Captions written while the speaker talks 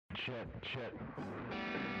I'm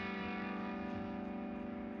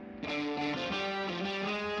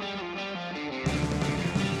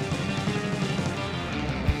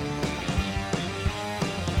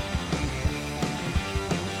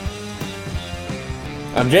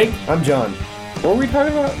Jake. I'm John. What were we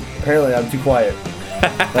talking about? Apparently I'm too quiet.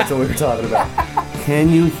 That's what we were talking about. Can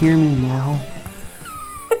you hear me now?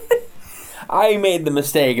 I made the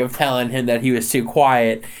mistake of telling him that he was too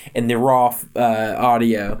quiet in the raw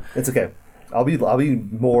audio. It's okay. I'll be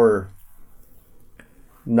more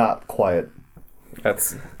not quiet.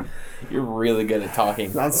 You're really good at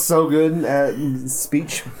talking. Not so good at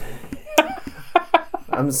speech.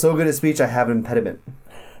 I'm so good at speech I have an impediment.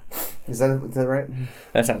 Is that right?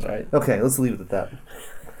 That sounds right. Okay, let's leave it at that.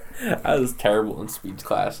 I was terrible in speech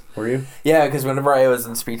class. Were you? Yeah, because whenever I was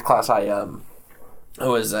in speech class, I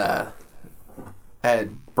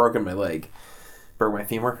had broken my leg. Broke my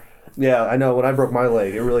femur. Yeah, I know. When I broke my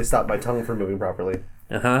leg, it really stopped my tongue from moving properly.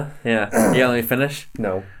 Uh-huh, yeah. You let me finish?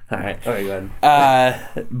 No. All right. Okay, go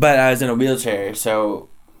ahead. But I was in a wheelchair, so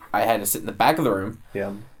I had to sit in the back of the room.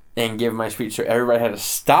 Yeah. And give my speech. So everybody had to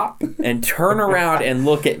stop and turn around and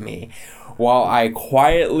look at me while I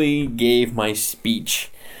quietly gave my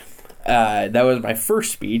speech. That was my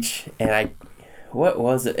first speech, and what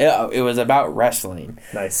was it? It was about wrestling.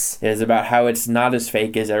 Nice. It was about how it's not as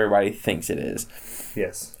fake as everybody thinks it is.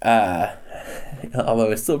 Yes.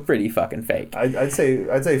 Although it's still pretty fucking fake. I'd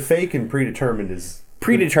say fake and predetermined is...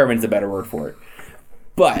 Predetermined is a better word for it.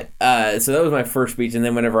 But, so that was my first speech, and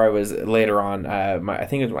then whenever I was later on, I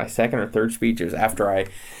think it was my second or third speech, it was after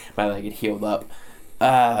my leg had healed up.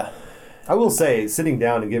 I will say, sitting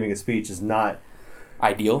down and giving a speech is not...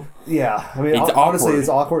 Ideal? Yeah. I mean, it's honestly, awkward. it's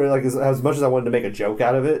awkward. Like, as much as I wanted to make a joke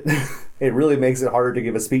out of it, it really makes it harder to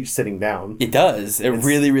give a speech sitting down. It does. It's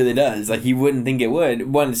really, really does. Like, you wouldn't think it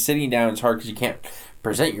would. One, sitting down is hard because you can't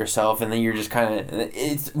present yourself, and then you're just kind of...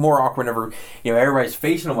 It's more awkward whenever, everybody's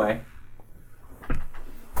facing away.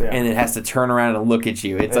 Yeah. And it has to turn around and look at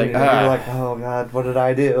you. It's and you're like, oh God, what did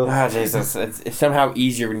I do? Jesus. It's somehow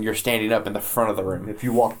easier when you're standing up in the front of the room. If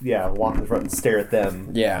you walk in the front and stare at them.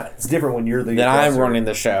 Yeah. It's different when you're the Then I'm running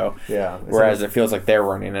the show. Yeah. Whereas it feels like they're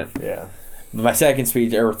running it. Yeah. My second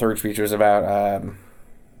speech, or third speech, was about...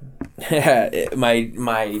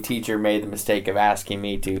 my teacher made the mistake of asking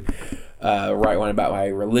me to... write one about my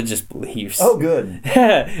religious beliefs. Oh, good.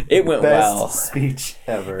 It went well. Best speech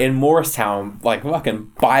ever. In Morristown, like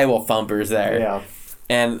fucking Bible thumpers there. Yeah.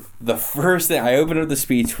 And the first thing I opened up the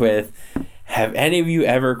speech with, have any of you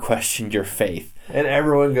ever questioned your faith? And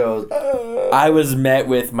everyone goes, I was met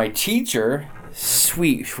with my teacher,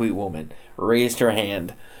 sweet, sweet woman, raised her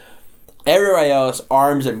hand. Everybody else,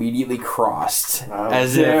 arms immediately crossed.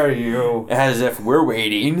 As if we're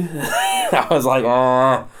waiting. I was like,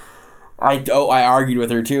 I argued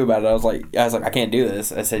with her too about it. I was like, I can't do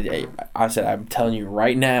this. I said, I'm telling you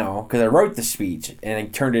right now, because I wrote the speech and I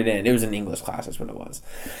turned it in. It was an English class, that's what it was.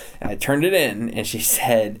 And I turned it in, and she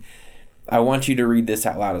said, I want you to read this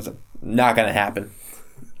out loud. I was like, not gonna happen.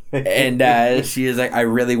 And she was like, I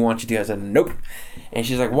really want you to. I said, nope. And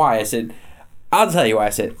she's like, why? I said, I'll tell you why.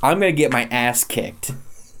 I said, I'm gonna get my ass kicked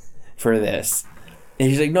for this. And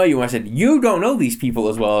she's like, no, you won't. I said, you don't know these people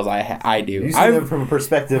as well as I do. You see them from a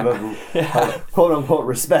perspective of quote-unquote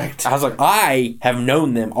respect. I was like, I have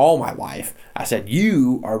known them all my life. I said,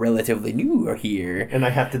 you are relatively new here. And I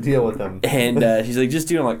have to deal with them. And she's like, just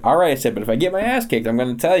do it. I'm like, all right. I said, but if I get my ass kicked, I'm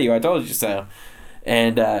going to tell you. I told you so.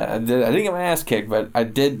 And I didn't get my ass kicked, but I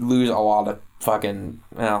did lose a lot of fucking,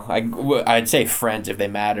 I'd say friends if they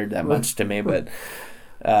mattered that much to me, but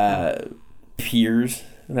peers.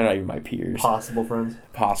 They're not even my peers. Possible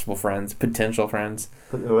friends. Potential friends.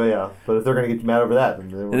 But if they're going to get you mad over that,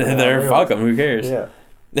 then they're fuck them. Who cares? Yeah.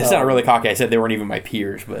 It's not really cocky. I said they weren't even my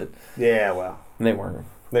peers, but... Yeah, well. They weren't.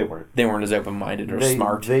 They weren't. They weren't as open-minded or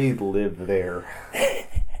smart. They live there.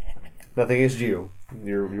 Nothing against you.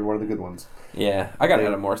 You're one of the good ones. Yeah. I got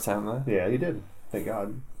out of Morristown, though. Yeah, you did. Thank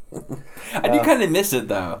God. I do kind of miss it,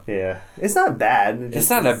 though. Yeah. It's not bad. It's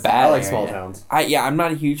not a bad I like area. small towns. I'm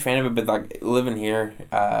not a huge fan of it, but like living here,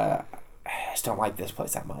 I just don't like this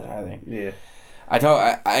place that much, I think. Yeah. I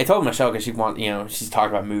told Michelle because she's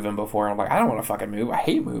talked about moving before, and I'm like, I don't want to fucking move. I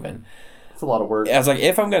hate moving. It's a lot of work. I was like,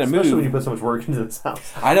 if I'm going to move... Especially when you put so much work into this house.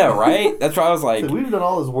 I know, right? That's why I was like... We've done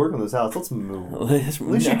all this work on this house. Let's move. At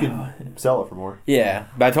least you can sell it for more. Yeah.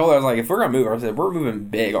 But I told her, I was like, if we're going to move, I said, we're moving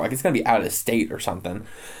big. Like, it's going to be out of state or something.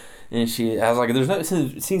 And I was like, there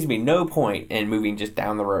seems to be no point in moving just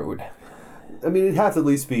down the road. I mean, it'd have to at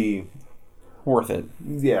least be... worth it.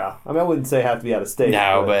 Yeah. I mean, I wouldn't say have to be out of state.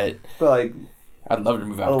 No, but like... I'd love to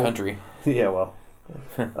move out of the country. Yeah, well...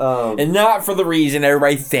 And not for the reason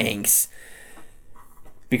everybody thinks.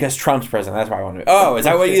 Because Trump's president. That's why I want to. Oh, is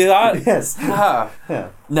that what you thought? Yes. Yeah.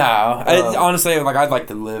 No. Honestly, I'd like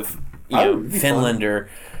to live, Finland or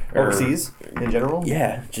overseas in general.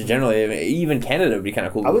 Yeah, just generally, even Canada would be kind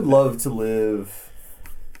of cool. I would love to live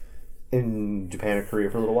in Japan or Korea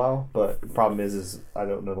for a little while, but the problem is I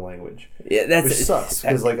don't know the language. Yeah, which sucks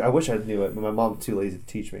because I wish I knew it, but my mom's too lazy to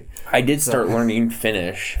teach me. I did start learning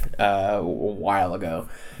Finnish a while ago.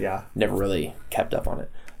 Yeah, never really kept up on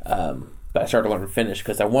it, but I started learning Finnish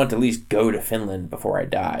because I want to at least go to Finland before I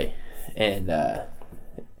die. And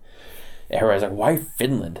everybody's like, "Why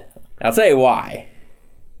Finland?" I'll tell you why.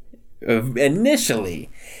 Initially,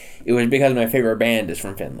 it was because my favorite band is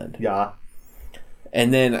from Finland. Yeah.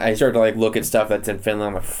 And then I started to look at stuff that's in Finland.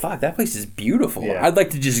 I'm like, fuck, that place is beautiful. Yeah. I'd like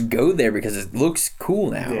to just go there because it looks cool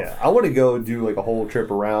now. Yeah, I want to go do a whole trip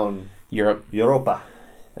around Europa.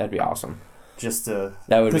 That'd be awesome. Just to,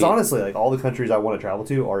 because honestly, all the countries I want to travel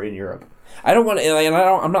to are in Europe. I don't want to, and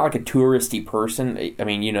I'm not a touristy person. I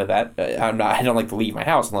mean, you know that. I don't like to leave my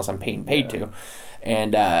house unless I'm paid to.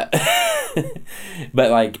 And,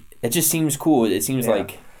 but it just seems cool. It seems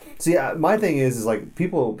like. See, my thing is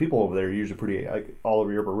people over there are usually pretty all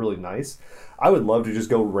over Europe are really nice. I would love to just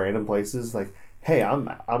go random places. Hey,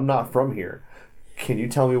 I'm not from here. Can you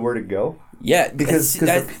tell me where to go? Yeah, because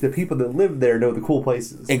the people that live there know the cool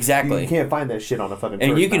places. Exactly. You can't find that shit on a fucking. And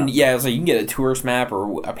tourist map. You can get a tourist map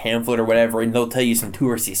or a pamphlet or whatever, and they'll tell you some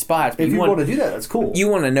touristy spots. If you want to do that, that's cool. You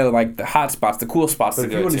want to know the hot spots, the cool spots to go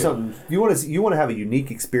to. If you want to do something, you want to have a unique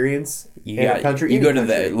experience in a country. You go to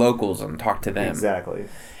the locals and talk to them. Exactly.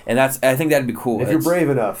 And I think that'd be cool. If you're brave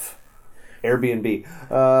enough, Airbnb.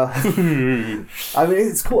 I mean,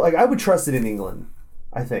 it's cool. I would trust it in England.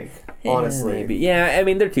 I think, honestly. Maybe. Yeah, I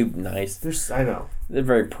mean, they're too nice. I know. They're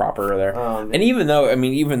very proper there. And even though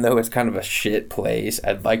it's kind of a shit place,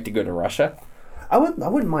 I'd like to go to Russia. I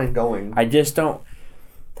wouldn't mind going. I just don't.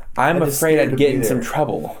 I'm afraid I'd get in some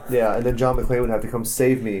trouble. Yeah, and then John McClane would have to come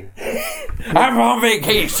save me. I'm on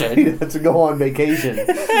vacation. He'd have to go on vacation.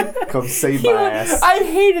 Come save my ass. I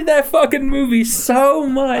hated that fucking movie so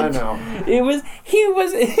much. I know.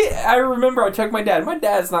 I remember I took my dad. My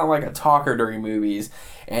dad's not a talker during movies,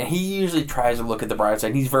 and he usually tries to look at the bright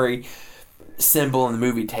side. He's very simple in the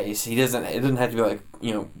movie taste. It doesn't have to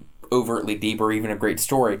be overtly deep or even a great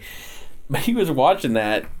story. But he was watching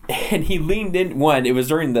that, and he leaned in. It was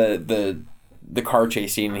during the car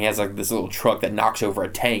chase scene, and he has this little truck that knocks over a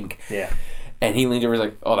tank. Yeah. And he leaned over and was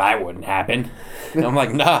like, "Oh, that wouldn't happen." And I'm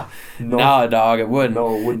like, "Nah, dog, it wouldn't."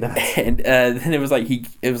 No, it would not. And then it was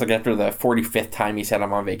after the 45th time he said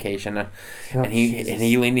I'm on vacation, and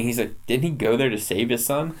he leaned in. He's like, "Didn't he go there to save his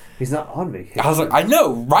son?" He's not on vacation. I was like, "I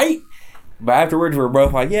know, right?" But afterwards, we were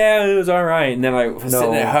both like, "Yeah, it was all right." And then I was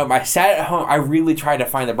sitting at home. I sat at home. I really tried to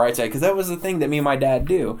find the bright side because that was the thing that me and my dad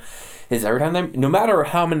do. Is every time no matter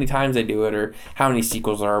how many times they do it or how many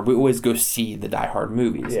sequels there are, we always go see the Die Hard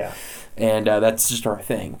movies. Yeah. And that's just our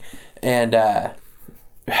thing. And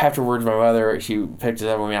afterwards, my mother, she picked us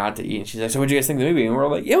up and went out to eat. And she's like, "So what'd you guys think of the movie?" And we're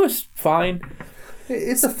like, "It was fine.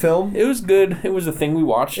 It's a film. It was good. It was a thing we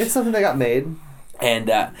watched. It's something that got made."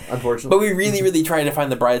 And unfortunately, but we really, really tried to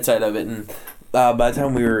find the bright side of it. And by the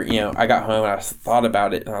time we were, I got home and I thought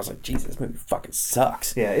about it, and I was like, "Jesus, this movie fucking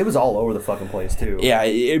sucks." Yeah, it was all over the fucking place too. Yeah,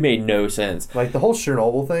 it made no sense. The whole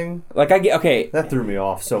Chernobyl thing. That threw me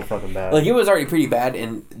off so fucking bad. It was already pretty bad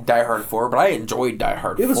in Die Hard 4, but I enjoyed Die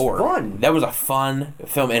Hard 4. It was fun. That was a fun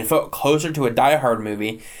film, and it felt closer to a Die Hard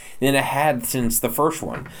movie than it had since the first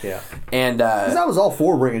one. Yeah, and because I was all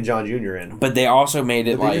for bringing John Jr. in, but they also made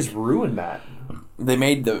it they just ruined that. They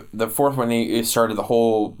made the fourth one. They started the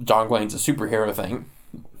whole John Clane's a superhero thing.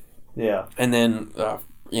 Yeah. And then,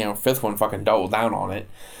 fifth one fucking doubled down on it.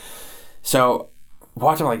 So,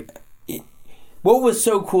 watching, what was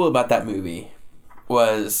so cool about that movie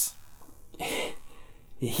was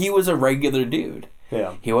he was a regular dude.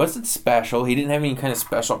 Yeah. He wasn't special. He didn't have any kind of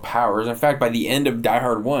special powers. In fact, by the end of Die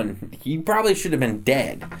Hard 1, he probably should have been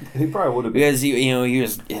dead. He probably would have been.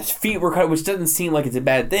 Because, his feet were cut up, which doesn't seem like it's a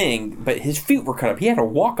bad thing, but his feet were cut up. He had to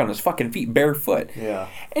walk on his fucking feet barefoot. Yeah.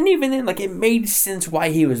 And even then, it made sense why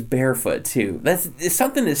he was barefoot, too. It's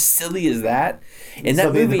something as silly as that. And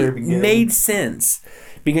that movie made sense.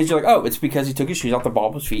 Because you're like, oh, it's because he took his shoes off the ball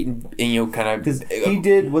of his feet and kind of... Because he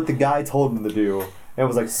did what the guy told him to do. And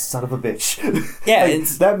was like, son of a bitch. Yeah.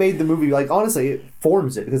 That made the movie, honestly, it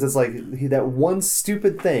forms it. Because it's that one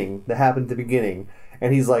stupid thing that happened at the beginning.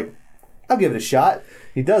 And he's like, I'll give it a shot.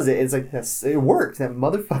 He does it. And it's it worked. That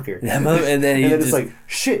motherfucker. And then it's like,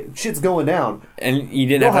 shit's going down. And you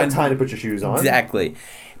didn't have time to put your shoes on. Exactly.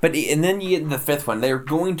 And then you get the fifth one. They're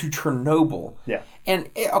going to Chernobyl. Yeah. And,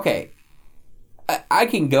 okay, I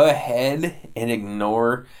can go ahead and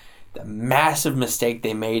ignore the massive mistake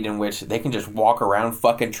they made in which they can just walk around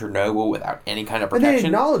fucking Chernobyl without any kind of protection. And they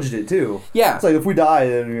acknowledged it, too. Yeah. It's like, if we die,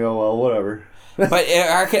 then you go, well, whatever. But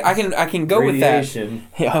I can go Radiation.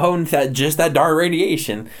 with that. Own that, just that darn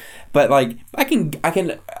radiation. But, like, I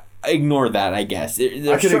can ignore that, I guess.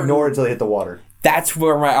 I can ignore it until they hit the water. That's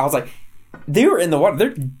where I was like, they were in the water.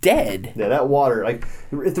 They're dead. Yeah, that water, like,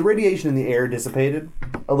 if the radiation in the air dissipated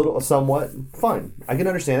somewhat, fine. I can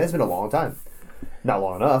understand. It's been a long time. Not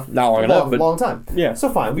long enough. Not long enough, but long time. Yeah. So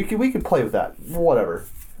fine, we can play with that. Whatever.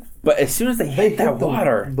 But as soon as they hit that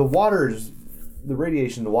water, the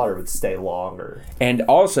radiation in the water would stay longer. And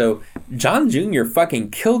also, John Jr.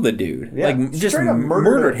 fucking killed the dude. Yeah, like, just straight up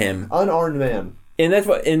murdered him. Unarmed man. And that's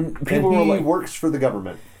what. And people were like, works for the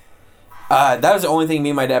government. That was the only thing me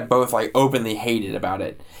and my dad both like openly hated about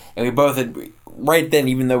it. And we both had right then,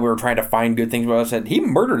 even though we were trying to find good things about it, said he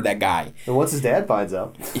murdered that guy. And once his dad finds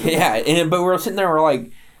out, yeah. But we were sitting there, we're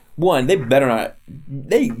like, one, they better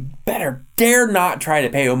dare not try to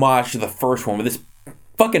pay homage to the first one with this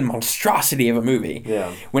fucking monstrosity of a movie.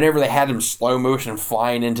 Yeah. Whenever they had him slow motion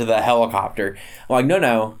flying into the helicopter, I'm like,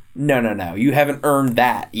 no, you haven't earned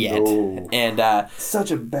that yet. No. And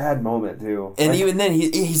such a bad moment too. And even then,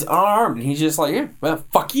 he's unarmed and he's just like, yeah, well,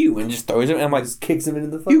 fuck you, and just throws him. And I'm like, just kicks him into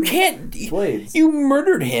the fucking you can't. blades. You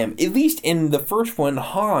murdered him. At least in the first one,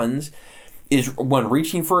 Hans is one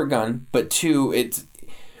reaching for a gun, but two, it's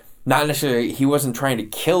not necessarily he wasn't trying to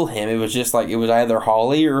kill him. It was just like it was either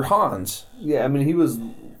Holly or Hans. Yeah, I mean he was,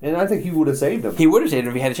 and I think he would have saved him. He would have saved him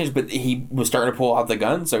if he had a chance, but he was starting to pull out the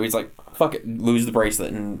gun, so he's like, "Fuck it, lose the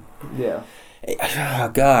bracelet." And yeah, oh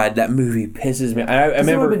god, that movie pisses me. I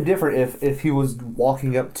remember it would have been different if he was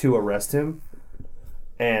walking up to arrest him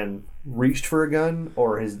and reached for a gun,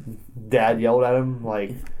 or his dad yelled at him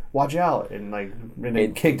like, "Watch out!" and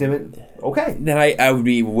then kicked him. Okay, then I would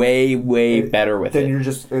be way better with it.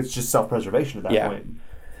 Then it's just self-preservation at that point.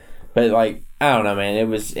 But like, I don't know, man. It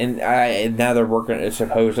was, and now they're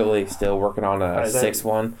supposedly still working on a sixth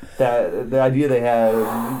one. The idea they had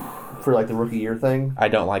for like the rookie year thing, I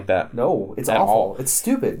don't like that. No, it's awful. All. It's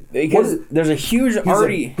stupid. Because there's a huge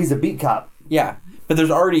he's a beat cop. Yeah, but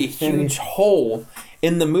there's already a huge hole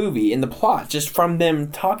in the movie, in the plot, just from them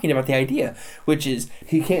talking about the idea, which is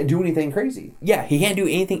he can't do anything crazy. Yeah, he can't do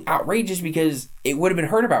anything outrageous because it would have been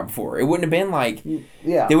heard about before. It wouldn't have been like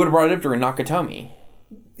they would have brought it up during Nakatomi.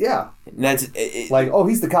 Yeah, and that's like, oh,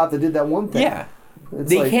 he's the cop that did that one thing. Yeah,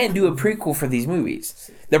 they can't do a prequel for these movies.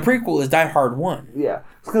 The prequel is Die Hard 1. Yeah,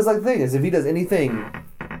 because like the thing is, if he does anything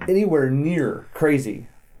anywhere near crazy,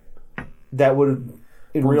 that would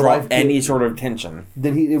in real life any sort of tension,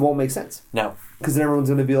 then it won't make sense. No, because then everyone's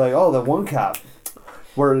going to be like, oh, that one cop.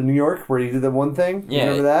 Where in New York, where he did that one thing, yeah,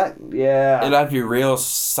 remember that? Yeah, it'd have to be real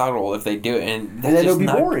subtle if they do it, and then it'll be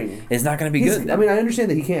boring. It's not going to be good. I mean, I understand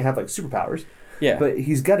that he can't have like superpowers. Yeah, but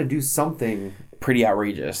he's got to do something pretty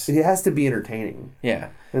outrageous. It has to be entertaining. Yeah,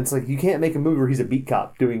 and it's like you can't make a movie where he's a beat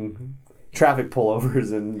cop doing traffic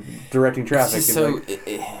pullovers and directing traffic. It's so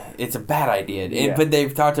it's a bad idea. Yeah. But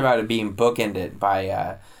they've talked about it being bookended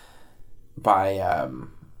by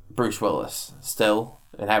Bruce Willis still,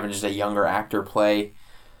 and having just a younger actor play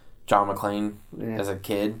John McClane as a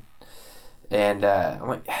kid. And I'm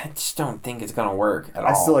like, I just don't think it's gonna work at all.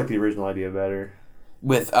 I still like the original idea better.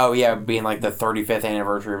 With being like the 35th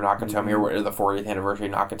anniversary of Nakatomi or the 40th anniversary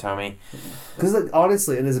of Nakatomi. Because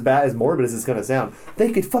honestly, and as morbid as it's gonna sound,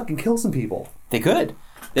 they could fucking kill some people. They could.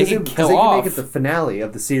 They could kill off. They could make it the finale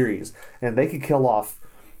of the series, and they could kill off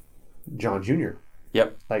John Jr.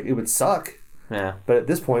 Yep. Like it would suck. Yeah. But at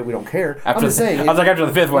this point, we don't care. I'm just saying. I was like, after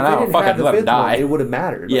the fifth one, I don't fucking let him die. It would have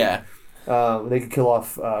mattered. Yeah. They could kill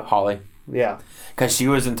off Holly. Yeah. Because she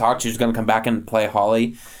was in talks. She was going to come back and play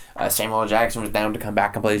Holly. Samuel L. Jackson was down to come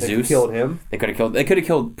back and play Zeus. They killed him. They could have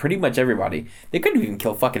killed pretty much everybody. They could have even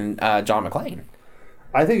killed fucking John McClane.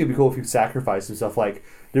 I think it'd be cool if he sacrificed himself. Like,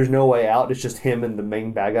 there's no way out. It's just him and the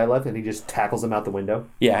main bad guy left, and he just tackles him out the window.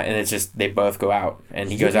 Yeah, and it's just they both go out,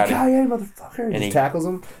 and he goes out. Motherfucker! And he tackles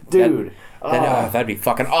him, dude. That'd be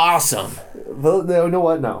fucking awesome. Well, no, you know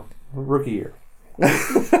what? No, rookie year.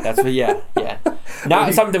 That's what. Yeah.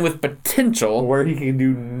 Not something with potential where he can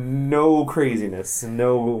do no craziness.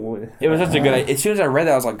 No. It was such a good idea. As soon as I read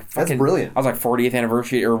that, I was like, fucking, that's brilliant. I was like 40th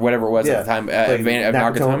anniversary or whatever it was at the time of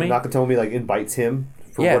Nakatomi. Nakatomi like invites him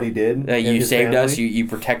for what he did. You saved us. You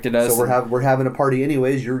protected us. So we're having a party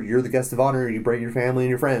anyways. You're the guest of honor. You bring your family and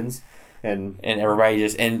your friends. And everybody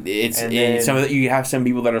just some of you have some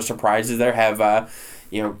people that are surprises there. Have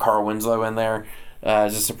Carl Winslow in there.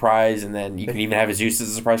 as a surprise, and then you can even have Zeus as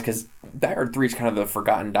a surprise because Die Hard 3 is kind of the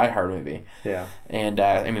forgotten Die Hard movie. Yeah.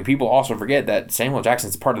 And, people also forget that Samuel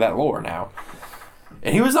Jackson's part of that lore now.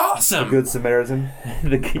 And he was awesome! Good Samaritan.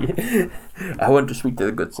 I went to speak to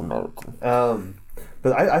the Good Samaritan.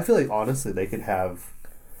 But I feel like, honestly, they could have...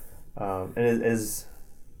 and as...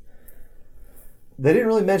 They didn't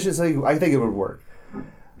really mention something. I think it would work.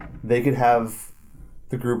 They could have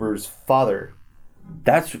the Gruber's father...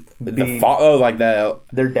 That's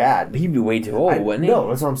their dad. He'd be way too old, wouldn't he? No,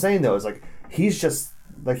 that's what I'm saying though. Is like he's just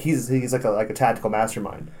like he's like a tactical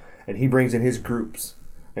mastermind, and he brings in his groups,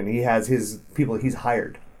 and he has his people he's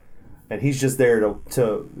hired, and he's just there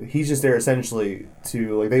he's just there essentially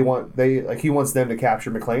to he wants them to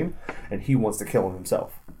capture McClane, and he wants to kill him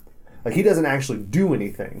himself. Like he doesn't actually do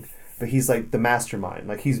anything, but he's like the mastermind.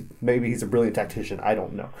 Like he's a brilliant tactician. I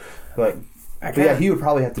don't know, but yeah, he would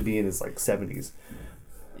probably have to be in his 70s.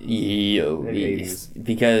 Yes,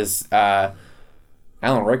 because Alan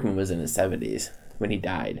Rickman was in his 70s when he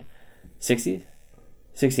died. 60s?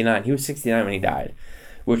 69. He was 69 when he died,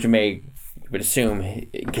 which would assume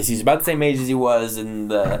because he's about the same age as he was in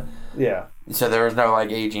the So there was no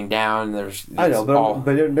aging down. I know,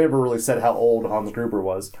 but it never really said how old Hans Gruber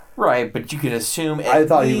was. Right, but you could assume. I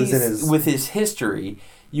thought he was in his with his history.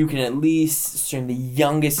 You can at least assume the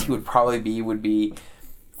youngest he would probably be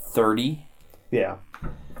 30. Yeah.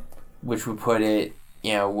 Which would put it,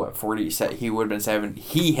 40? He would have been 70.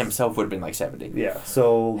 He himself would have been 70. Yeah,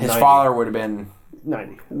 so his father would have been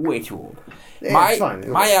 90. Way too old. Yeah, it's fine.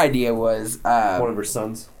 My idea was one of her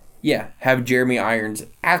sons. Yeah, have Jeremy Irons'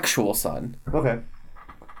 actual son. Okay.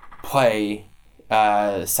 Play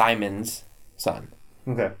Simon's son.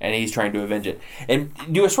 Okay. And he's trying to avenge it. And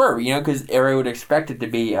do a swerve, because Arrow would expect it to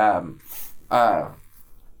be Hans'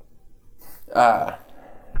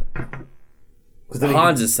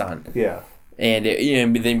 son. Yeah. And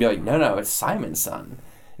then be like, no, it's Simon's son.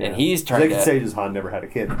 Yeah. And he's trying to... They could say just Han never had a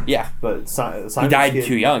kid. Yeah. But Simon's he died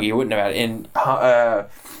too young. He wouldn't have had it.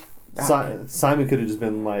 And Simon could have just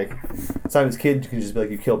been like... Simon's kid could just be like,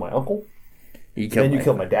 you killed my uncle. You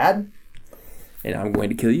killed my dad. And I'm going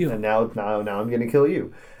to kill you. And now I'm going to kill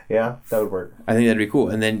you. Yeah, that would work. I think that'd be cool.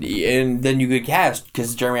 And then you could cast,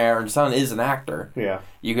 because Jeremy Irons' son is an actor. Yeah.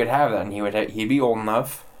 You could have that, and he'd be old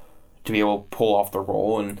enough to be able to pull off the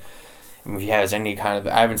role, and if he has any kind of...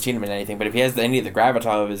 I haven't seen him in anything, but if he has any of the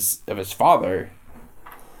gravitas of his father,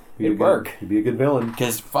 it'd work. He'd be a good villain.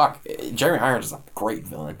 Because, Jeremy Irons is a great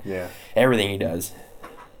villain. Yeah. Everything he does.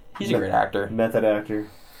 He's a great actor. Method actor.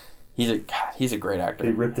 He's a great actor.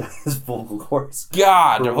 He ripped out his vocal cords.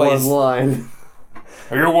 God! For one line.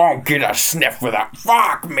 You won't get a sniff without...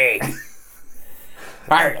 Fuck me!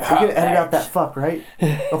 You're going to edit out that fuck, right?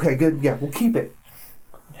 Okay, good. Yeah, we'll keep it.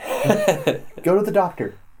 Go to the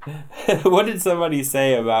doctor. What did somebody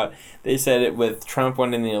say about... They said it with Trump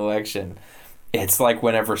winning the election. It's like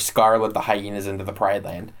whenever Scar let the hyenas into the Pride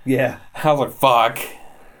Land. Yeah. I was like, fuck.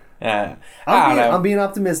 I'm being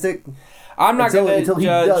optimistic. I'm not going to until he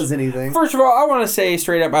does anything. First of all, I want to say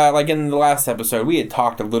straight up, in the last episode, we had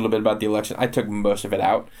talked a little bit about the election. I took most of it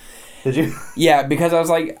out. Did you? Yeah, because I was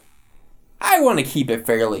like, I want to keep it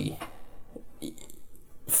fairly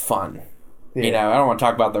fun. Yeah. I don't want to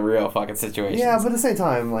talk about the real fucking situation. Yeah, but at the same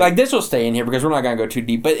time... this will stay in here because we're not going to go too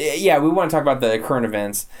deep. But, yeah, we want to talk about the current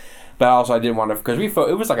events. But also I didn't want to... Because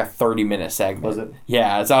it was like a 30-minute segment. Was it?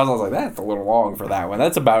 Yeah, so I was like, that's a little long for that one.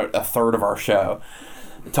 That's about a third of our show.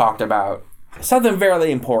 We talked about something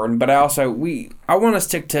fairly important, but I want to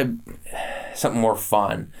stick to something more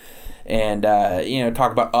fun. And,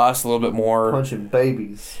 talk about us a little bit more. Punching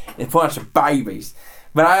babies.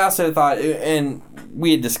 But I also thought, and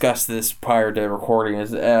we had discussed this prior to recording,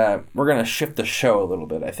 is we're going to shift the show a little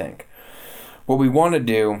bit, I think. What we want to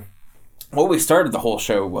do, what we started the whole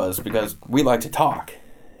show was because we like to talk.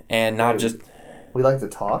 And not just... We like to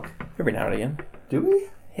talk? Every now and again. Do we?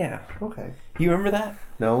 Yeah. Okay. You remember that?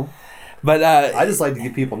 No. But I just like to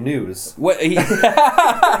give people news.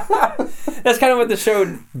 That's kind of what the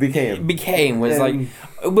show became was I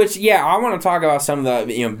want to talk about some of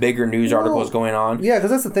the bigger news articles going on. Yeah,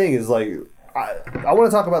 because that's the thing is I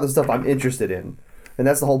want to talk about the stuff I'm interested in, and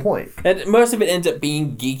that's the whole point. And most of it ends up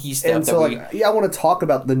being geeky stuff. And so I want to talk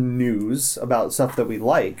about the news about stuff that we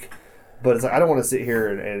like. But it's I don't want to sit here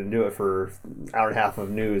and do it for an hour and a half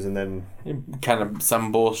of news and then... kind of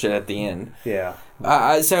some bullshit at the end. Yeah.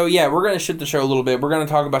 We're going to shift the show a little bit. We're going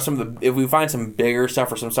to talk about some of the... If we find some bigger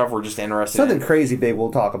stuff or some stuff we're just interested in. Something crazy big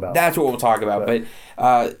we'll talk about. That's what we'll talk about. But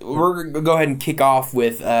we're going to go ahead and kick off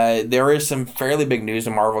with... there is some fairly big news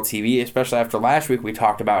in Marvel TV, especially after last week we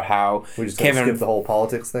talked about how... We just skip the whole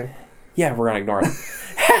politics thing? Yeah, we're going to ignore it.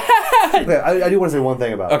 Okay, I do want to say one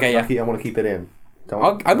thing about Okay, it. yeah. I want to keep it in.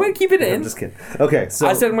 I'm going to keep it in. I'm just kidding. Okay, so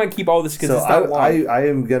I said I'm going to keep all this because it's not long. I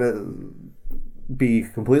am going to be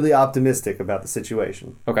completely optimistic about the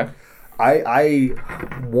situation. Okay. I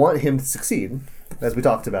want him to succeed, as we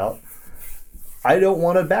talked about. I don't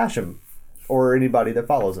want to bash him or anybody that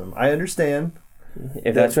follows him. I understand.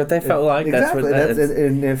 If that's what they felt like, exactly.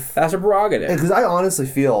 That's a prerogative. Because I honestly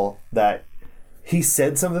feel that he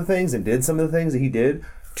said some of the things and did some of the things that he did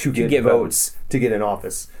to get votes to get in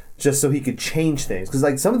office, just so he could change things. Because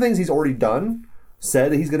like some of the things he's already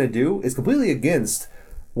said that he's going to do is completely against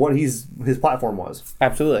what his platform was.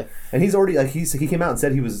 Absolutely. And he's already he came out and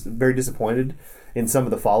said he was very disappointed in some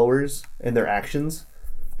of the followers and their actions,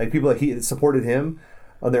 like people that he supported him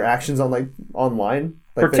on their actions on like online.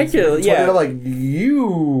 Like particularly, yeah. Like,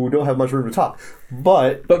 you don't have much room to talk.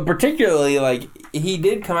 But particularly, like, he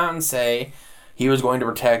did come out and say he was going to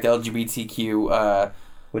protect LGBTQ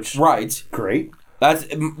rights. Great. That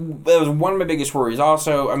was one of my biggest worries.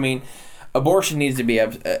 Also, I mean, abortion needs to be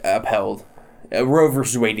upheld. Roe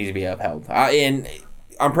versus Wade needs to be upheld. And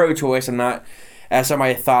I'm pro-choice. I'm not, as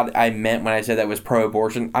somebody thought I meant when I said that was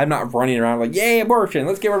pro-abortion. I'm not running around like, yay, abortion.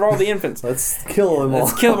 Let's get rid of all the infants. Let's kill them all.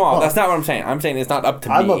 Let's kill them all. That's not what I'm saying. I'm saying it's not up to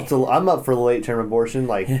me. I'm up for late-term abortion,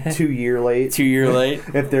 like 2 year late. 2 year late.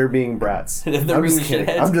 If they're being brats. If they're being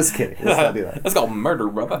shitheads. I'm just kidding. Let's not do that. That's called murder,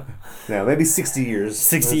 brother. No, maybe 60 years.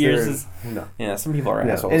 60 years is... No. Yeah, some people are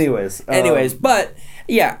assholes. Anyways, but,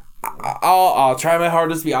 yeah, I'll try my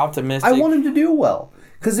hardest to be optimistic. I want him to do well.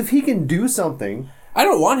 Because if he can do something... I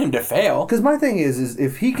don't want him to fail. Because my thing is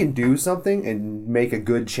if he can do something and make a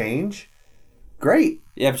good change, great.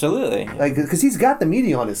 Yeah, absolutely. Like, because he's got the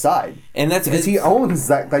media on his side, and that's because he owns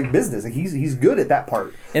that like business. Like, he's good at that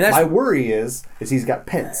part. And that's, my worry is he's got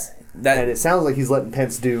Pence, and it sounds like he's letting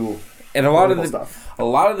Pence do. And a lot of the stuff. A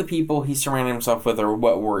lot of the people he's surrounding himself with are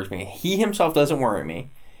what worries me. He himself doesn't worry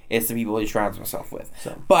me. It's the people he surrounds himself with.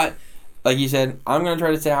 So. But like you said, I'm going to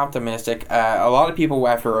try to stay optimistic. A lot of people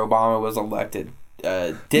after Obama was elected.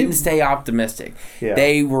 Didn't stay optimistic. Yeah.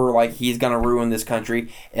 They were like, he's going to ruin this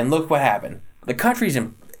country. And look what happened. The country's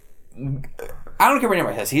in... I don't care what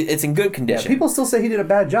anybody says. It's in good condition. Yeah, people still say he did a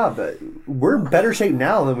bad job, but we're in better shape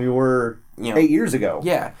now than we were 8 years ago.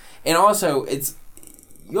 Yeah. And also,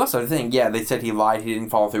 you also think, they said he lied. He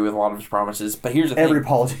didn't follow through with a lot of his promises. But here's the thing. Every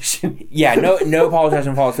politician. Yeah, no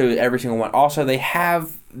politician follows through with every single one. Also,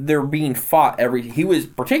 they're being fought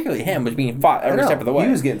particularly him, was being fought every step of the way.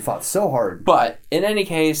 He was getting fought so hard. But, in any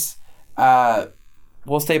case,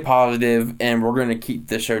 we'll stay positive, and we're going to keep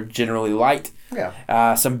the show generally light. Yeah.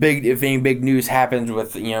 If any big news happens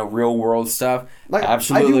with, real world stuff, like,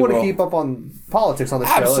 absolutely. I do want to keep up on politics on the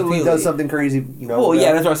show. Absolutely. If he does something crazy, Well,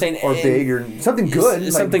 that's what I'm saying. Or big, or something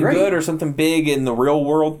good. Something good or something big in the real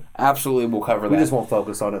world, absolutely we'll cover that. We just won't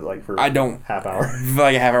focus on it for half hour.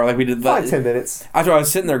 Like a half hour like we did. 10 minutes. After I was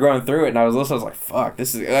sitting there going through it and I was listening, I was like, fuck,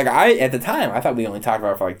 this is... Like, at the time, I thought we only talked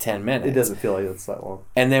about it for 10 minutes. It doesn't feel like it's that long.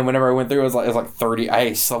 And then whenever I went through, it was like 30...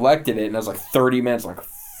 I selected it and it was like 30 minutes, like...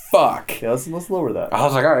 Fuck. Yeah, let's lower that. I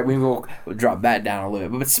was like, all right, maybe we'll drop that down a little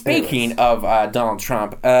bit. But speaking of Donald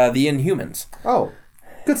Trump, the Inhumans. Oh,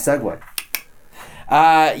 good segue.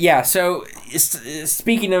 So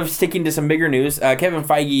speaking of sticking to some bigger news, Kevin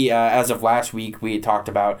Feige, as of last week, we had talked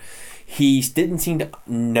about, he didn't seem to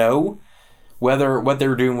know what they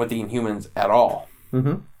were doing with the Inhumans at all.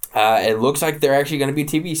 Mm-hmm. It looks like they're actually going to be a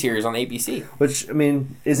TV series on ABC. Which, I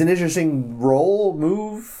mean, is an interesting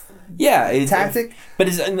move. Yeah, tactic, but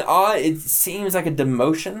it seems like a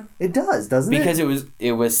demotion. It does, doesn't it? Because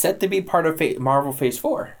it was set to be part of Marvel Phase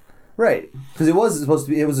 4, right? Because it was supposed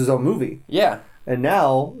to be. It was his own movie. Yeah, and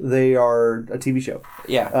now they are a TV show.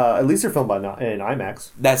 Yeah, at least they're filmed in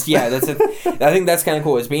IMAX. I think that's kind of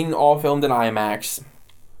cool. It's being all filmed in IMAX,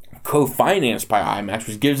 co-financed by IMAX,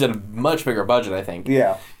 which gives it a much bigger budget, I think.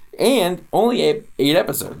 Yeah, and only eight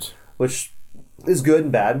episodes, which is good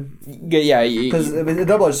and bad. Yeah, because I mean, a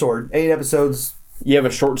double-edged sword. 8 episodes. You have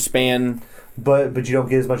a short span, but you don't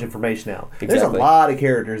get as much information now. Exactly. There's a lot of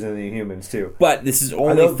characters in the Inhumans too. But this is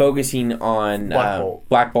only focusing on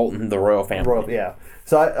Black Bolt and the Royal family. Yeah.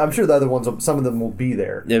 So I'm sure the other ones, some of them will be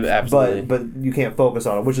there. Yeah, absolutely. But you can't focus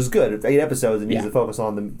on them, which is good. It's 8 episodes and you need to focus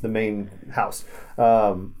on the main house,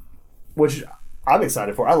 which I'm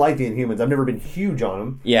excited for. I like the Inhumans. I've never been huge on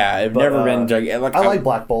them. Yeah, I've never been... I like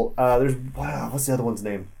Black Bolt. What's the other one's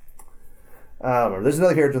name? I don't remember. There's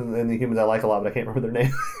another character in the Inhumans I like a lot, but I can't remember their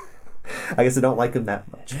name. I guess I don't like them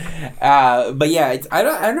that much. But yeah,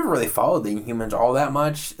 I never really followed the Inhumans all that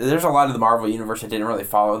much. There's a lot of the Marvel Universe I didn't really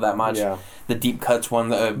follow that much. Yeah. The Deep Cuts one,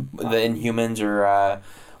 the Inhumans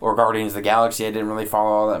or Guardians of the Galaxy, I didn't really follow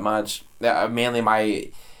all that much.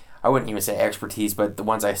 Mainly I wouldn't even say expertise, but the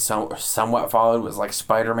ones I somewhat followed was like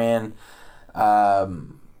Spider-Man,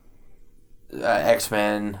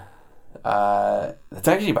 X-Men. That's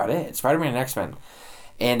actually about it. Spider-Man and X-Men.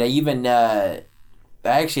 And I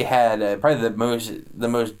actually had probably the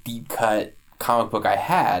most deep cut comic book I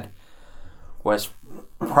had was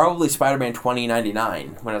probably Spider-Man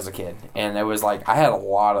 2099 when I was a kid, and it was like I had a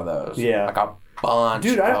lot of those. Yeah, like a bunch.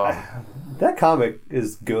 Dude, that comic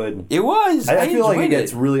is good. It was. I feel like it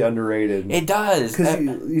gets really underrated. It does because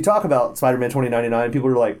you talk about Spider-Man 2099, people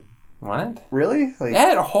are like, "What? Really?" Like, they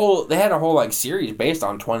had a whole like series based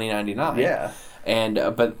on 2099. Yeah. And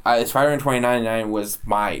but Spider-Man 2099 was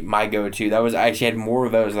my go-to. That was I actually had more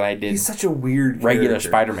of those than I did. He's such a weird regular character.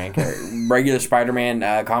 Spider-Man character. Regular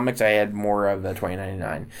Spider-Man comics. I had more of the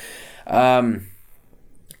 2099.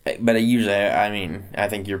 But usually, I mean, I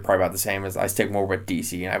think you're probably about the same as I stick more with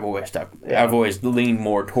DC, and I've always leaned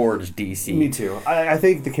more towards DC. Me too. I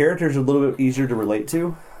think the characters are a little bit easier to relate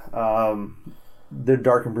to. They're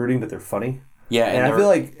dark and brooding, but they're funny. Yeah, and I feel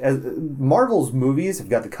like Marvel's movies have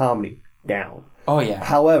got the comedy down. Oh yeah.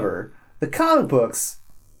 However, the comic books,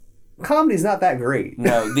 comedy's not that great.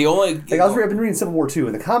 No, the only I've been reading Civil War 2,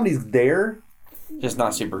 and the comedy's there. Just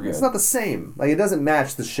not super good. It's not the same. Like, it doesn't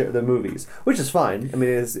match the movies, which is fine. I mean,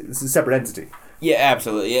 it's a separate entity. Yeah,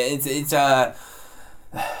 absolutely. Yeah, it's I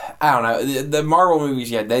don't know. The Marvel movies,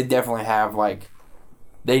 yeah, they definitely have like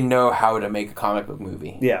they know how to make a comic book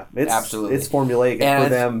movie. Yeah, absolutely. It's formulaic for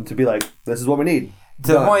them to be like, this is what we need.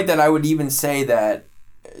 To the point that I would even say that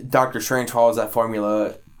Doctor Strange follows that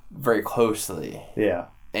formula very closely. Yeah.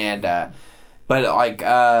 And but like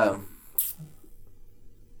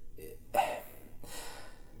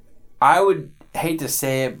I would hate to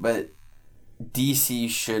say it, but DC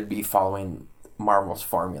should be following Marvel's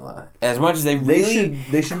formula as much as they really.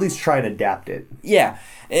 They should at least try and adapt it. Yeah,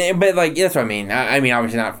 but like that's what I mean. I mean,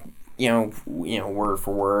 obviously not. You know, word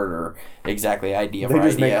for word or exactly idea for idea. They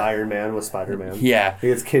just make Iron Man with Spider-Man. Yeah, he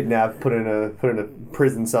gets kidnapped, put in a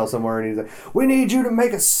prison cell somewhere, and he's like, "We need you to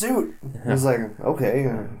make a suit." He's like, "Okay."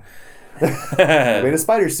 I made a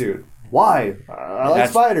spider suit. Why? I like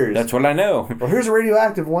spiders. That's what I know. Well, here's a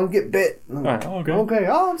radioactive one. Get bit. Okay. Okay.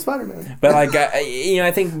 Oh, I'm Spider-Man. But like,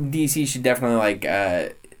 I think DC should definitely like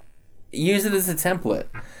use it as a template.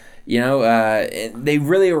 You know, they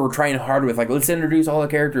really were trying hard with like, let's introduce all the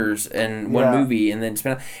characters in one movie and then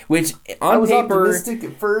spend. Which on I was paper, optimistic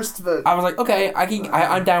at first, but I was like, okay,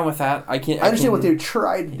 I'm down with that. I understand what they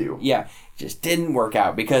tried to do. Yeah, it just didn't work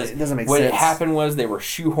out because it doesn't make what sense. happened was they were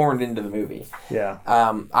shoehorned into the movie. Yeah.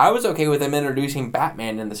 I was okay with them introducing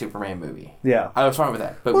Batman in the Superman movie. Yeah. I was fine with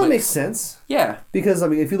that. But it makes sense. Yeah. Because I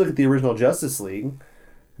mean, if you look at the original Justice League,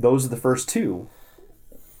 those are the first two.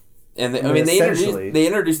 And they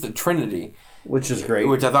introduced the Trinity, which is great,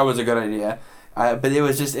 which I thought was a good idea. But it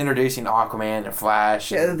was just introducing Aquaman and Flash.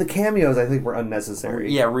 Yeah, the cameos I think were unnecessary.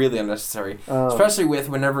 Yeah, really unnecessary, especially with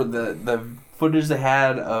whenever the footage they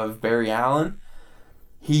had of Barry Allen,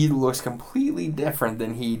 he looks completely different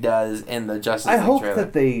than he does in the Justice League trailer. I hope trailer.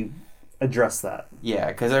 that they address that. Yeah,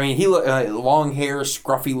 because I mean he looked long hair,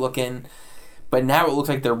 scruffy looking, but now it looks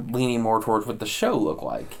like they're leaning more towards what the show looked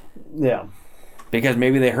like. Yeah. Because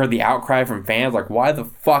maybe they heard the outcry from fans, like, why the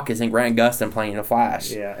fuck isn't Grant Gustin playing the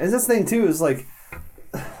Flash? Yeah, and this thing, too, is like,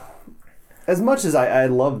 as much as I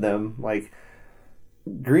love them, like,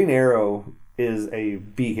 Green Arrow is a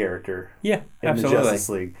B character. Yeah, in absolutely. the Justice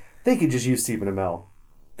League. They could just use Stephen Amell.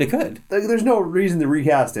 They could. Like, there's no reason to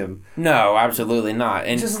recast him. No, absolutely not.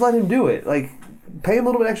 And just let him do it. Like, pay him a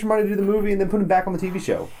little bit extra money to do the movie and then put him back on the TV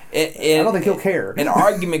show. I don't think he'll care. An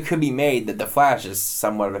argument could be made that the Flash is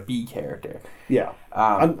somewhat of a B character. Yeah.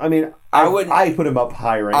 I mean, I put him up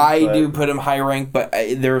high rank. I do put him high rank, but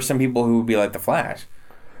there are some people who would be like the Flash.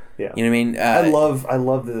 Yeah. You know what I mean? I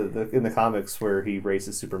love the in the comics where he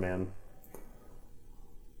races Superman.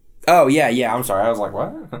 Oh, yeah, I'm sorry. I was like,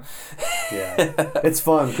 what? Yeah. It's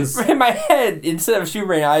fun because in my head, instead of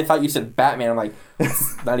Superman, I thought you said Batman. I'm like,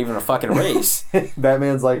 it's not even a fucking race.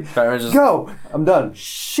 Batman's just, go! I'm done.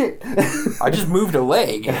 Shit. I just moved a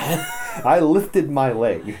leg. I lifted my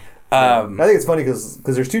leg. I think it's funny because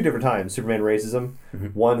there's two different times Superman races him. Mm-hmm.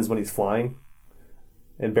 One is when he's flying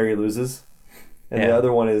and Barry loses. And the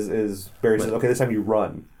other one is Barry says, okay, this time you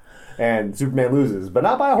run. And Superman loses, but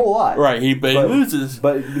not by a whole lot. Right, he loses.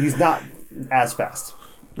 But he's not as fast.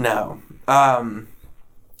 No.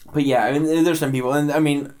 But yeah, I mean, there's some people, and I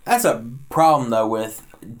mean, that's a problem, though, with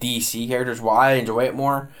DC characters. Well, I enjoy it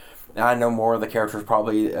more. I know more of the characters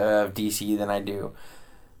probably of DC than I do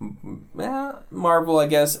Marvel, I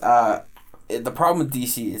guess. The problem with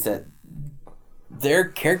DC is that their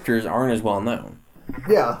characters aren't as well known.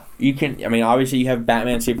 Yeah. You can. I mean, obviously, you have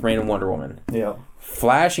Batman, Superman, and Wonder Woman. Yeah.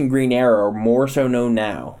 Flash and Green Arrow are more so known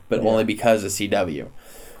now, but only because of CW.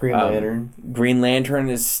 Green Lantern. Green Lantern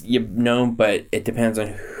is known, but it depends on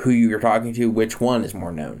who you're talking to. Which one is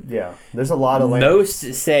more known? Yeah, there's a lot of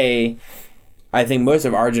most say. I think most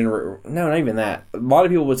of our generation. No, not even that. A lot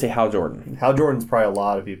of people would say Hal Jordan. Hal Jordan's probably a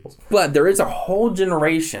lot of people's. But there is a whole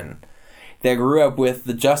generation that grew up with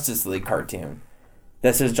the Justice League cartoon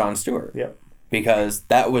that says Jon Stewart. Yep. Because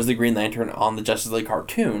that was the Green Lantern on the Justice League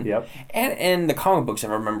cartoon. Yep. And in the comic books, if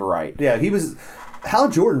I remember right. Yeah, he was. Hal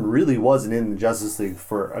Jordan really wasn't in the Justice League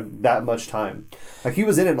for that much time. Like, he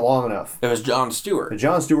was in it long enough. It was Jon Stewart. But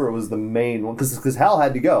Jon Stewart was the main one because Hal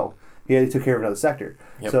had to go. He took care of another sector.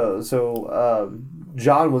 Yep. So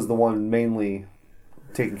John was the one mainly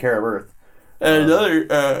taking care of Earth. And another.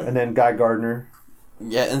 And then Guy Gardner.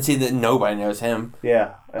 Yeah, and see that nobody knows him.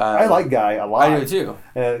 Yeah. I like Guy a lot. I do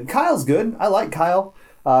too. Kyle's good. I like Kyle.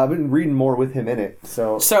 I've been reading more with him in it.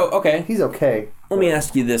 So okay. He's okay. Let me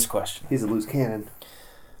ask you this question. He's a loose cannon.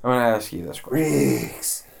 I'm going to ask you this question.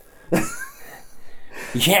 Riggs.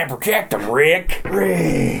 You can't protect him, Rick.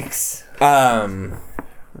 Riggs.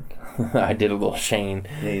 I did a little Shane.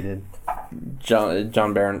 Yeah, you did. John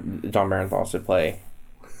Barenthal should play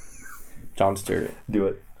Jon Stewart. Do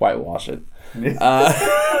it. Whitewash it.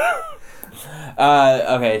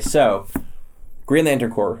 Okay, so Green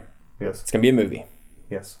Lantern Corps. Yes. It's gonna be a movie.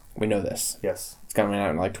 Yes. We know this. Yes. It's coming out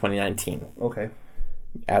in like 2019. Okay.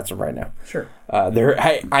 As of right now. Sure.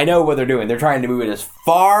 I know what they're doing. They're trying to move it as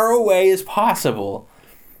far away as possible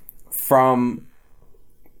from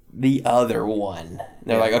the other one.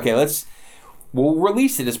 They're like, okay, we'll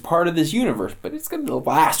release it as part of this universe, but it's going to be the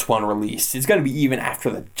last one released. It's going to be even after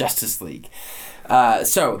the Justice League.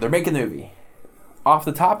 So they're making the movie. Off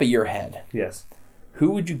the top of your head, yes,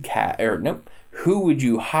 who would you who would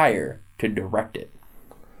you hire to direct it?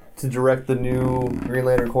 To direct the new Green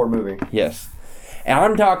Lantern Corps movie. Yes, and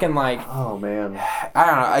I'm talking like, oh man, I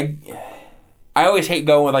don't know. I always hate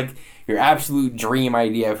going with like your absolute dream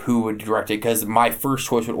idea of who would direct it because my first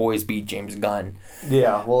choice would always be James Gunn.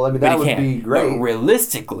 Yeah, well, I mean that would be great. But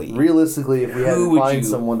realistically, if we had to find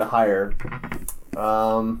someone to hire,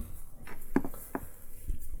 oh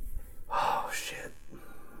shit,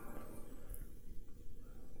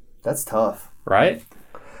 that's tough, right?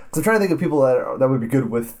 So I'm trying to think of people that would be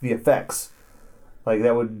good with the effects, like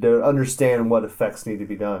that would understand what effects need to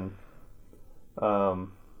be done. I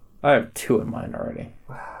have two in mind already.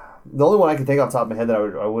 The only one I can think off the top of my head that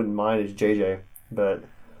I wouldn't mind is JJ, but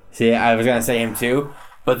see, I was gonna say him too,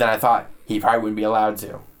 but then I thought he probably wouldn't be allowed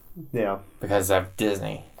to. Yeah, because of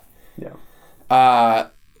Disney. Yeah.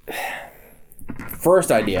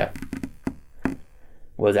 First idea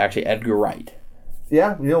was actually Edgar Wright.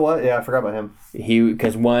 Yeah, you know what? Yeah, I forgot about him.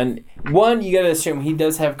 Because one you gotta assume he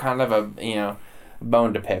does have kind of a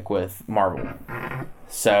bone to pick with Marvel,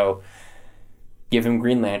 so give him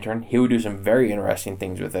Green Lantern. He would do some very interesting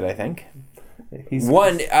things with it, I think.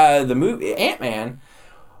 The movie Ant-Man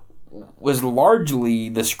was largely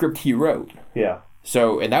the script he wrote. Yeah.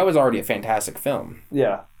 So, and that was already a fantastic film.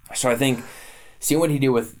 Yeah. So I think seeing what he did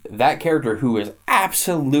with that character who was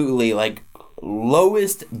absolutely like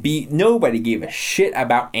lowest beat, nobody gave a shit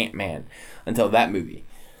about Ant-Man until that movie.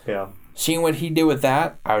 Yeah. Seeing what he did with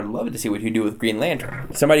that, I would love to see what he'd do with Green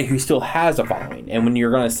Lantern. Somebody who still has a following. And when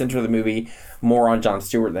you're going to center the movie more on Jon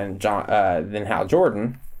Stewart than Hal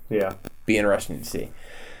Jordan, yeah, be interesting to see.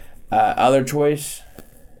 Other choice,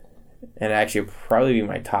 and actually probably be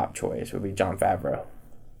my top choice, would be Jon Favreau.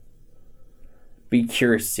 Be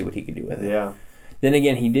curious to see what he could do with it. Yeah. Then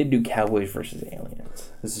again, he did do Cowboys versus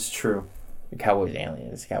Aliens. This is true. Cowboys and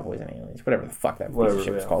Aliens, whatever the fuck that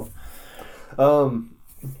shit was called.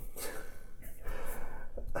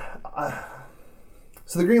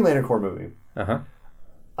 So the Green Lantern Corps movie.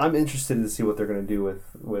 I'm interested to see what they're going to do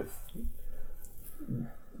with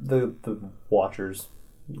the Watchers,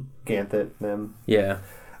 Ganthet, them. Yeah.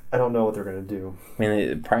 I don't know what they're going to do. I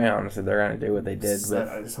mean, probably honestly, they're going to do what they did.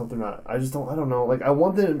 I just hope they're not. I don't know. Like, I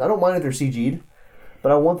don't mind if they're CG'd,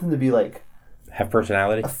 but I want them to be like have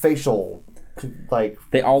personality. A facial, like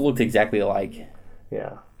they all looked exactly alike.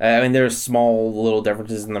 Yeah. I mean, there's small little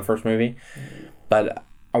differences in the first movie, but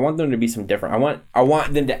I want them to be some different. I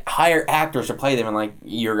want them to hire actors to play them, and like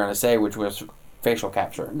you're gonna say, which was facial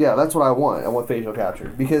capture. Yeah, that's what I want. I want facial capture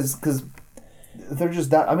because they're just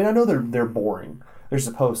that. I mean, I know they're boring. They're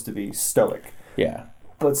supposed to be stoic. Yeah.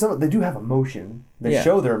 But they do have emotion. They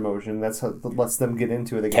show their emotion. That's how lets them get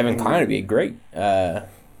into it. Kevin Kline would be a great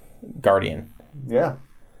Guardian. Yeah.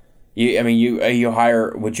 You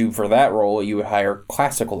hire, for that role, you would hire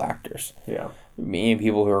classical actors. Yeah. Meaning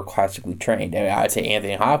people who are classically trained. I mean, I'd say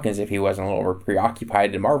Anthony Hopkins if he wasn't a little more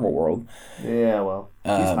preoccupied in Marvel world. Yeah, well,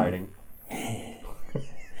 he's hiding.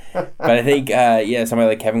 But I think, somebody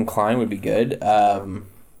like Kevin Kline would be good.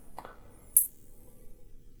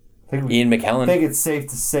 Ian McKellen. I think it's safe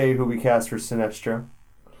to say who we cast for Sinestro.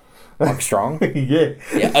 Mark Strong. Yeah.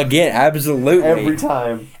 Again, absolutely. Every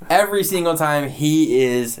time. Every single time he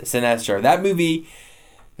is Sinestro. That movie.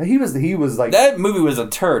 He was like. That movie was a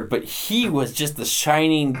turd, but he was just the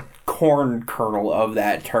shining corn kernel of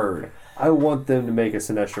that turd. I want them to make a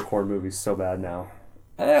Sinestro Corps movie so bad now.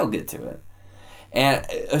 I'll get to it. And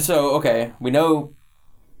so, okay, we know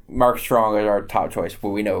Mark Strong is our top choice, but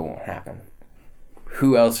we know it won't happen.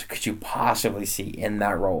 Who else could you possibly see in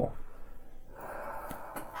that role?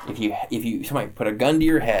 If you somebody put a gun to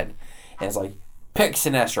your head and it's like, pick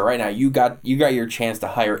Sinestro right now. You got your chance to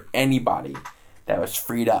hire anybody that was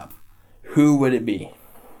freed up. Who would it be?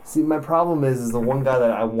 See, my problem is the one guy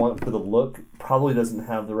that I want for the look probably doesn't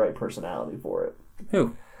have the right personality for it.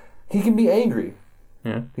 Who? He can be angry.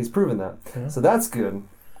 Yeah. He's proven that. Yeah. So that's good.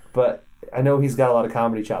 But I know he's got a lot of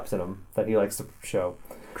comedy chops in him that he likes to show.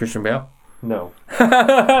 Christian Bale? No.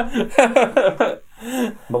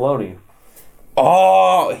 Maloney.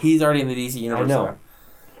 Oh, he's already in the DC universe. I know.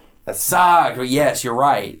 That sucks, but yes, you're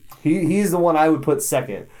right. He's the one I would put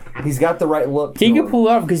second. He's got the right look. He can pull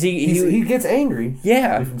it off because he gets angry.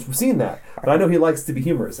 Yeah. We've seen that. But I know he likes to be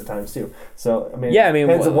humorous at times too. So,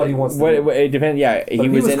 depends on what he wants to do. It depends, yeah. He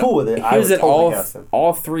was cool with it. He was in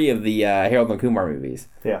all three of the Harold and Kumar movies.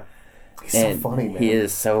 Yeah. He's so funny, man. He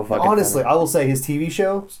is so fucking Honestly, funny. I will say his TV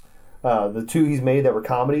shows, the two he's made that were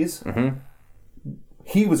comedies,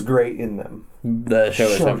 he was great in them. The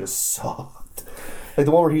show just sucked. Like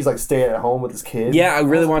the one where he's like staying at home with his kid. Yeah, I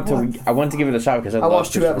want to give it a shot because I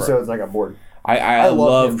watched 2 episodes and I got bored. I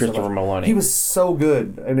love Christopher Maloney. He was so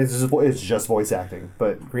good, and it's just voice acting.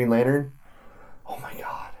 But Green Lantern, oh my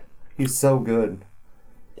god, he's so good.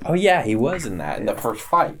 Oh yeah, he was in that in the first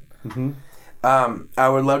fight. Mm-hmm. I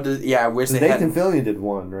would love to. Yeah, I wish they had. Nathan Fillion did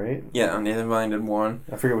one, right? Yeah, Nathan Fillion did one.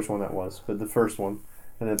 I forget which one that was, but the first one,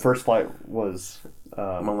 and then First Flight was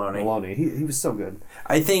Maloney. He was so good.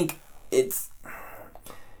 I think it's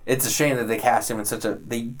a shame that they cast him in such a.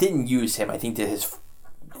 They didn't use him, I think, to his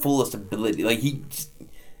fullest ability. Like he.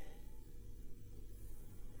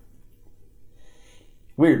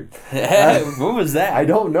 Weird. What was that? I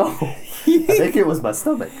don't know. I think it was my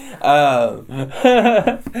stomach.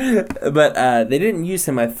 But they didn't use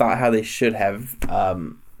him, I thought, how they should have. I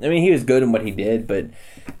mean, he was good in what he did, but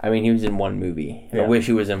I mean, he was in one movie. Yeah. I wish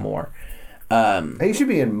he was in more. He should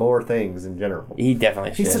be in more things in general. He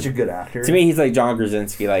definitely should. He's such a good actor. To me, he's like John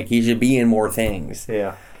Krasinski. Like, he should be in more things.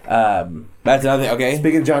 Yeah. That's another thing. Okay.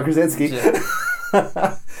 Speaking of John Krasinski.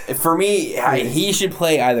 For me, he should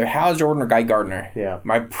play either Hal Jordan or Guy Gardner. Yeah.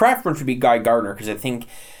 My preference would be Guy Gardner because I think,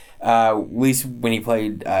 at least when he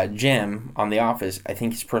played Jim on The Office, I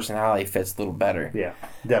think his personality fits a little better. Yeah,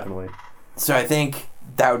 definitely. So I think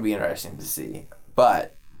that would be interesting to see.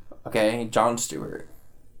 But, okay, Jon Stewart.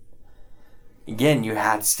 Again, you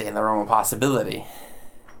had to stay in the realm of possibility.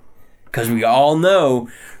 Because we all know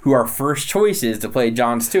who our first choice is to play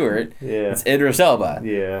Jon Stewart. Yeah. It's Idris Elba.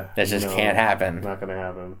 Yeah. That just can't happen. Not going to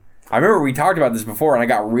happen. I remember we talked about this before, and I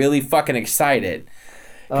got really fucking excited.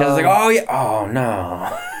 Because I was like, oh, yeah. Oh,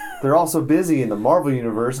 no. They're also busy in the Marvel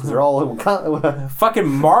universe because they're all in Wakanda. Fucking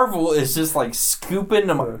Marvel is just, like, scooping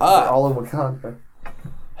them up. They're all in Wakanda.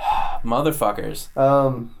 Motherfuckers.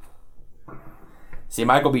 See,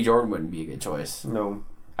 Michael B. Jordan wouldn't be a good choice. No.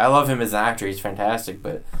 I love him as an actor. He's fantastic,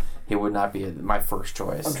 but he would not be my first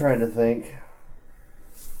choice. I'm trying to think.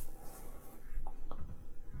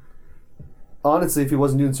 Honestly, if he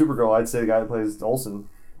wasn't doing Supergirl, I'd say the guy that plays Olsen.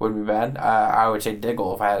 Wouldn't be bad. I would say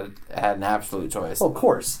Diggle if I had an absolute choice. Oh, of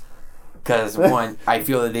course. Because, one, I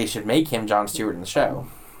feel that they should make him Jon Stewart in the show.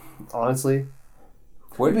 Honestly.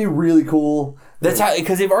 Would be really cool. That's how,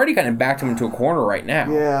 because they've already kind of backed him into a corner right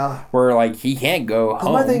now. Yeah. Where, like, he can't go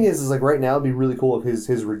home. My thing is like, right now, it'd be really cool if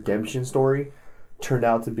his redemption story turned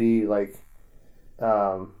out to be, like,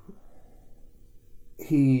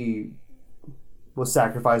 he was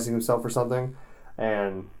sacrificing himself for something,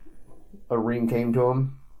 and a ring came to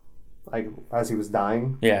him, like, as he was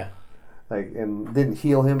dying. Yeah. Like, and didn't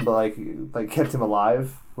heal him, but, like kept him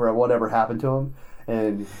alive, where whatever happened to him,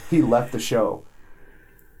 and he left the show.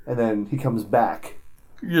 And then he comes back.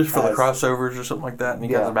 Just for the crossovers or something like that, and he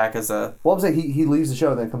comes back as a... Well, I'm saying he leaves the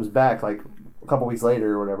show and then comes back, like, a couple weeks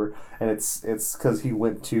later or whatever, and it's because he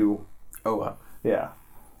went to... Oh, wow. Yeah.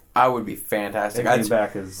 I would be fantastic. And came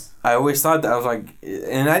back as... I always thought that. I was like...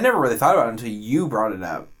 And I never really thought about it until you brought it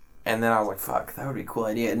up. And then I was like, fuck, that would be a cool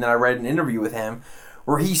idea. And then I read an interview with him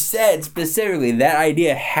where he said specifically that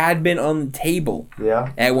idea had been on the table.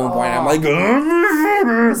 Yeah. At one point. I'm like...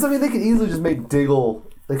 I mean, they could easily just make Diggle...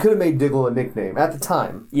 They could have made Diggle a nickname at the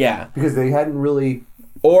time. Yeah. Because they hadn't really...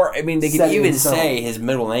 Or, I mean, they could even say his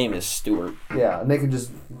middle name is Stewart. Yeah, and they could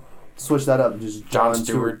just switch that up. Just John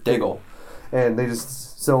Stewart Diggle. And they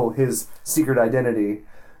just... So his secret identity...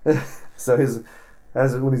 so his...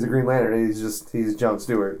 when he's a Green Lantern, he's John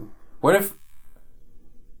Stewart. What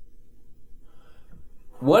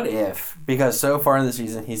if, because so far in the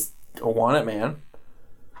season he's a wanted man,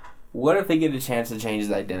 what if they get a chance to change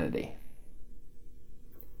his identity?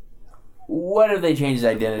 What if they change his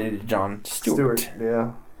identity to John Stewart?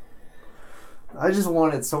 Yeah. I just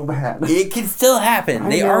want it so bad. It can still happen.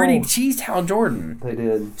 They know. already teased Hal Jordan. They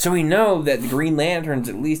did. So we know that the Green Lanterns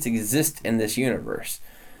at least exist in this universe.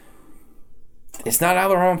 It's not out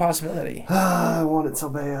of the realm of possibility. I want it so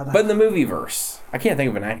bad. But in the movieverse, I can't think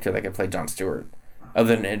of an actor that could play John Stewart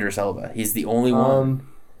other than Idris Elba. He's the only one.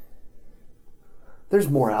 There's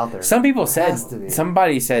more out there. Somebody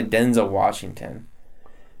said Denzel Washington.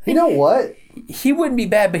 You know what? He wouldn't be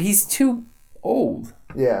bad, but he's too old.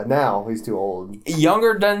 Yeah, now he's too old.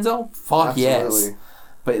 Younger Denzel? Fuck Absolutely. Yes.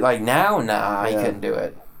 But like now, he couldn't do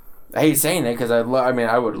it. I hate saying it because I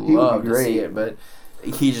would love to see it, but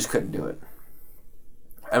he just couldn't do it.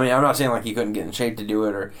 I mean, I'm not saying like he couldn't get in shape to do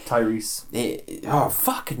it or... Tyrese. Oh,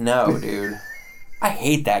 fuck no, dude. I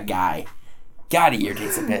hate that guy. God, he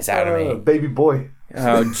irritates the piss out of me. Baby boy.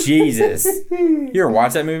 Oh, Jesus. You ever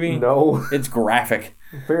watch that movie? No. It's graphic.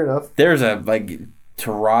 Fair enough. There's a,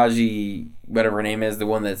 Taraji, whatever her name is, the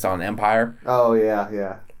one that's on Empire. Oh,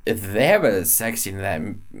 yeah. If they have a sex scene in that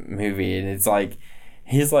movie, and it's like...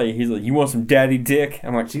 He's like, you want some daddy dick?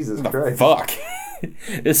 I'm like, Jesus what Christ. the fuck?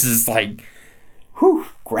 This is like... Whew,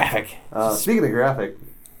 graphic. Speaking of graphic,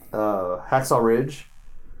 Hacksaw Ridge.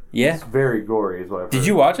 Yeah. It's very gory, is what I've heard. Did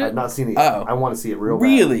you watch it? I've not seen it yet. I want to see it real bad.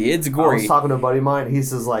 Really? It's gory. I was talking to a buddy of mine. He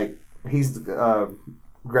says, he's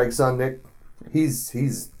Greg's son, Nick.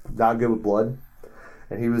 He's not good with blood.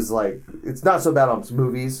 And he was like, it's not so bad on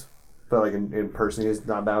movies, but in person, he's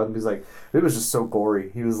not bad with him. He's like, it was just so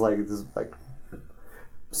gory. He was like, this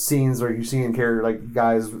scenes where you're seeing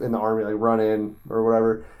guys in the army run in or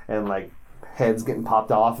whatever, and heads getting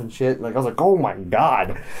popped off and shit. I was like, oh my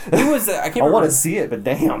god. Who was that? I can't remember. I want to see it, but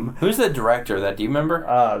damn. Who's the director of that? Do you remember?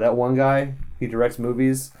 That one guy. He directs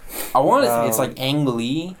movies. I want to. It's like Ang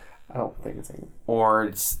Lee. I don't think it's Ang.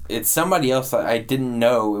 Or it's somebody else that I didn't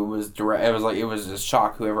know it was direct. It was a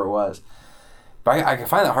shock, whoever it was. But I can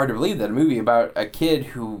find it hard to believe that a movie about a kid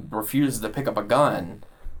who refuses to pick up a gun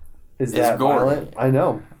is that gory. Violent? I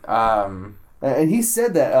know. And he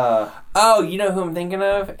said that... oh, you know who I'm thinking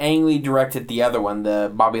of? Ang Lee directed the other one,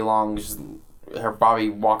 the Bobby Long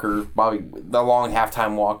halftime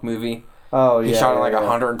walk movie. Oh, yeah. He shot it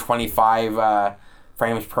 125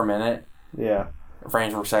 frames per minute. Yeah.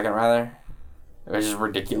 Frames per second, rather. Which is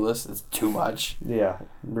ridiculous. It's too much. Yeah, it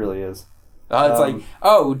really is. It's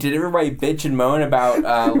did everybody bitch and moan about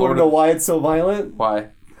you want to know why it's so violent? Why?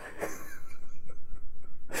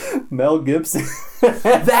 Mel Gibson.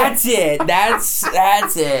 That's it. That's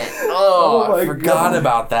it. Oh I forgot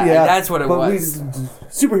about that. Yeah, that's what it was.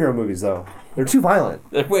 Superhero movies, though, they're too violent.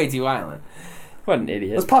 They're way too violent. What an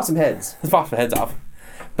idiot. Let's pop some heads. Let's pop some heads off.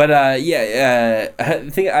 But I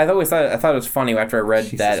always thought it was funny after I read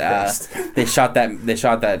that they shot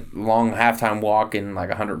that long halftime walk in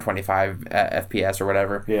 125 FPS or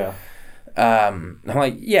whatever. Yeah. I'm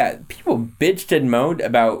like, yeah, people bitched and moaned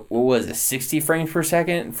about 60 frames per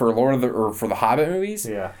second for for the Hobbit movies.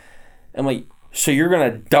 Yeah. I'm like, so you're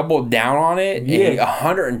gonna double down on it? Yeah.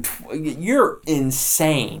 120. You're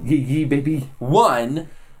insane. Yee baby. One,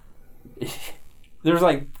 there's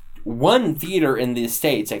one theater in the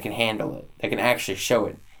States that can handle it, that can actually show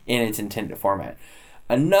it in its intended format.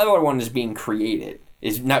 Another one is not being created,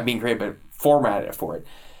 but formatted for it.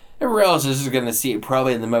 Everyone else is going to see it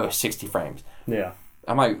probably in the most 60 frames. Yeah.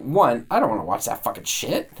 I'm like, one, I don't want to watch that fucking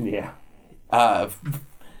shit. Yeah.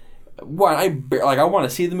 One, I want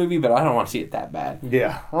to see the movie, but I don't want to see it that bad.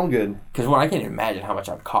 Yeah, I'm good. Because I can't even imagine how much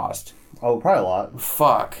that would cost. Oh, probably a lot.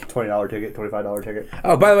 Fuck. $20 ticket, $25 ticket.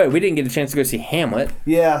 Oh, by the way, we didn't get a chance to go see Hamlet.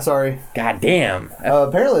 Yeah, sorry. God damn.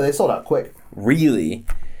 Apparently they sold out quick. Really?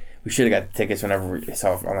 We should have got the tickets whenever we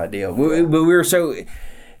saw on that deal. But we were so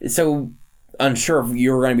unsure if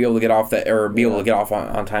you were going to be able to get off able to get off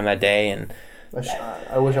on time that day. And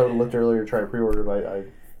I wish I would have looked earlier to try to pre-order, but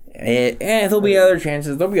There'll be other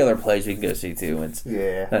chances. There'll be other plays we can go see too. It's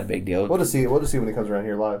not a big deal. We'll just see when he comes around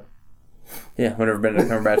here live. Yeah, whenever Benedict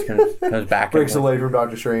Cumberbatch comes back. Breaks away from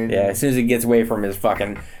Doctor Strange. Yeah, as soon as he gets away from his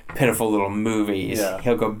fucking pitiful little movies,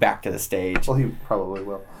 he'll go back to the stage. Well, he probably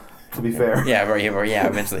will, to be fair. Yeah,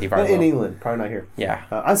 eventually he probably will. In will. England, probably not here. Yeah.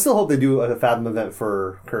 I still hope they do a Fathom event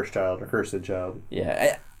for Cursed Child.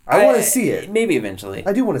 Yeah. I want to see it. Maybe eventually.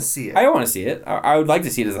 I do want to see it. I want to see it. I would like to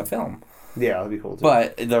see it as a film. Yeah, that'd be cool too.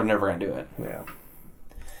 But they're never going to do it. Yeah.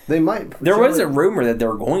 They might. There was a rumor that they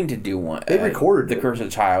were going to do one. They recorded The Cursed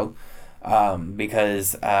Child.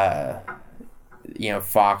 Because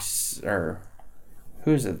Fox, or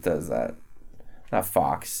who's it does that? Not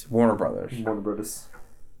Fox, Warner Brothers. Warner Brothers.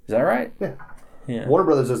 Is that right? Yeah. Warner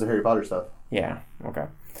Brothers does the Harry Potter stuff. Yeah. Okay.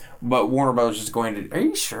 But Warner Brothers is going to. Are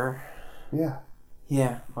you sure? Yeah.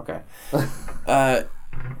 Yeah. Okay.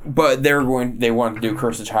 But they wanted to do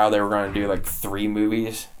Cursed Child. They were going to do like 3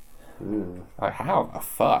 movies. Like, how the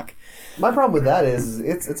fuck? My problem with that is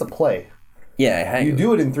it's a play. Yeah, you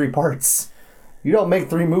do it in 3 parts. You don't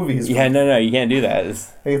make 3 movies. Yeah, no, you can't do that.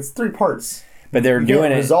 It's 3 parts. But they're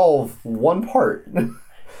doing it. Resolve 1 part.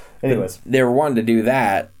 Anyways, they were wanting to do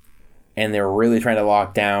that, and they were really trying to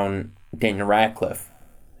lock down Daniel Radcliffe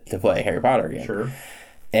to play Harry Potter again. Sure.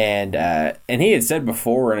 And he had said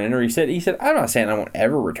before in an interview, he said, I'm not saying I won't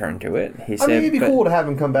ever return to it. He said, it'd be cool to have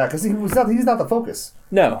him come back because he's not the focus.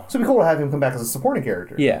 No. So it'd be cool to have him come back as a supporting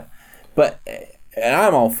character. Yeah, and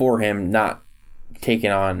I'm all for him not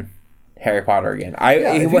taking on Harry Potter again.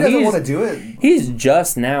 If he doesn't want to do it, he's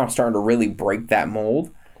just now starting to really break that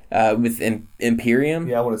mold with Imperium.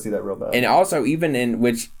 Yeah, I want to see that real bad. And also, even in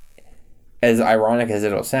which, as ironic as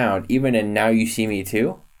it'll sound, even in Now You See Me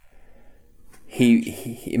Too,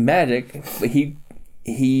 he magic, but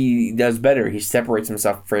he does better. He separates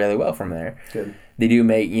himself fairly well from there. Good. They do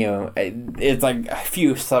make, it's like a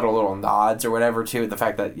few subtle little nods or whatever to the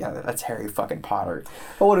fact that, that's Harry fucking Potter.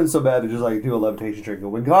 I wouldn't so bad to just like do a levitation trick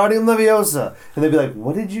and go, Wingardium Leviosa. And they'd be like,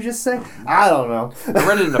 what did you just say? I don't know. I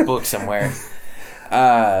read it in a book somewhere.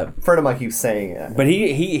 A friend of mine keeps saying it. But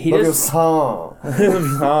he does...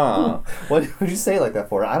 Leviosa. What would you say it like that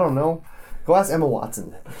for? I don't know. Go ask Emma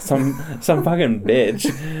Watson. Some fucking bitch.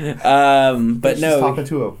 But she's no. talking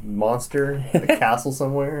to a monster in a castle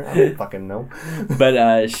somewhere. I don't fucking know. But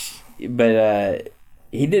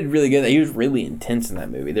he did really good. He was really intense in that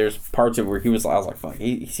movie. There's parts of where I was like, fuck,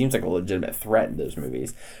 he seems like a legitimate threat in those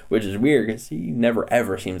movies, which is weird because he never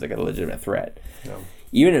ever seems like a legitimate threat. No.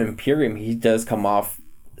 Even in Imperium, he does come off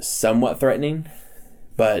somewhat threatening,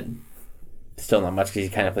 but still not much because he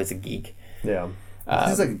kind of plays a geek. Yeah.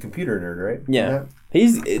 He's like a computer nerd, right? Yeah.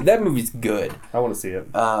 That movie's good. I want to see it.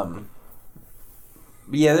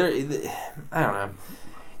 Yeah, I don't know.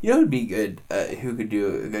 You know who'd be good? Who could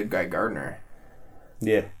do a good Guy Gardner?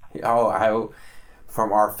 Yeah. Oh,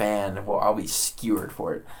 from our fan, well, I'll be skewered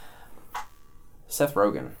for it. Seth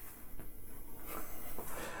Rogen.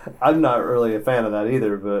 I'm not really a fan of that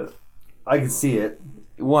either, but I can see it.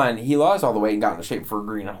 One, he lost all the weight and got into shape for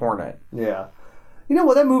Green Hornet. Yeah. You know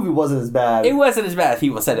what? That movie wasn't as bad. It wasn't as bad as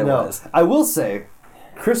people said it was. I will say,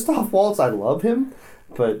 Christoph Waltz, I love him,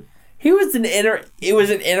 but it was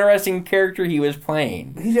an interesting character he was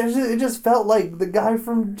playing. It just felt like the guy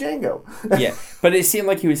from Django. Yeah, but it seemed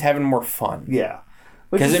like he was having more fun. Yeah.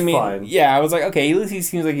 Which is fine. Yeah, I was like, okay, at least he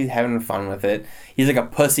seems like he's having fun with it. He's like a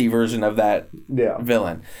pussy version of that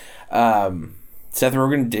villain. Seth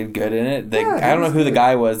Rogen did good in it. I don't know who the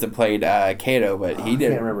guy was that played Kato, but he did.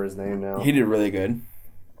 I can't remember his name now. He did really good.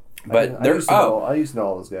 But I used to know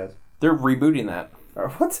all those guys. They're rebooting that.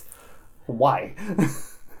 What? Why?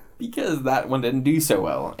 Because that one didn't do so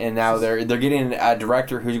well, and now they're getting a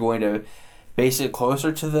director who's going to base it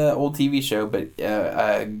closer to the old TV show, but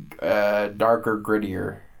a darker,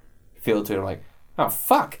 grittier feel to it. I'm like, oh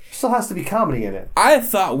fuck! Still has to be comedy in it. I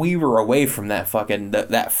thought we were away from that fucking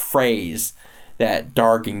that phrase. That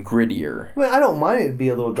dark and grittier. I mean, I don't mind it to be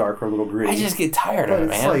a little dark or a little gritty. I just get tired of it,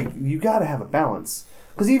 man. It's like, you gotta have a balance.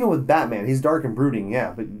 Because even with Batman, he's dark and brooding,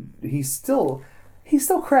 yeah, but he still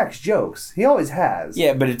cracks jokes. He always has.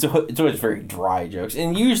 Yeah, but it's always very dry jokes.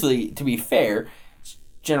 And usually, to be fair, it's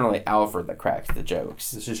generally Alfred that cracks the jokes.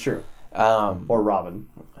 This is true. Or Robin.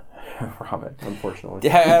 Robin. Unfortunately.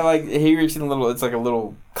 Yeah, like, here's it's like a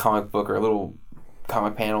little comic book or a little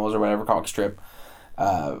comic panels or whatever, comic strip,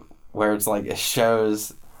 where it's like it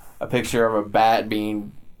shows a picture of a bat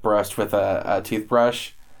being brushed with a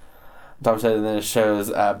toothbrush. Top of his head, and then it shows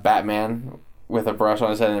Batman with a brush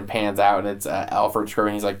on his head, and it pans out, and it's Alfred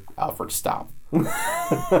screaming. He's like, "Alfred, stop!" That's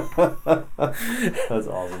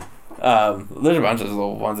awesome. There's a bunch of those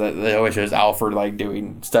little ones that they always shows Alfred like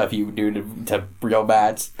doing stuff you would do to real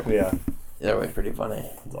bats. Yeah. They're always pretty funny.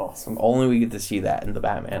 It's awesome. Only we get to see that in the Oh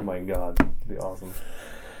Batman. my god. It'd be awesome.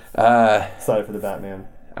 Excited for the Batman.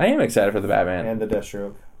 I am excited for the Batman. And the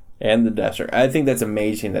Deathstroke. And the Deathstroke. I think that's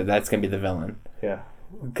amazing that that's going to be the villain. Yeah.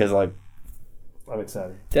 Because, like... I'm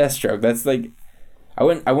excited. Deathstroke, that's like... I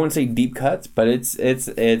wouldn't say deep cuts, but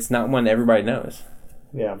it's not one everybody knows.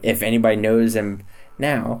 Yeah. If anybody knows him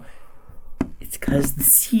now, it's because the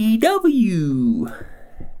CW.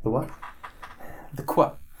 The what? The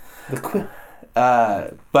what? The quick.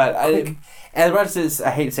 But as much as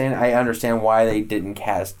I hate saying it, I understand why they didn't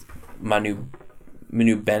cast Manu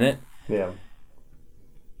Bennett. Yeah.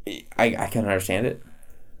 I can understand it,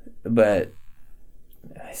 but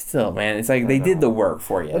still, man, it's like they did the work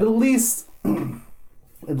for you. But at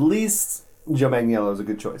least Joe Manganiello is a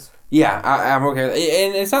good choice. Yeah, I'm okay with it.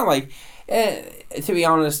 And it's not like, to be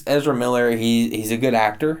honest, Ezra Miller, he's a good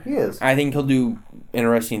actor. He is. I think he'll do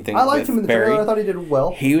interesting things. I liked him in the Barry. trailer. I thought he did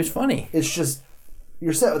well. He was funny. It's just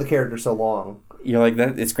you're set with the character so long. You're like,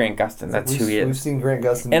 that. It's Grant Gustin. That's who he is. We've seen Grant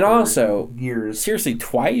Gustin and for also years. Seriously,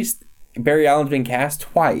 twice Barry Allen's been cast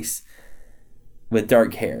twice with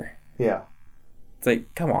dark hair. Yeah. It's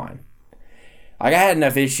like, come on. Like, I had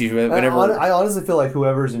enough issues with whatever. I honestly feel like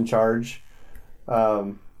whoever's in charge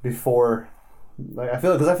before, like I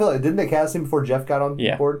feel like didn't they cast him before Jeff got on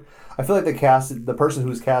board? I feel like the person who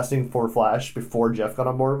was casting for Flash before Jeff got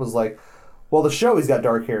on board was like, well, the show he's got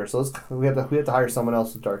dark hair, so we have to hire someone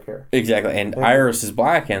else with dark hair. Exactly, and Iris is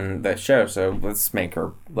black in the show, so let's make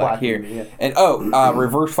her black here. Yeah. And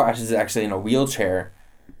Reverse Flash is actually in a wheelchair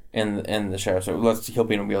in the show, so he'll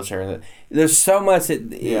be in a wheelchair. There's so much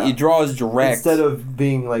it draws direct instead of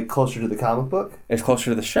being like closer to the comic book. It's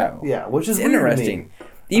closer to the show. Yeah, which is interesting.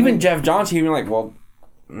 Even Jeff Johns even like, well,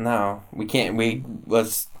 no, we can't.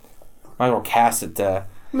 Let's might as well cast it.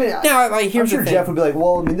 I'm sure Jeff would be like,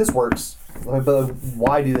 well, I mean, this works, but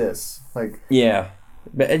why do this? Like, yeah,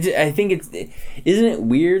 but I think isn't it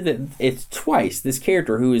weird that it's twice this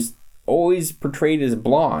character who is always portrayed as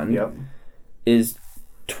blonde is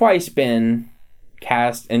twice been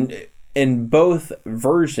cast in both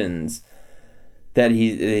versions that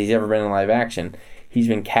he's ever been in live action. He's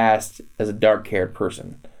been cast as a dark-haired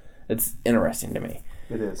person. It's interesting to me.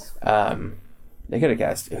 It is. They could have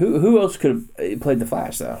cast who else could have played the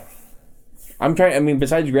Flash though? I'm trying. I mean,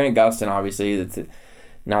 besides Grant Gustin, obviously that's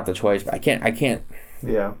not the choice. But I can't.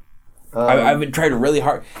 Yeah. I've been trying really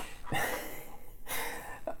hard.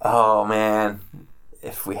 Oh man,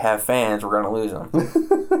 if we have fans, we're gonna lose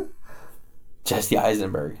them. Jesse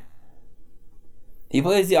Eisenberg. He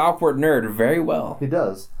plays the awkward nerd very well. He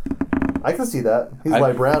does. I can see that. He's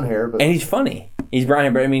light brown hair, but and he's funny. He's brown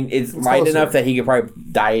hair, but I mean, it's light closer enough that he could probably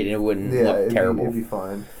dye it and it wouldn't look terrible. It'd be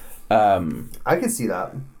fine. I can see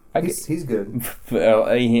that. He's good.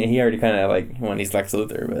 But, he already kind of like when he's Lex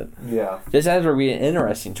Luthor, but yeah, this has to be an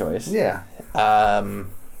interesting choice. Yeah.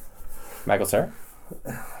 Michael Cera?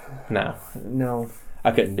 No.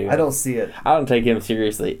 I couldn't do it. I don't see it. I don't take him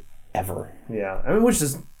seriously ever. Yeah, I mean, which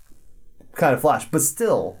is kind of Flash, but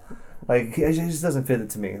still, like, he just doesn't fit it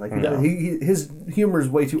to me. Like, his humor is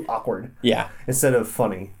way too awkward. Yeah. Instead of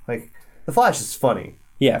funny. Like, the Flash is funny.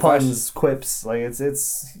 Yeah, puns, quips, like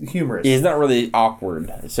it's humorous. He's not really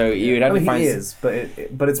awkward, so you'd have to find. He is,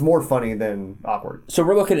 but it's more funny than awkward. So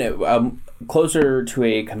we're looking at closer to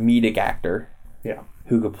a comedic actor. Yeah.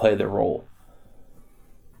 Who could play the role?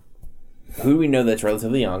 Who do we know that's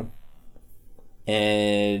relatively young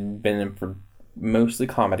and been in for mostly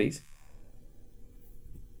comedies?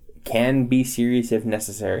 Can be serious if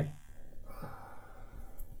necessary,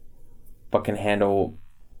 but can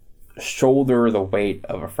shoulder the weight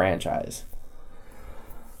of a franchise.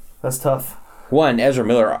 That's tough. One, Ezra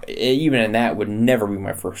Miller, even in that, would never be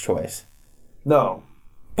my first choice. No.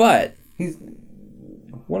 But he's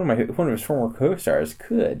one of his former co-stars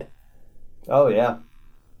could. Oh yeah.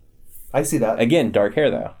 I see that. Again, dark hair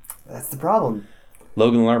though. That's the problem.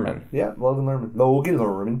 Logan Lerman. Yeah, Logan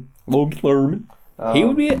Lerman. He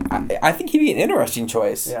would be. I think he'd be an interesting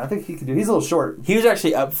choice. Yeah, I think he could do. He's a little short. He was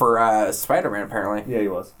actually up for Spider-Man apparently. Yeah, he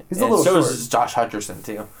was. He's a little short. So is Josh Hutcherson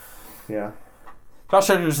too. Yeah. Josh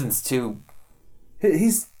Hutcherson's too.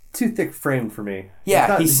 He's too thick framed for me.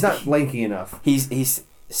 Yeah, he's not lanky enough. He's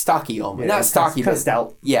stocky almost. Yeah, not stocky, kind but of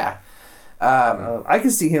stout. Yeah. I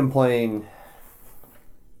can see him playing.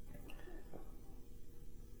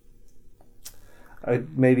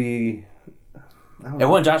 Maybe.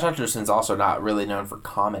 And one, Josh Hutcherson's also not really known for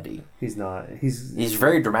comedy. He's not. He's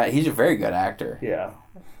very dramatic. He's a very good actor. Yeah.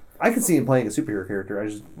 I could see him playing a superhero character.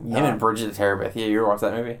 Him and Bridget Terabith. Yeah, you ever watched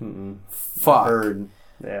that movie? Mm-mm. Fuck. Heard.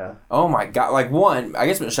 Yeah. Oh my god! Like one, I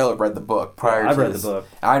guess Michelle had read the book prior. I've to read this. the book.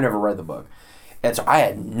 I've never read the book, and so I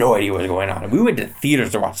had no idea what was going on. And we went to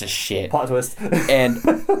theaters to watch this shit. Plot twist. and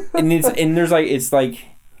there's like it's like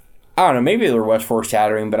I don't know, maybe there was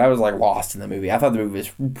foreshadowing, but I was like lost in the movie. I thought the movie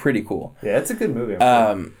was pretty cool. Yeah, it's a good movie.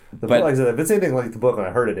 But like I said, if it's anything like the book, when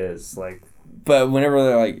I heard it is like. But whenever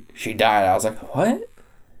they're like she died, I was like, what?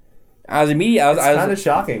 I was kind of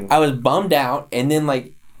shocking. I was bummed out, and then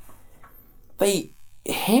like they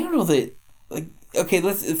handled it like okay.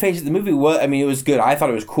 Let's face it, the movie was. I mean, it was good. I thought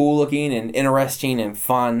it was cool looking and interesting and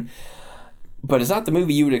fun, but it's not the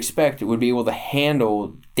movie you would expect it would be able to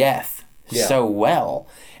handle death so well.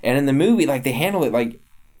 And in the movie, like they handle it like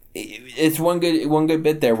it's one good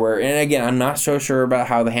bit there where, and again, I'm not so sure about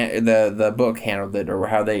how the book handled it or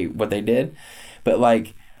what they did, but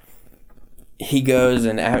like he goes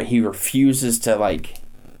and he refuses to like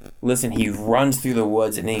listen. He runs through the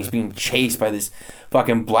woods and then he's being chased by this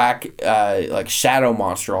fucking black like shadow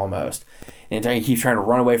monster almost, and he keeps trying to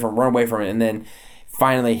run away from it, and then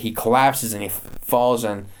finally he collapses and he falls,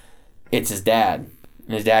 and it's his dad.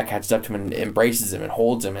 And his dad catches up to him and embraces him and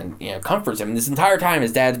holds him and comforts him. And this entire time,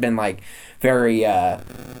 his dad's been like very hard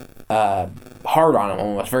on him,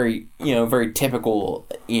 almost very very typical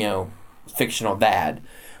fictional dad,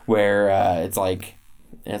 where it's like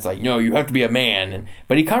no, you have to be a man.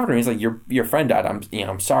 But he comforted him. He's like, your friend died.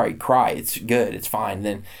 I'm sorry. Cry. It's good. It's fine. And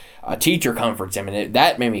then a teacher comforts him, and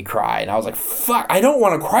that made me cry. And I was like, fuck, I don't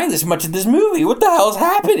want to cry this much at this movie. What the hell is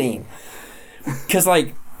happening? Because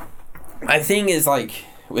like. My thing is like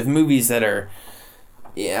with movies that are,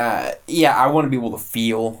 I want to be able to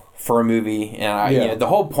feel for a movie, and the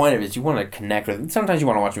whole point of it is you want to connect with it. Sometimes you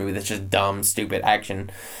want to watch a movie that's just dumb, stupid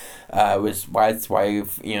action. It's why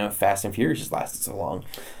Fast and Furious has lasted so long.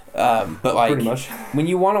 But like pretty much. When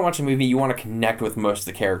you want to watch a movie, you want to connect with most of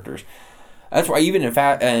the characters. That's why even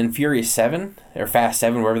in Furious 7 or Fast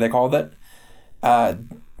 7, whatever they called it,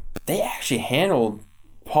 they actually handled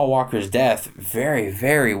Paul Walker's death very,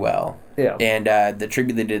 very well. Yeah. And the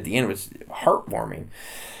tribute they did at the end was heartwarming.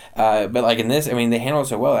 But like in this, I mean, they handle it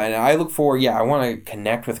so well. And I look for, I want to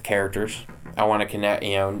connect with characters. I want to connect,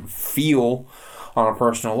 feel on a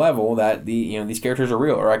personal level that these characters are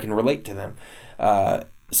real, or I can relate to them.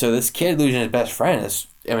 So this kid losing his best friend is,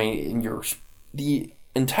 I mean, the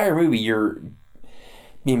entire movie, you're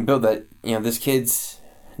being built that, this kid's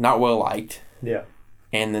not well liked. Yeah.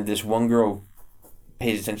 And then this one girl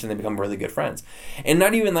pays attention, they become really good friends. And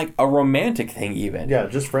not even like a romantic thing even. Yeah,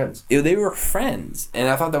 just friends. They were friends. And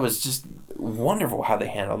I thought that was just wonderful how they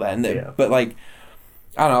handled that. And but like,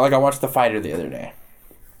 I don't know, like I watched The Fighter the other day.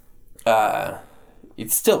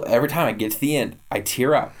 It's still, every time I get to the end, I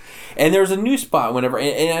tear up. And there's a new spot whenever,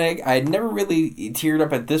 and I had never really teared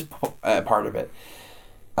up at this part of it.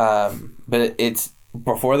 But it's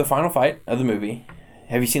before the final fight of the movie.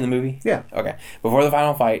 Have you seen the movie? Yeah. Okay. Before the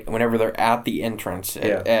final fight, whenever they're at the entrance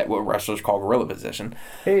at what wrestlers call gorilla position.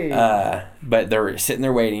 Hey. But they're sitting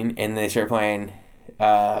there waiting, and they start playing.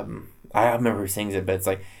 I don't remember who sings it, but it's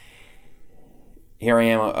like, "Here I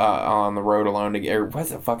am on the road alone to get." Or what's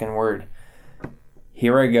the fucking word?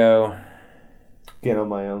 Here I go. Again on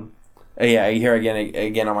my own. Yeah, here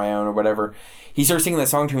again on my own, or whatever. He starts singing that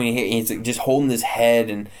song to me, and he's like just holding his head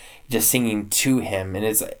and just singing to him, and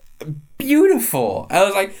it's beautiful. I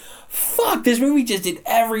was like, fuck, this movie just did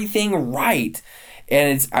everything right.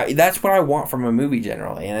 And that's what I want from a movie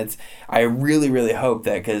generally. And I really, really hope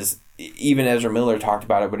that, because even Ezra Miller talked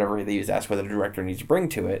about it whenever he was asked what the director needs to bring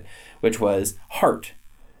to it, which was heart.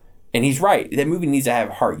 And he's right. That movie needs to have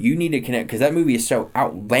heart. You need to connect, because that movie is so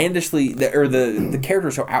outlandishly, or the character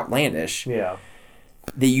is so outlandish. Yeah.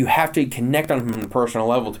 That you have to connect on him on a personal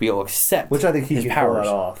level to be able to accept. Which I think he his can powers.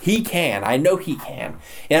 pull that off. He can. I know he can. And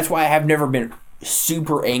that's why I have never been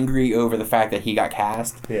super angry over the fact that he got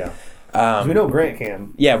cast. Yeah. We know Grant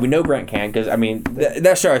can. Yeah, we know Grant can, because, I mean,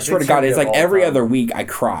 that show, I swear to God, it's like every other week I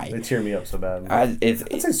cry. They tear me up so bad. I'd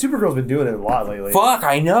say Supergirl's been doing it a lot lately. Fuck,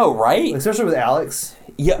 I know, right? Especially with Alex.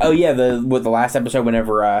 Yeah. Oh, yeah, with the last episode,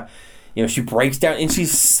 whenever, she breaks down and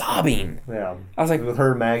she's sobbing. Yeah. I was like, with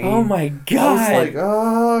her Maggie. Oh my God. I was like,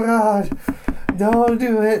 oh God, don't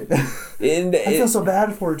do it. And I feel so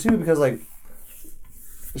bad for her too, because like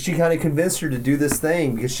she kind of convinced her to do this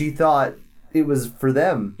thing because she thought it was for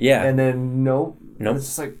them. Yeah. And then nope. It's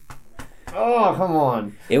just like, oh, come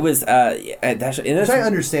on. It was I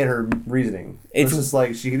understand her reasoning. It's just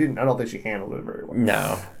like she didn't. I don't think she handled it very well.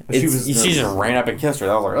 No. She just ran up and kissed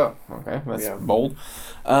her. I was like, oh, okay, that's bold.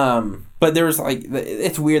 But there was like,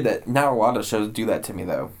 it's weird that not a lot of shows do that to me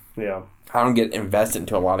though. Yeah. I don't get invested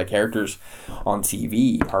into a lot of characters on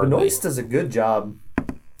TV. Hardly. Benoist does a good job.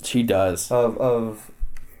 She does. Of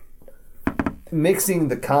mixing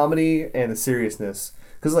the comedy and the seriousness.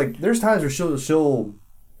 Because like, there's times where she'll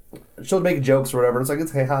make jokes or whatever. And it's like,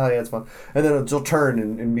 it's hey, hi, it's fun. And then she'll turn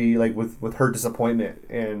and be like with her disappointment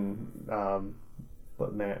and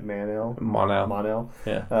Monel.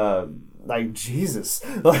 Yeah. Like Jesus.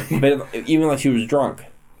 Like, but even like she was drunk.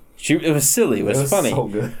 It was silly. It was funny. So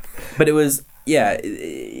good. But it was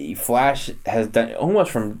Flash has done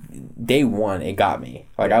almost from day one. It got me.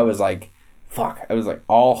 Like I was like, fuck. I was like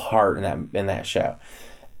all heart in that show.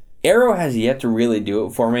 Arrow has yet to really do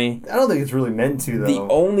it for me. I don't think it's really meant to though. The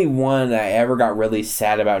only one I ever got really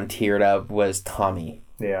sad about and teared up was Tommy.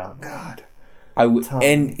 Yeah. God.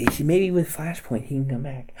 And maybe with Flashpoint he can come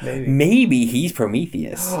back. Maybe he's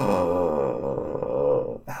Prometheus.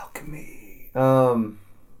 Alchemy.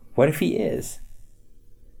 What if he is?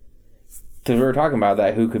 Because we were talking about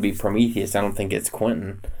that. Who could be Prometheus? I don't think it's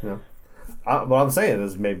Quentin. No. What I'm saying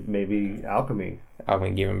is maybe Alchemy.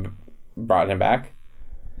 Alchemy brought him back.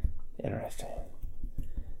 Interesting.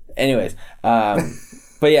 Anyways,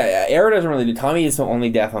 but yeah, Arrow doesn't really do. Tommy is the only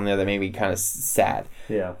death on there that made me kind of sad.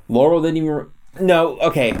 Yeah. Laurel didn't even. No,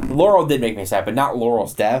 okay. Laurel did make me sad, but not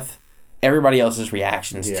Laurel's death. Everybody else's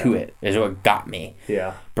reactions to it is what got me.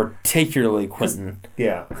 Yeah. Particularly Quentin.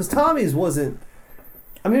 Yeah. Because Tommy's wasn't.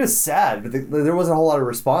 I mean, it was sad, but there wasn't a whole lot of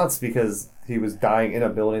response because he was dying in a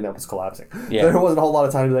building that was collapsing. Yeah. There wasn't a whole lot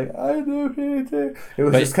of time to be like, I do anything. It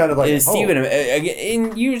was just kind of like, Steven,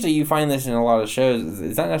 and usually you find this in a lot of shows.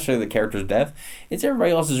 It's not necessarily the character's death. It's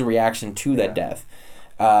everybody else's reaction to that death.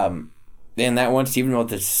 And that one, Stephen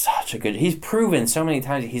Roth is such a good... He's proven so many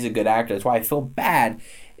times that he's a good actor. That's why I feel bad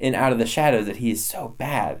in Out of the Shadows that he is so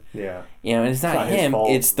bad. Yeah. You know, and it's not him.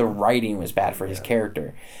 It's the writing was bad for his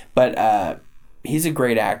character. But he's a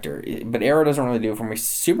great actor. But Arrow doesn't really do it for me.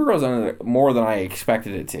 Supergirl's done it more than I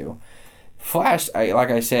expected it to. Flash, like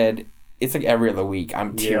I said, it's like every other week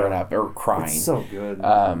I'm tearing up or crying. It's so good.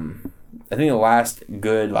 I think the last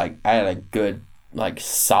good, I had a good,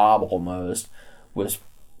 sob almost, was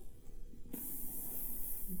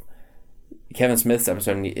Kevin Smith's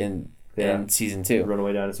episode in season 2.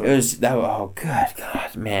 Runaway Dinosaur. It was that. Oh, good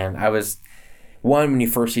God, man! I was when he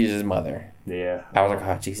first sees his mother. Yeah. I was like,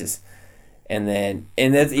 oh Jesus, and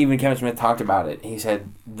that's even Kevin Smith talked about it. He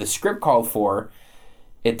said the script called for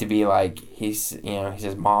it to be like he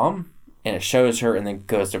says mom, and it shows her and then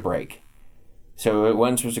goes to break. So it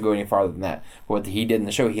wasn't supposed to go any farther than that. But what he did in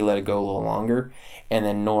the show, he let it go a little longer, and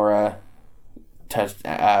then Nora touched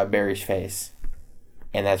Barry's face.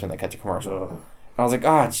 And that's when they cut to commercial. I was like,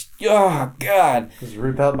 oh God! Just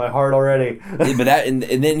rip out my heart already. But that, and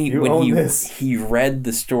then he read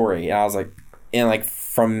the story, and I was like,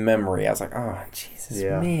 from memory, I was like, oh Jesus,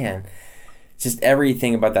 man! Just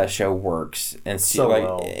everything about that show works, and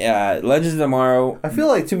well. Legends of Tomorrow. I feel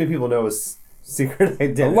like too many people know his secret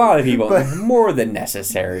identity. A lot of people, more than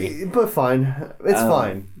necessary. But fine, it's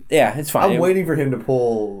fine. Yeah, it's fine. I'm waiting for him to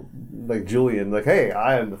pull Julian, hey,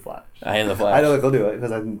 I am the Flash. I am the Flash. I know they'll do it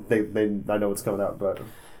because I know what's coming out, but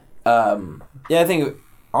I think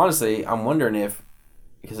honestly, I'm wondering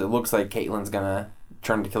because it looks like Caitlin's gonna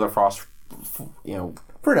turn to Killer Frost,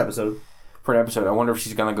 for an episode. I wonder if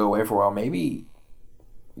she's gonna go away for a while. Maybe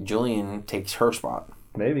Julian takes her spot.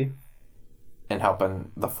 Maybe. And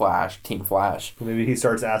helping the Flash, Team Flash. Maybe he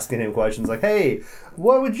starts asking him questions like, "Hey,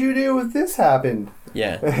 what would you do if this happened?"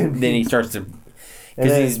 Yeah. And then he starts to.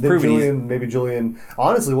 Because he's proven maybe Julian.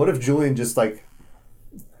 Honestly, what if Julian just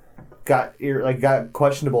got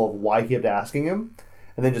questionable of why he kept asking him,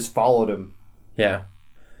 and then just followed him? Yeah.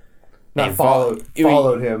 Not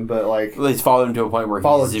followed him, but at least followed him to a point where he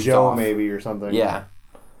followed Joe off. Maybe or something. Yeah.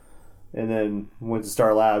 And then went to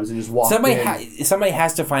Star Labs and just walked in. Somebody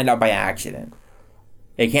has to find out by accident.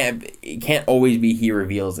 It can't always be he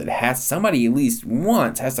reveals it. Somebody at least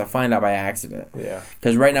once has to find out by accident. Yeah.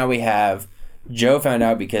 Because right now we have Joe found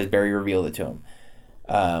out because Barry revealed it to him.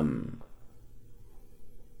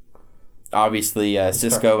 Obviously,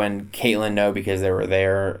 Cisco and Caitlin know because they were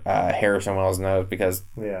there. Harrison Wells knows because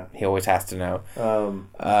he always has to know.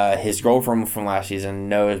 His girlfriend from last season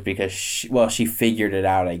knows because she figured it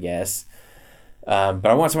out, I guess. But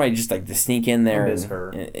I want somebody just to sneak in there. I miss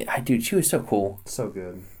her. Dude, she was so cool. So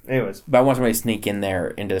good. Anyways. But I want somebody to sneak in there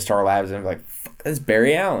into Star Labs and be like, fuck, that's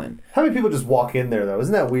Barry Allen. How many people just walk in there, though?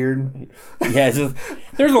 Isn't that weird? Yeah,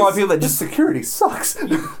 there's a lot of people that just... Security sucks.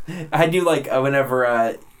 I do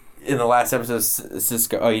whenever... in the last episode,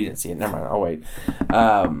 Cisco... Oh, you didn't see it. Never mind. I'll wait.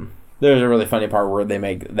 There's a really funny part where they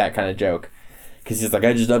make that kind of joke. Because he's like,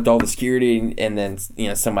 I just upped all the security, and then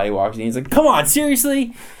somebody walks in and he's like, come on,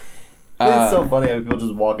 seriously? It's so funny how people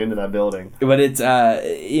just walk into that building. But it's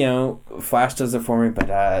Flash does it for me.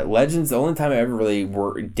 But Legends, the only time I ever really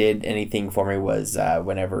did anything for me was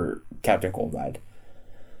whenever Captain Cold died.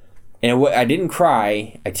 And I didn't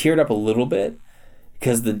cry. I teared up a little bit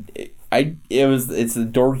because it's the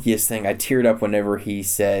dorkiest thing. I teared up whenever he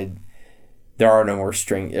said, "There are no more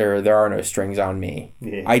strings, or there are no strings on me."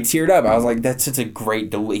 Yeah. I teared up. I was like, "That's such a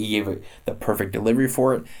great." He gave the perfect delivery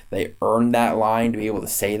for it. They earned that line to be able to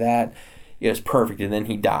say that. It was perfect, and then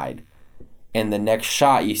he died. And the next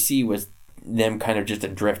shot you see was them kind of just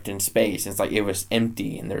adrift in space. It's like it was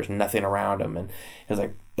empty, and there's nothing around them. And it was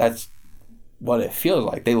like, that's what it feels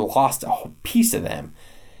like. They lost a whole piece of them.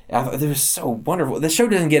 I thought it was so wonderful. The show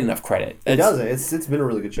doesn't get enough credit. It doesn't. It's been a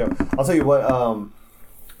really good show. I'll tell you what.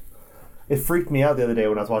 It freaked me out the other day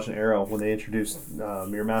when I was watching Arrow when they introduced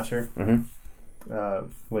Mirror Master. Mm-hmm.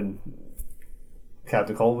 When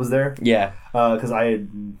Captain Cold was there. Yeah. Because I had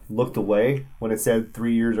looked away when it said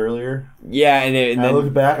 3 years earlier. Yeah, and then I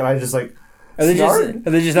looked back and I was just like, Are they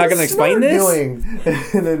just not going to explain this? Doing?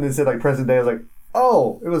 And then it said like present day. I was like,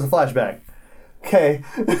 oh, it was a flashback. Okay.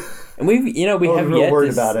 And we have yet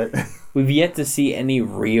worried about it. We've yet to see any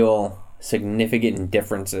real significant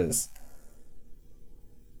differences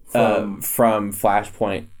from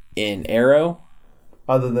Flashpoint in Arrow,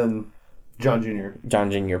 other than John Jr.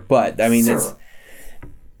 But I mean,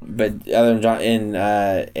 but other than John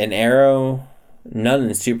in Arrow, none in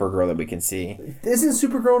Supergirl that we can see. Isn't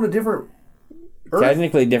Supergirl in a different Earth?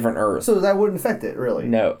 Technically different Earth. So that wouldn't affect it, really.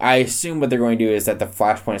 No, I assume what they're going to do is that the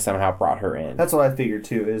Flashpoint somehow brought her in. That's what I figured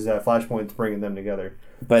too. Is that Flashpoint's bringing them together?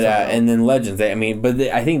 But and then Legends, I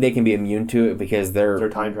think they can be immune to it because they're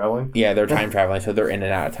time traveling. Yeah, they're time traveling, so they're in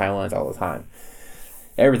and out of timelines all the time.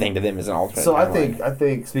 Everything to them is an alternate. So timeline. I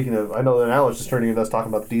think speaking of, I know that now it's just turning into us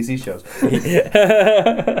talking about the DC shows.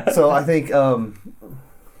 So I think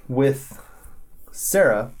with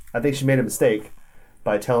Sarah, I think she made a mistake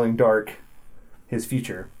by telling Dark his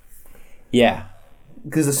future. Yeah.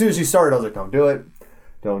 Because as soon as she started, I was like, don't do it.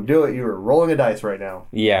 Don't do it. You were rolling a dice right now.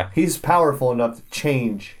 Yeah. He's powerful enough to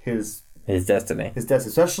change his destiny. His destiny,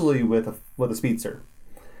 especially with a speedster.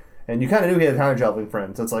 And you kind of knew he had a time traveling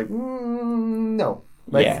friend, so it's like, no.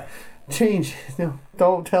 Like, yeah. Change. No,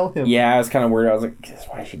 don't tell him. Yeah, I was kind of worried. I was like,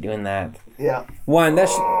 why is she doing that? Yeah. One,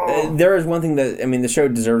 there is one thing that, the show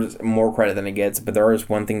deserves more credit than it gets, but there is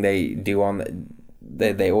one thing they do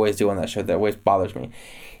they always do on that show that always bothers me.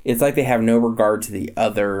 It's like they have no regard to the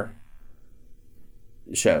other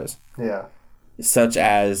shows. Yeah. Such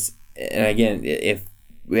as, and again, if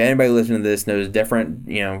anybody listening to this knows different,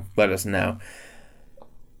 let us know.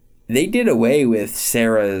 They did away with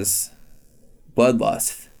Sarah's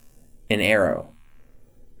bloodlust in Arrow.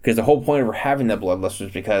 Because the whole point of her having that bloodlust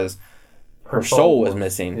was because her soul was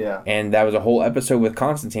missing. Yeah. And that was a whole episode with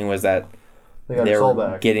Constantine was that they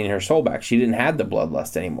were getting her soul back. She didn't have the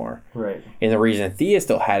bloodlust anymore. Right. And the reason Thea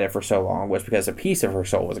still had it for so long was because a piece of her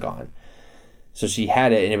soul was gone. So she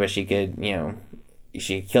had it, but she could,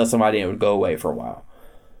 she could kill somebody and it would go away for a while.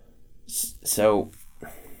 So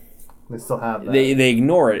they still have that. They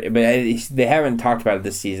ignore it, but they haven't talked about it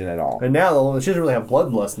this season at all. And now she doesn't really have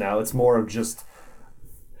bloodlust now. It's more of just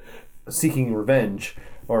seeking revenge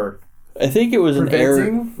or I think it was an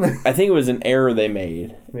error. I think it was an error they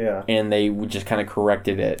made. Yeah. And they just kind of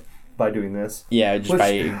corrected it by doing this. Yeah,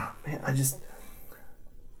 time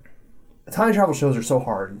travel shows are so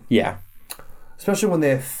hard. Yeah. Especially when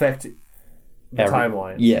they affect the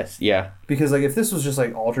timelines. Yes, yeah. Because if this was just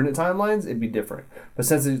alternate timelines, it'd be different. But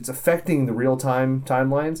since it's affecting the real time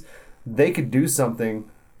timelines, they could do something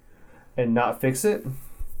and not fix it.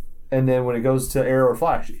 And then when it goes to Arrow or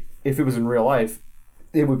Flash, if it was in real life,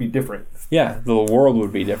 it would be different. Yeah, the world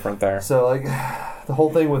would be different there. So the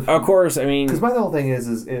whole thing with, of course, because my whole thing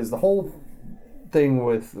is the whole thing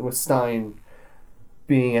with Stein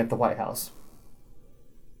being at the White House.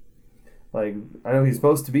 I know he's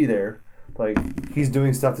supposed to be there. He's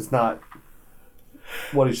doing stuff that's not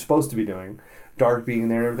what he's supposed to be doing. Dark being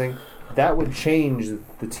there and everything. That would change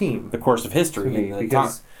the team. The course of history.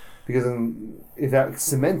 Because if that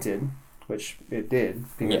cemented, which it did,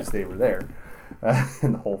 because they were there,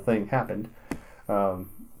 and the whole thing happened,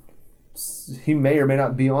 he may or may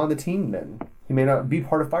not be on the team then. He may not be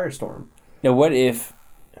part of Firestorm. Now, what if,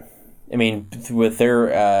 with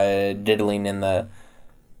their diddling in the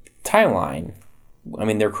timeline,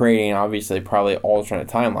 they're creating, obviously, probably alternate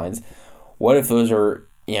timelines. What if those are,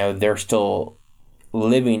 they're still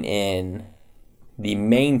living in the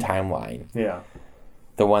main timeline? Yeah.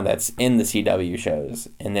 The one that's in the CW shows,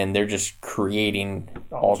 and then they're just creating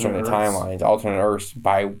alternate timelines, alternate Earths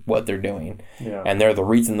by what they're doing. Yeah. And they're the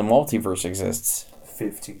reason the multiverse exists.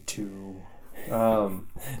 52.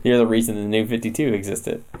 You're the reason the New 52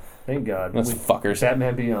 existed. Thank God. Those fuckers.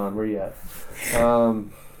 Batman Beyond, where you at?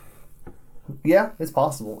 Yeah, it's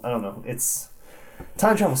possible. I don't know.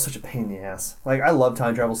 Time travel is such a pain in the ass. Like, I love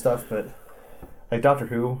time travel stuff, but like Doctor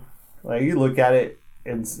Who, like you look at it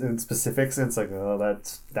in specifics, and it's like, oh,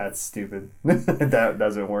 that's stupid. That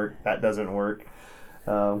doesn't work. That doesn't work.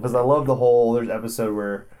 Because I love the whole. There's an episode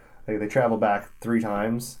where like they travel back 3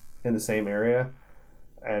 times in the same area,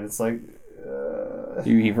 and it's like.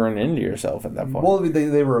 You've run into yourself at that point. Well,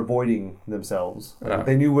 they were avoiding themselves.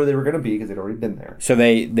 They knew where they were going to be because they'd already been there. So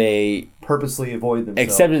they purposely avoid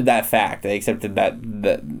themselves. Accepted that fact. They accepted that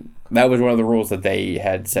was one of the rules that they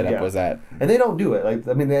had set up. Was that, and they don't do it. Like,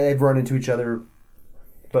 I mean, they've run into each other,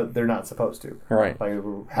 but they're not supposed to. Right. Like,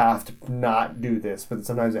 we have to not do this, but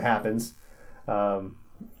sometimes it happens. But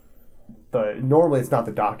normally it's not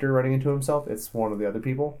the doctor running into himself; it's one of the other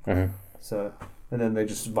people. Mm-hmm. So. And then they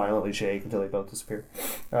just violently shake until they both disappear.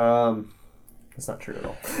 That's not true at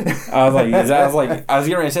all. I was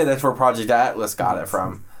getting ready to say that's where Project Atlas got it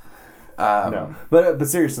from. No, but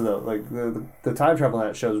seriously though, like the time travel in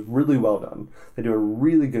that show is really well done. They do a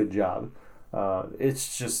really good job.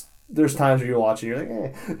 It's just there's times where you watch it, you're like,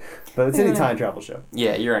 eh. But it's any time travel show.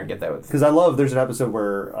 Yeah, you're gonna get that with. Because I love there's an episode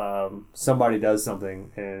where somebody does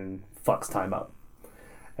something and fucks time up,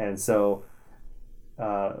 and so.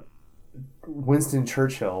 Winston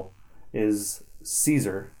Churchill is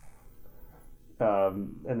Caesar,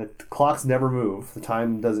 and the clocks never move. The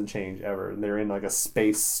time doesn't change ever. And they're in like a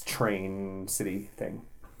space train city thing.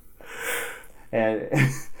 And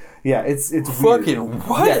yeah, it's fucking weird.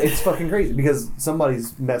 what? Yeah, it's fucking crazy because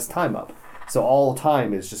somebody's messed time up. So all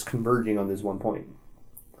time is just converging on this one point.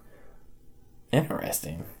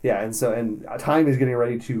 Interesting. Yeah, and time is getting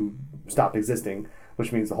ready to stop existing,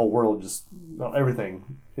 which means the whole world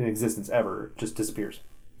everything in existence ever just disappears.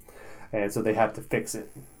 And so they have to fix it.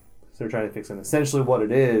 So they're trying to fix it. And essentially what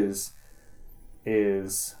it is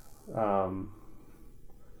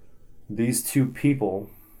these 2 people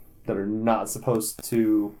that are not supposed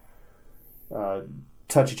to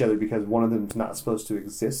touch each other because one of them's not supposed to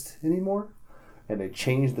exist anymore. And they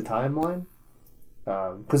change the timeline.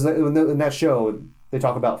 Because in that show, they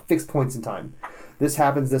talk about fixed points in time. This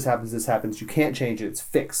happens, this happens, this happens. You can't change it. It's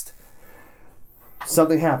fixed.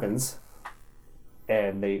 Something happens,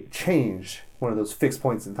 and they change one of those fixed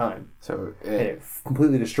points in time. So it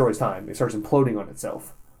completely destroys time. It starts imploding on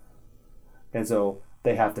itself. And so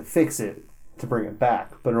they have to fix it to bring it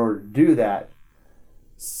back. But in order to do that,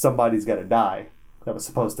 somebody's got to die that was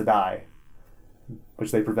supposed to die,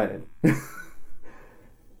 which they prevented.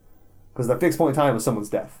 Because the fixed point in time was someone's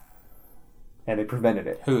death. And they prevented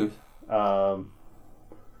it. Who?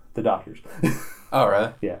 The doctors. Oh,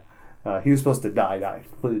 really? Yeah. He was supposed to die,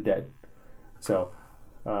 completely dead. So,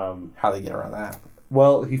 how they get around that?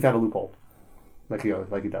 Well, he found a loophole, like he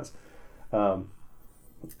does. I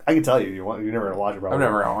can tell you, you're never gonna watch it. Probably. I'm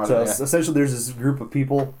never gonna watch it. So essentially, there's this group of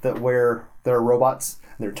people that are robots.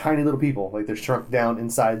 And they're tiny little people, like they're shrunk down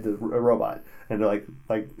inside the robot, and they're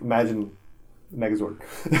like imagine Megazord.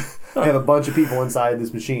 They have a bunch of people inside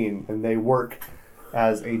this machine, and they work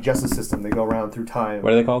as a justice system. They go around through time.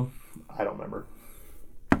 What are they called? I don't remember.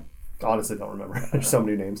 Honestly, don't remember. There's so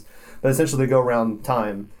many names. But essentially, they go around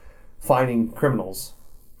time finding criminals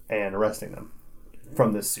and arresting them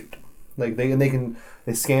from this suit. Like they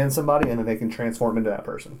scan somebody and then they can transform into that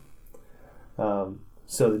person. So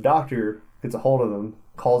the doctor gets a hold of them,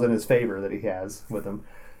 calls in his favor that he has with him.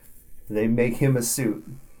 They make him a suit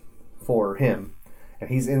for him, and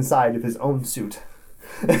he's inside of his own suit.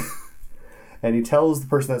 And he tells the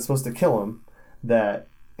person that's supposed to kill him that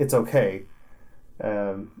it's okay.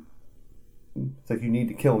 It's like, you need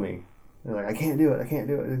to kill me. And they're like, I can't do it.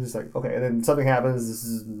 And it's just like, okay. And then something happens. This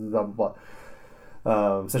is blah, blah,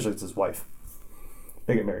 blah. Essentially, it's his wife.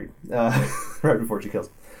 They get married right before she kills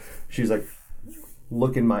him. She's like,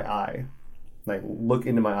 look in my eye. Like, look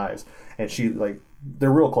into my eyes. And she, like,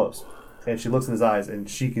 they're real close. And she looks in his eyes, and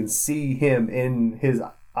she can see him in his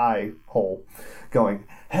eye hole going,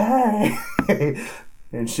 hey!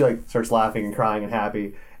 And she, like, starts laughing and crying and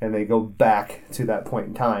happy. And they go back to that point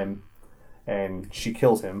in time. And she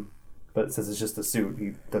kills him, but since it's just a suit,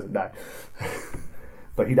 he doesn't die.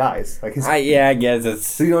 But he dies. Like I guess it's.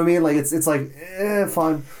 So you know what I mean? Like it's like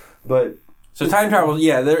fun, but so time travel.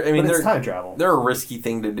 Yeah, it's time travel. They're a risky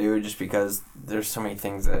thing to do just because there's so many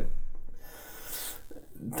things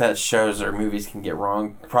that shows or movies can get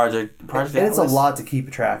wrong. Project and Atlas. It's a lot to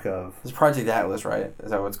keep track of. It's Project Atlas, right? Is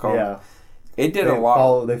that what it's called? Yeah. It did a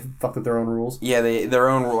lot. They fucked up their own rules. Yeah, their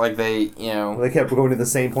own, like, they kept going to the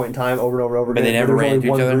same point in time over and over and over again. But they never ran into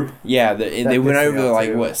each other. Group. Yeah, they went over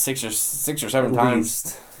like, what, six or seven At times.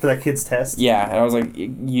 least. For that kid's test. Yeah, and I was like,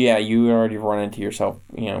 yeah, you already run into yourself,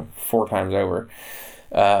 4 times over.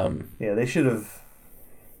 Yeah, they should have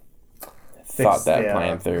thought that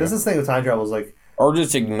plan through. Because this thing with time travel is like... Or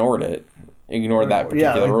just ignored it. Ignored that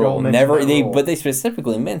particular rule. But they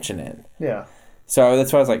specifically mention it. Yeah. So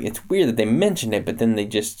that's why I was like, it's weird that they mentioned it, but then they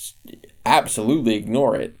just absolutely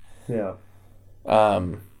ignore it. Yeah.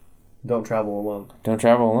 Don't travel alone. Don't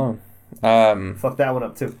travel alone. Fuck that one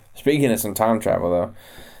up too. Speaking of some time travel, though,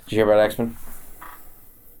 did you hear about X-Men?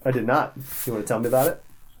 I did not. You want to tell me about it?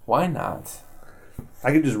 Why not?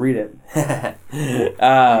 I could just read it. You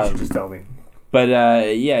should just tell me. But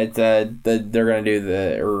yeah, it's they're gonna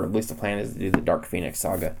do or at least the plan is to do the Dark Phoenix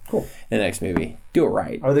saga. Cool. In the next movie, do it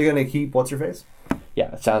right. Are they gonna keep what's her face?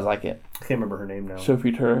 Yeah, it sounds like it. I can't remember her name now.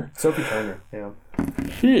 Sophie Turner. Sophie Turner. Yeah.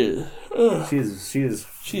 She is. She is.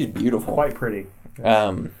 She's beautiful. Quite pretty.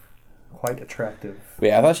 Quite attractive. But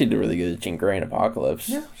yeah, I thought she did really good as Jean Grey in Apocalypse.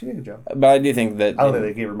 Yeah, she did a good job. But I do think that I don't think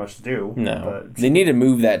they gave her much to do. No, they need to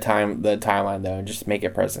move the timeline though, and just make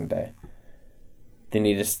it present day. They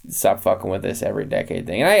need to stop fucking with this every decade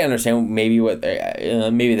thing. And I understand maybe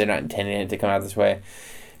maybe they're not intending it to come out this way,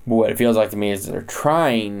 but what it feels like to me is they're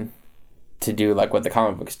trying to do like what the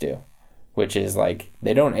comic books do, which is like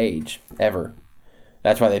they don't age ever.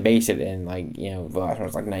 That's why they base it in like the last one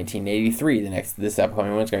was like 1983. This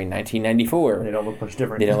upcoming one's gonna be 1994. They don't look much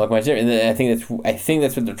different. They don't look much different. And I think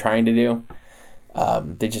that's what they're trying to do.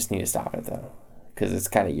 They just need to stop it though, because it's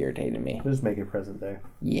kind of irritating me. Just make it present day.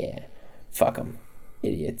 Yeah, fuck them,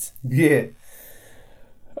 idiots. Yeah.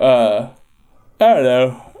 I don't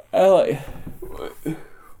know.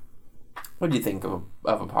 What do you think of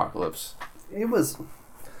Apocalypse? It was.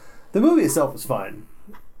 The movie itself was fine.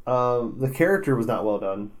 The character was not well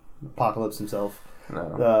done. Apocalypse himself.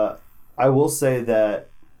 No. I will say that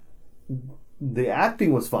the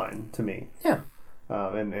acting was fine to me. Yeah.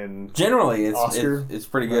 And generally, Oscar, it's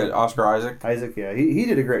pretty good. Oscar Isaac. Isaac, yeah, he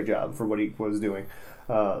did a great job for what he was doing.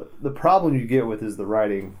 The problem you get with is the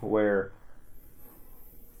writing, where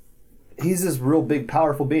he's this real big,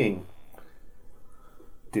 powerful being.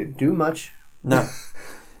 Didn't do much. No.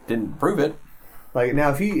 Didn't prove it. Like,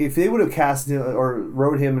 now, if they would have cast him or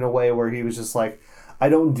wrote him in a way where he was just like, I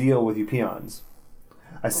don't deal with you peons.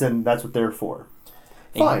 That's what they're for.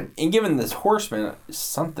 Fine. And given this horseman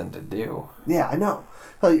something to do. Yeah, I know.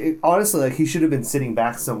 Like, honestly, like, he should have been sitting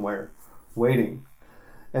back somewhere, waiting.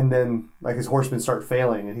 And then, like, his horsemen start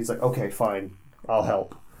failing, and he's like, okay, fine, I'll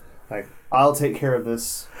help. Like, I'll take care of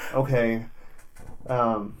this. Okay.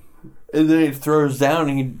 And then he throws down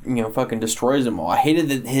and he, fucking destroys them all. I hated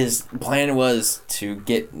that his plan was to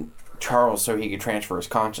get Charles so he could transfer his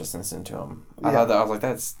consciousness into him. I thought that, I was like,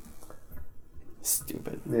 that's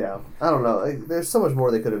stupid. Yeah. I don't know. Like, there's so much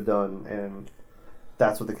more they could have done, and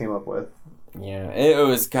that's what they came up with. Yeah. It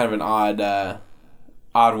was kind of an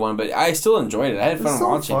odd one, but I still enjoyed it. I had fun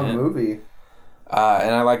watching it. It's a fun movie.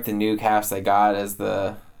 And I like the new cast they got as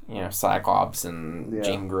the, Cyclops and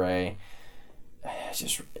Jean Grey.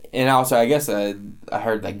 And also, I guess I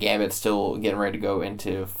heard that Gambit's still getting ready to go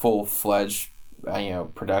into full-fledged,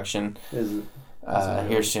 production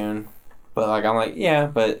here soon. But I'm like, yeah,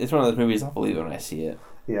 but it's one of those movies I'll believe it when I see it.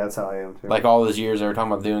 Yeah, that's how I am too. Like all those years they were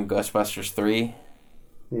talking about doing Ghostbusters 3.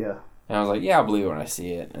 Yeah. And I was like, yeah, I'll believe it when I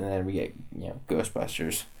see it. And then we get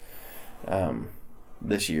Ghostbusters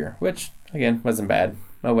this year, which again wasn't bad.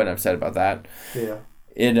 I wasn't upset about that.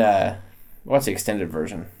 Yeah. What's the extended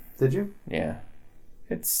version? Did you? Yeah.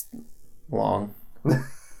 It's long.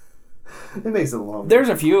 It makes it long. There's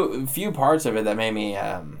a few parts of it that made me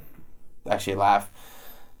actually laugh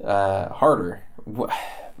harder.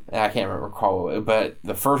 I can't recall, but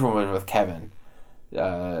the first one was with Kevin,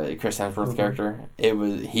 Chris Hemsworth's character.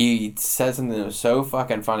 He said something that was so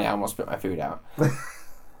fucking funny. I almost spit my food out.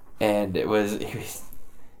 And it was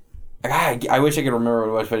I wish I could remember what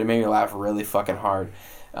it was, but it made me laugh really fucking hard.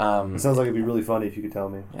 It sounds like it'd be really funny if you could tell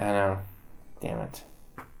me. I know. Damn it.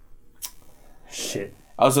 Shit.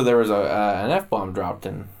 Also, there was an F-bomb dropped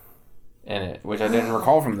in it, which I didn't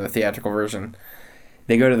recall from the theatrical version.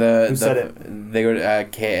 They go to Who said it? They go to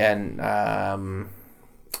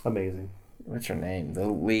Amazing. What's her name? The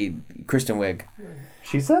lead, Kristen Wiig.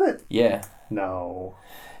 She said it? Yeah. No.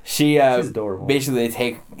 She's adorable. Basically, they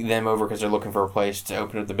take them over because they're looking for a place to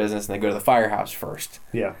open up the business, and they go to the firehouse first.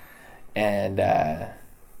 Yeah. And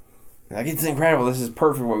like, it's incredible. This is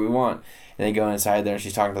perfect. What we want. And they go inside there, and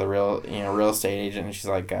she's talking to the real estate agent, and she's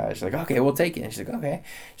like, okay, we'll take it. And she's like, okay.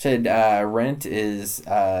 She said, rent is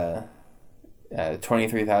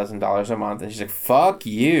 $23,000 a month, and she's like, "Fuck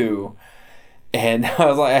you." And I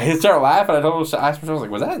was like, I started laughing. I told her, I asked her, I was like,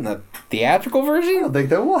 "Was that in the theatrical I version?" don't think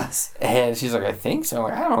there was. And she's like, "I think so." I'm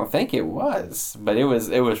like, "I don't think it was," but it was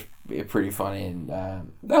pretty funny, and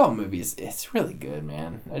the whole movie it's really good,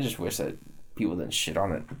 man. I just wish that people didn't shit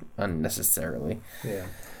on it unnecessarily. Yeah,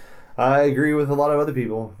 I agree with a lot of other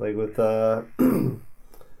people. Like with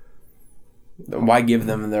why give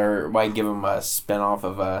them a spinoff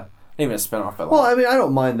of not even a spinoff, but well, I mean, I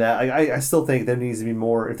don't mind that. I still think there needs to be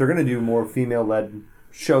more. If they're going to do more female-led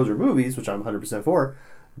shows or movies, which I'm 100% for,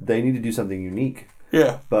 they need to do something unique.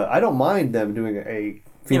 yeah. But I don't mind them doing a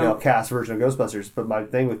female cast version of Ghostbusters. But my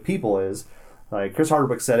thing with people is, like, Chris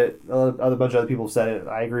Hardwick said it, a bunch of other people said it,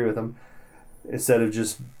 I agree with him. Instead of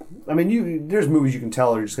just, I mean, there's movies you can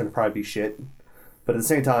tell are just going to probably be shit. But at the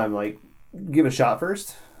same time, like, give it a shot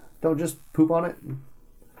first. Don't just poop on it.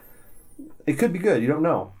 It could be good. You don't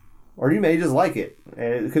know. Or you may just like it.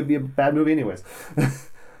 And it could be a bad movie anyways.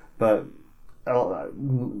 But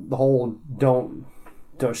the whole don't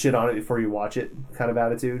shit on it before you watch it kind of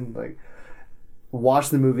attitude. Like, watch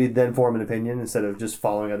the movie, then form an opinion instead of just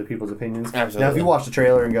following other people's opinions. Absolutely. Now, if you watch the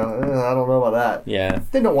trailer and go, I don't know about that. Yeah.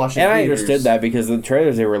 Then don't watch it. And in I theaters. understood that because the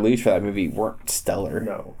trailers they released for that movie weren't stellar.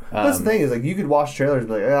 No. That's the thing is, like, you could watch trailers and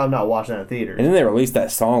be like, I'm not watching that in theaters. And then they released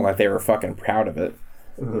that song like they were fucking proud of it.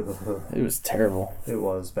 It was terrible. It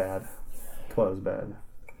was bad. It was bad.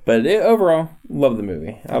 But overall, loved the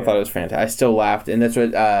movie. I thought it was fantastic. I still laughed. And that's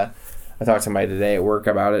what I talked to somebody today at work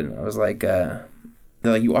about it. And I was like, they're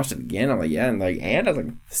like, "You watched it again?" I'm like, "Yeah." And I was like,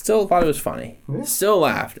 still thought it was funny. Yeah. Still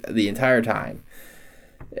laughed the entire time.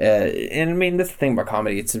 And I mean, that's the thing about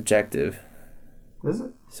comedy. It's subjective. Is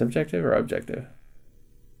it? Subjective or objective?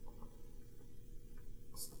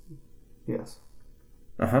 Yes.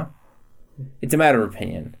 Uh-huh. It's a matter of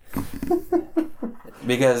opinion.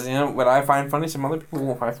 Because, what I find funny, some other people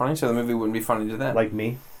won't find funny, so the movie wouldn't be funny to them. Like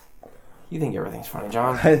me? You think everything's funny,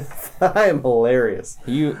 John. I am hilarious.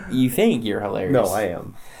 You think you're hilarious. No, I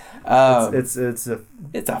am. It's a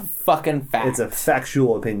fucking fact. It's a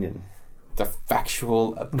factual opinion. It's a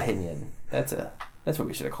factual opinion. That's what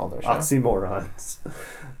we should have called our show. Oxymorons.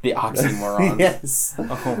 The oxymorons. Yes.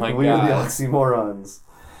 Oh my We are the god. oxymorons.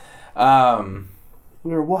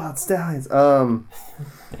 We're wild stallions. Let's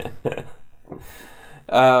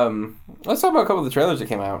talk about a couple of the trailers that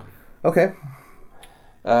came out. Okay.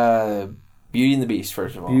 Beauty and the Beast,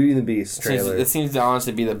 first of all. Beauty and the Beast trailer. It seems to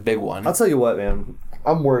honestly be the big one. I'll tell you what, man.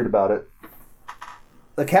 I'm worried about it.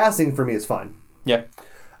 The casting for me is fine. Yeah.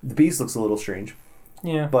 The Beast looks a little strange.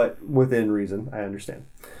 Yeah. But within reason, I understand.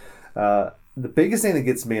 The biggest thing that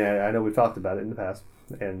gets me, and I know we've talked about it in the past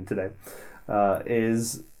and today,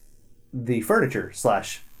 is the furniture /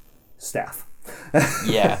 staff.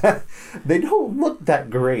 Yeah. They don't look that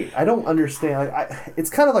great. I don't understand. Like, it's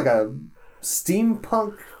kind of like a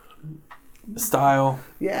steampunk Style.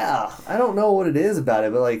 Yeah, I don't know what it is about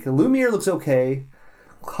it, but like Lumiere looks okay.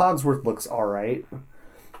 Cogsworth looks alright.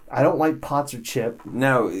 I don't like Potts or Chip.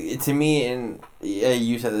 No, to me, and yeah,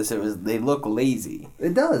 you said this, they look lazy.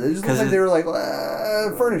 It does. It just looks like they were like,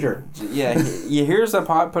 furniture. Yeah, here's a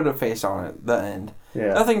pot, put a face on it, the end.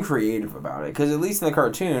 Yeah. Nothing creative about it, because at least in the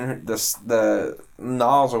cartoon, the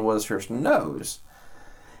nozzle was her nose,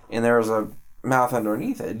 and there was a mouth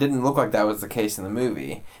underneath it. It didn't look like that was the case in the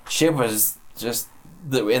movie. Chip was just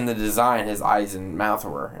in the design, his eyes and mouth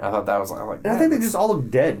were. I thought that was like. And I think they just all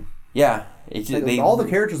look dead. Yeah, all the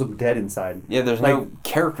characters look dead inside. Yeah, there's no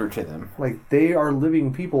character to them. Like they are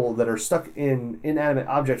living people that are stuck in inanimate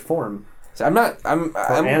object form. So I'm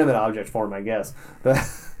animate object form, I guess, but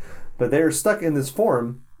they're stuck in this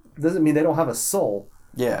form. Doesn't mean they don't have a soul.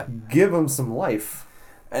 Yeah, give them some life.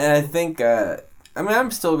 And I think.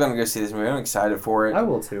 I'm still going to go see this movie. I'm excited for it. I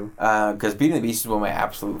will too. Because Beauty and the Beast is one of my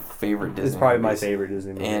absolute favorite Disney movies. It's probably my favorite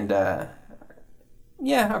Disney movie. And,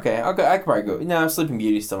 yeah, okay. I could probably go. No, Sleeping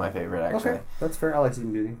Beauty is still my favorite, actually. Okay, that's fair. I like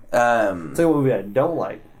Sleeping Beauty. Tell you what movie I don't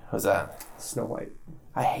like. What's that? Snow White.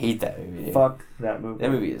 I hate that movie, dude. Fuck that movie.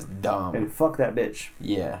 That movie is dumb. And fuck that bitch.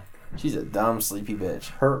 Yeah. She's a dumb, sleepy bitch.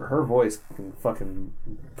 Her voice can fucking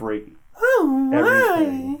break Oh,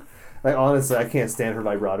 everything. Like, honestly, I can't stand her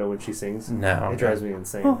vibrato when she sings. No. It drives me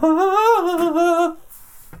insane. Ugh.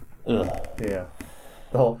 Yeah.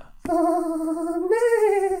 The whole...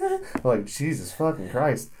 like, Jesus fucking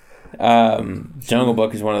Christ. Jungle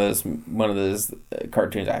Book is one of those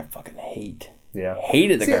cartoons I fucking hate. Yeah.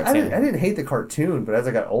 Hated the cartoon. I didn't hate the cartoon, but as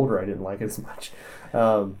I got older, I didn't like it as much.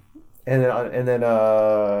 And then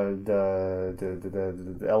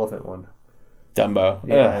the elephant one. Dumbo.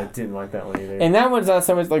 Yeah, Ugh. I didn't like that one either. And that one's not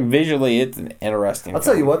so much like visually, it's an interesting. I'll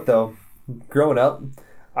tell you what though, growing up,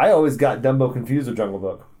 I always got Dumbo confused with Jungle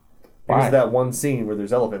Book. Because Why? of that one scene where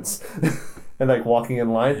there's elephants. And like walking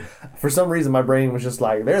in line. For some reason my brain was just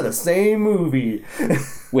like, they're the same movie.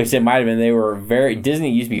 Which it might have been.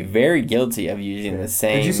 Disney used to be very guilty of using the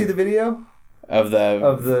same. Did you see the video? Of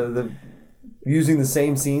the using the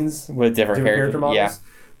same scenes with different character models? Yeah.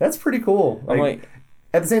 That's pretty cool. Like,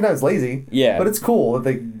 at the same time, it's lazy. Yeah. But it's cool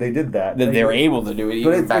that they did that. That they were able to do it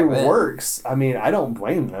even back then. But it works. I mean, I don't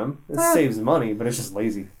blame them. It saves money, but it's just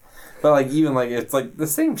lazy. But like even like it's like the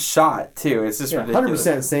same shot too. It's just ridiculous.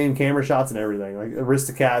 100% same camera shots and everything. Like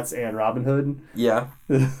Aristocats and Robin Hood. Yeah.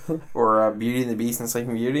 Or Beauty and the Beast and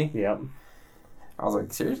Sleeping Beauty. Yep. I was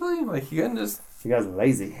like, seriously? Like you guys are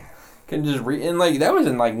lazy. Couldn't just and like that was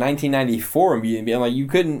in like 1994 in Beauty and the Beast. Like you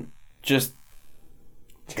couldn't just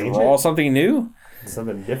draw something new.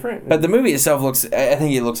 Something different. But the movie itself looks. I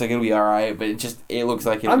think it looks like it'll be all right. But it looks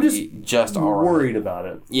like it'll be just all right. I'm worried about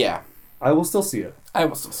it. Yeah. I will still see it. I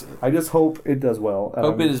will still see it. I just hope it does well.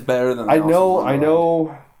 Hope it is better than. I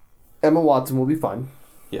know. Emma Watson will be fine.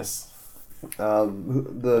 Yes.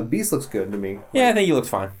 The Beast looks good to me. Yeah, I think he looks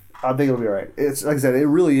fine. I think it'll be all right. It's like I said, it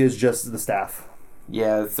really is just the staff.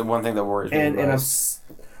 Yeah, it's the one thing that worries me. And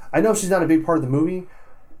I know she's not a big part of the movie,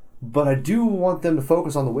 but I do want them to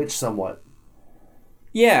focus on the witch somewhat.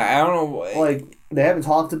 Yeah, I don't know. Like they haven't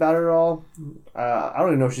talked about it at all. I don't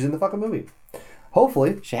even know if she's in the fucking movie.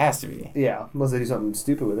 Hopefully. She has to be. Yeah, unless they do something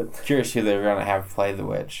stupid with it. Curious who they're going to have play the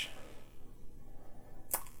witch.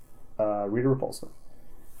 Rita Repulsa.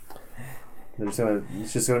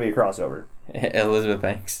 It's just gonna be a crossover. Elizabeth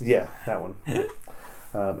Banks. Yeah, that one.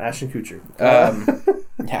 Ashton Kutcher.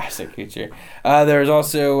 Ashton Kutcher. There's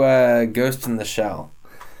also Ghost in the Shell.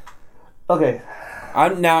 Okay.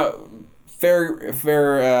 I'm now fair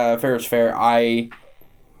is fair. I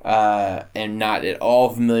am not at all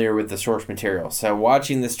familiar with the source material. So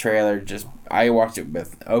watching this trailer, I watched it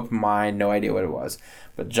with open mind, no idea what it was.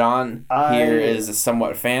 But John here is a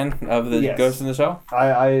somewhat fan of the Ghost in the Shell.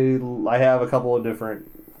 I have a couple of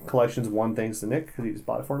different collections. One thanks to Nick because he just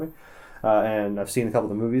bought it for me, and I've seen a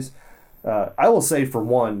couple of the movies. I will say for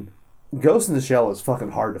one, Ghost in the Shell is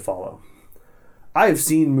fucking hard to follow. I have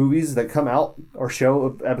seen movies that come out or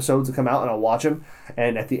show episodes that come out, and I'll watch them.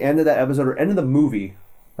 And at the end of that episode or end of the movie,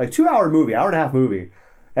 like 2-hour movie, hour and a half movie,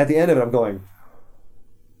 at the end of it, I'm going,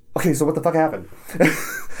 okay, so what the fuck happened?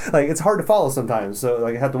 Like, it's hard to follow sometimes, so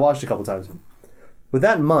like I have to watch it a couple times. With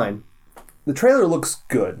that in mind, the trailer looks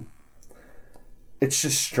good. It's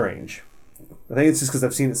just strange. I think it's just because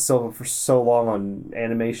I've seen it for so long on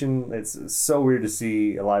animation. It's so weird to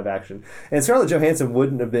see a live action. And Scarlett Johansson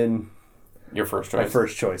wouldn't have been your first choice. My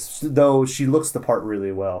first choice, though she looks the part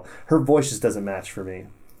really well. Her voice just doesn't match for me,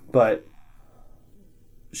 but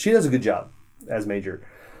she does a good job as Major.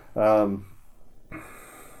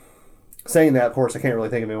 Saying that, of course, I can't really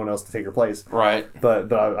think of anyone else to take her place. Right.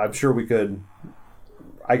 But I'm sure I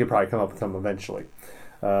could probably come up with some eventually.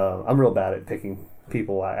 I'm real bad at picking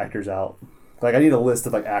actors out. Like, I need a list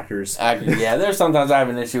of, like, actors. Yeah, there's sometimes I have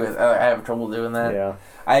an issue with, I have trouble doing that. Yeah.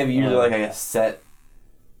 I have usually, like a set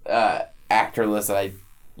actor list that I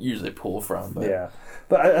usually pull from. But. Yeah.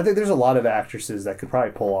 But I think there's a lot of actresses that could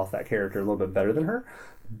probably pull off that character a little bit better than her.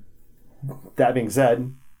 That being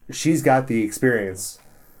said, she's got the experience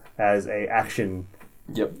as a action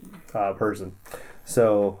person.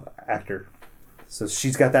 So, actor. So,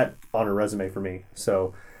 she's got that on her resume for me.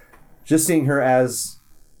 So, just seeing her as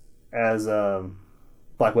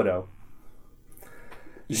Black Widow.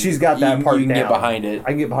 She's got that part down. You can get behind it. I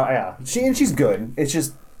can get behind, yeah. She's good. It's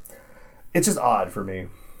just odd for me.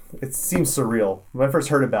 It seems surreal. When I first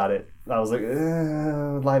heard about it, I was like,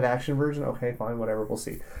 live action version? Okay, fine, whatever, we'll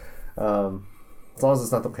see. As long as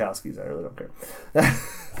it's not the Wachowskis, I really don't care.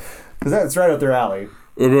 Because that's right up their alley.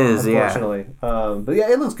 It is, unfortunately. But yeah,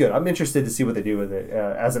 it looks good. I'm interested to see what they do with it.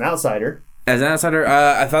 As an outsider, I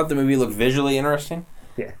thought the movie looked visually interesting.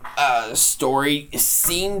 Yeah. Story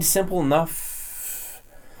seemed simple enough.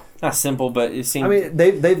 Not simple, but it seemed... I mean,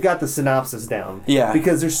 they've got the synopsis down. Yeah.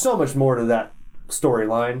 Because there's so much more to that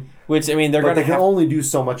storyline. Which, I mean, they can only do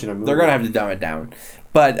so much in a movie. They're going to have to dumb it down.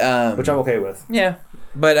 But... which I'm okay with. Yeah.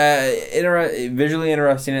 But visually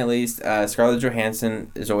interesting, at least. Scarlett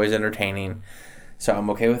Johansson is always entertaining. So I'm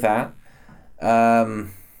okay with that.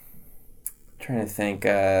 Trying to think...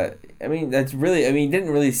 didn't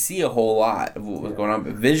really see a whole lot of what was going on,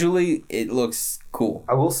 but visually, it looks cool.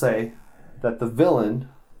 I will say that the villain,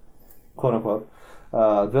 quote unquote,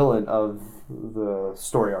 villain of the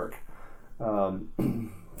story arc,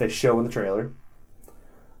 they show in the trailer,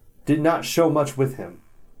 did not show much with him.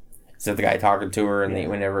 Is that the guy talking to her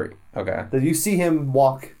whenever? Okay. That you see him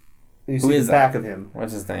walk, you see the back of him.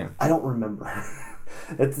 What's his name? I don't remember.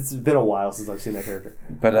 It's been a while since I've seen that character.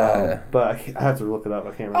 But I have to look it up. I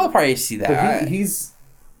can't remember. I'll probably see that. But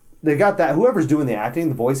they got that. Whoever's doing the acting,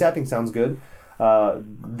 the voice acting sounds good.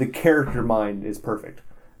 The character mind is perfect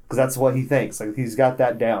because that's what he thinks. Like he's got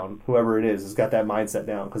that down. Whoever it is has got that mindset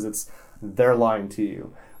down because they're lying to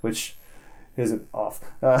you, which isn't off.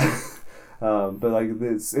 But like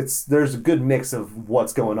there's a good mix of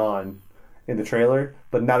what's going on in the trailer,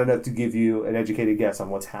 but not enough to give you an educated guess on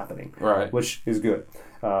what's happening. Right. Which is good.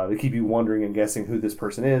 They keep you wondering and guessing who this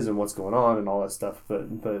person is and what's going on and all that stuff.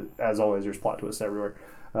 But as always, there's plot twists everywhere.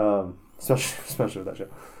 Especially with that show.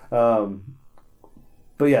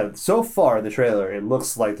 But yeah, so far the trailer, it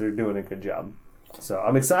looks like they're doing a good job. So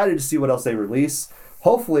I'm excited to see what else they release.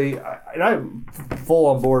 Hopefully, I'm full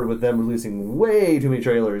on board with them releasing way too many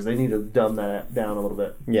trailers. They need to dumb that down a little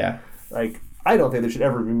bit. Yeah. Like, I don't think there should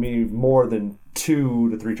ever be more than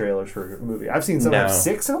 2 to 3 trailers for a movie. I've seen some have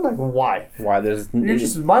 6, and I'm like, well, why? Why? You might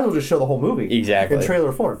as well just show the whole movie. Exactly. In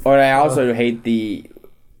trailer form. Or I also hate the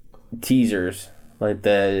teasers. Like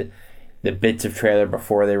the bits of trailer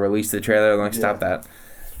before they release the trailer. Like, stop that.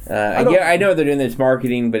 I know they're doing this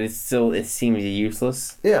marketing, but it seems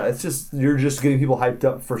useless. Yeah, it's just you're just getting people hyped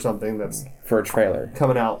up for something that's for a trailer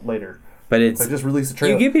coming out later. But it's like just release a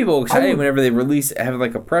trailer. You get people excited whenever they have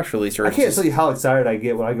like a press release. Or I can't tell you how excited I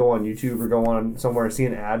get when I go on YouTube or go on somewhere and see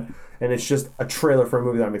an ad, and it's just a trailer for a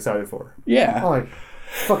movie that I'm excited for. Yeah, I'm like,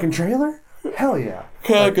 fucking trailer? Hell yeah!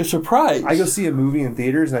 Kind of like a surprise. I go see a movie in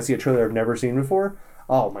theaters and I see a trailer I've never seen before.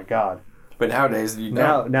 Oh my god! But nowadays,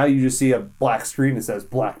 now you just see a black screen that says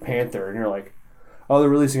Black Panther, and you're like, oh, they're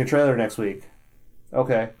releasing a trailer next week.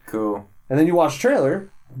 Okay, cool. And then you watch the trailer,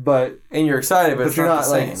 and you're excited, but you're not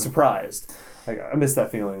like surprised. Like, I miss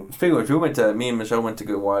that feeling. Speaking of which, me and Michelle went to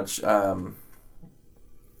go watch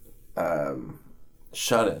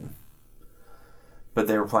Shut-In. But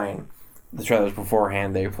they were playing the trailers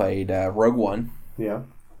beforehand. They played Rogue One. Yeah.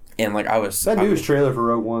 And like that news trailer for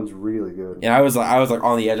Rogue One's really good. And I was like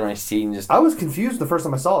on the edge of my seat and just. I was confused the first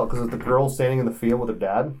time I saw it because of the girl standing in the field with her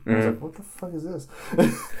dad. I was like, "What the fuck is this?"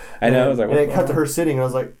 I know. I was like, and it cut to her sitting, and I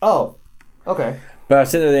was like, "Oh, okay." But I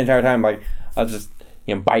was sitting there the entire time, like I was just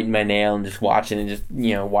biting my nail and just watching and just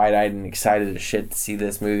wide eyed and excited as shit to see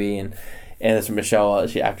this movie and. And this Michelle,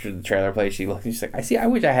 after the trailer played, she looked and she's like, I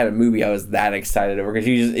wish I had a movie I was that excited over.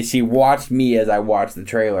 Because she watched me as I watched the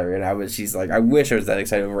trailer. And she's like, I wish I was that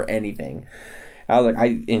excited over anything. I was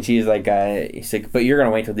like, and she's like, but you're going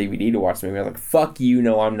to wait till DVD to watch the movie. I was like, fuck you,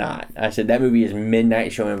 no, I'm not. I said, that movie is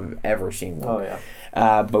midnight showing if I've ever seen one. Oh,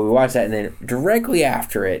 yeah. But we watched that, and then directly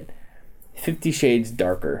after it, 50 Shades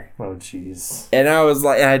Darker. Oh, jeez. And I was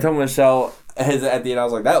like, and I told Michelle at the end, I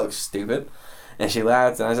was like, that looks stupid. And she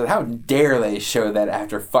laughed, and I said, how dare they show that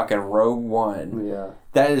after fucking Rogue One? Yeah.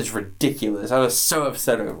 That is ridiculous. I was so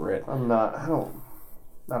upset over it. I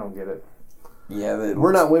don't get it. Yeah.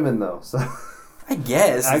 We're not women, though, so. I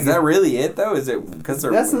guess. Is that really it, though? Is it because they're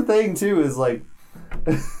That's women? the thing, too, is like,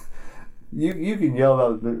 you can yell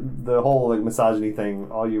about the whole like misogyny thing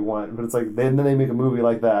all you want, but it's like, then they make a movie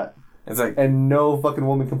like that. It's like, and no fucking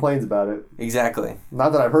woman complains about it. Exactly. Not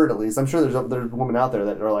that I've heard, at least. I'm sure there's women out there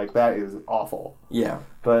that are like, that is awful. Yeah.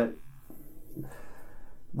 But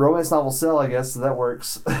romance novels sell, I guess, so that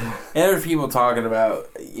works. And there's people talking about,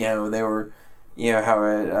 they were, how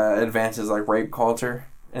it advances like rape culture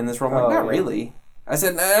in this role. Not really. I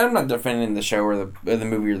said, I'm not defending the show or the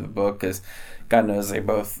movie or the book because God knows they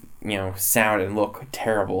both, sound and look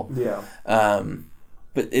terrible. Yeah.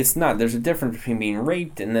 But it's not. There's a difference between being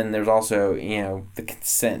raped and then there's also, the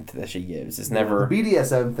consent that she gives. It's never... The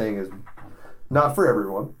BDSM thing is not for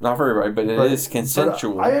everyone. Not for everybody, but it is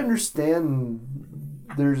consensual. I understand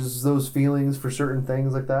there's those feelings for certain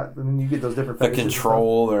things like that. I mean, you get those different the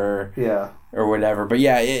control or whatever. But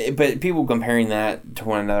yeah, but people comparing that to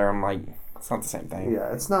one another, I'm like, it's not the same thing.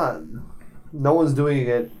 Yeah, it's not. No one's doing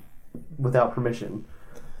it without permission.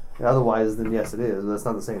 Otherwise, then yes, it is. But that's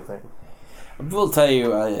not the same thing. I will tell you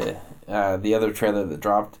the other trailer that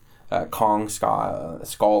dropped, Kong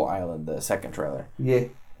Skull Island, the second trailer. Yeah.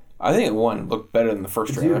 I think it looked better than the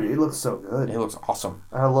first trailer. Dude, it looks so good. It looks awesome.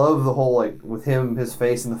 I love the whole, with his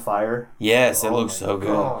face in the fire. Yes, it looks so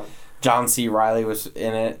good. John C. Reilly was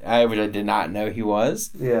in it, which I did not know he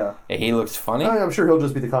was. Yeah. He looks funny. I'm sure he'll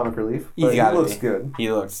just be the comic relief. But he looks good.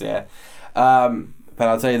 He looks, yeah. But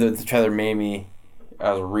I'll tell you that the trailer made me...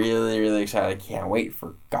 I was really, really excited. I can't wait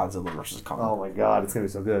for Godzilla vs. Kong. Oh my god, it's going to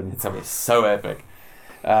be so good. It's going to be so epic.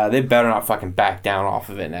 They better not fucking back down off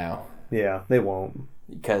of it now. Yeah, they won't.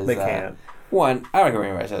 Because they can't. One, I don't care what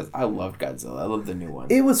anybody says. I loved Godzilla. I loved the new one.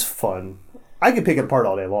 It was fun. I can pick it apart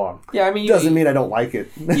all day long. Yeah, I mean... Doesn't mean I don't like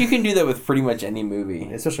it. You can do that with pretty much any movie.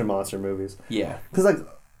 Especially monster movies. Yeah. Because, like...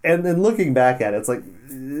 And then looking back at it, it's like...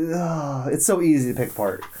 it's so easy to pick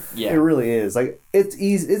apart. Yeah. It really is. Like, it's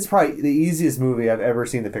easy. It's probably the easiest movie I've ever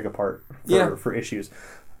seen to pick apart for issues.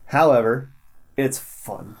 However, it's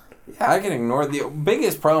fun. Yeah, I can ignore the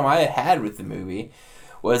biggest problem I had with the movie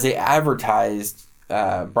was they advertised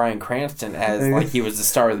Bryan Cranston as like he was the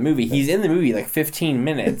star of the movie. He's in the movie like 15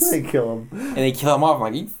 minutes. They kill him. And they kill him off.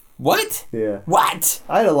 I'm like, what? Yeah. What?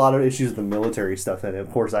 I had a lot of issues with the military stuff in it.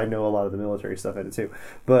 Of course, I know a lot of the military stuff in it too.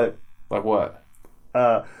 But... Like what?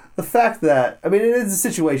 The fact that... I mean, it is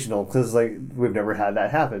situational because like we've never had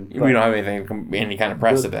that happen. We don't have any kind of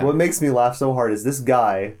precedent. What makes me laugh so hard is this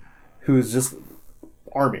guy who's just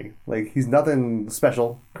Army. Like, he's nothing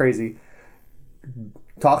special, crazy.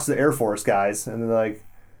 Talks to the Air Force guys, and they're like,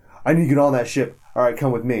 I need to get on that ship. All right,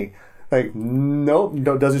 come with me. Like, nope,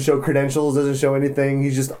 doesn't show credentials, doesn't show anything.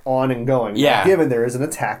 He's just on and going. Yeah. Given there is an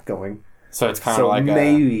attack going. So it's kind of like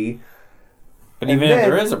maybe. But even if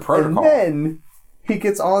there is a protocol. And then he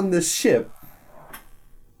gets on this ship,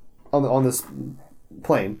 on this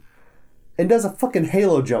plane, and does a fucking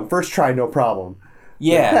halo jump. First try, no problem.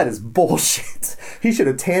 Yeah. Like, that is bullshit. He should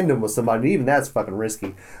have tandem with somebody. Even that's fucking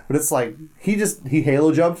risky. But it's like, he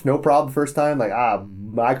halo jumped, no problem first time. Like,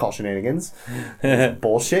 I call shenanigans.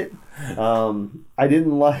 Bullshit. I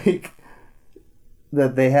didn't like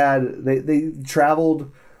that they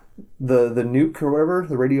traveled the nuke or whatever,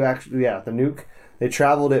 the nuke. They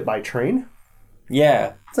traveled it by train.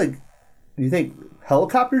 Yeah. It's like, do you think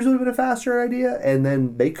helicopters would have been a faster idea? And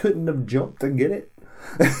then they couldn't have jumped to get it?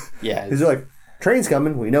 Yeah. Because they're like, train's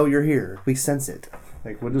coming. We know you're here. We sense it.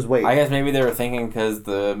 Like, we'll just wait. I guess maybe they were thinking because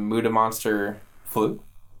the Muda monster flew.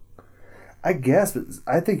 I guess, but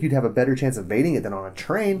I think you'd have a better chance of baiting it than on a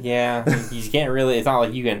train. Yeah, you can't really. It's not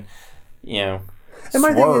like you can, and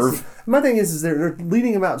swerve. My thing is they're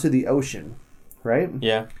leading him out to the ocean, right?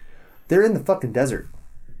 Yeah. They're in the fucking desert.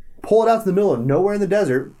 Pull it out to the middle of nowhere in the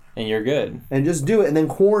desert. And you're good. And just do it, and then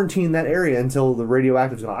quarantine that area until the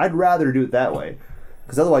radioactive's gone. I'd rather do it that way.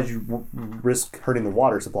 Because otherwise you risk hurting the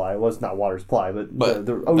water supply. Well, it's not water supply, but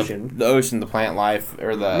the ocean. The ocean, the plant life,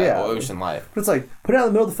 or the ocean life. But it's like, put it out in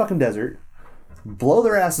the middle of the fucking desert, blow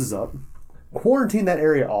their asses up, quarantine that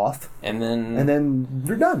area off, and then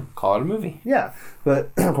you're done. Call it a movie. Yeah.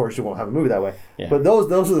 But, of course, you won't have a movie that way. Yeah. But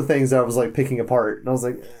those are the things that I was, like, picking apart. And I was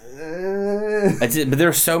like... But there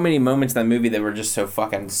were so many moments in that movie that were just so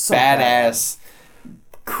fucking badass,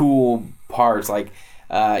 cool parts. Like...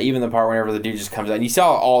 even the part whenever the dude just comes out, and you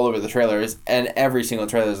saw it all over the trailers, and every single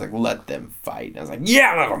trailer is like, let them fight. And I was like,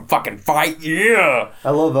 yeah, let them fucking fight, yeah! I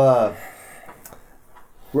love,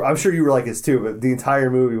 I'm sure you were like this too, but the entire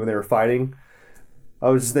movie when they were fighting, I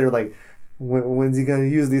was just there like, when's he going to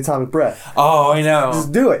use the atomic breath? Oh, I know.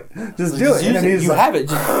 Just do it. Just do it. And then he's like, have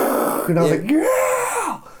it. And I was like,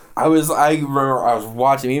 yeah! I remember I was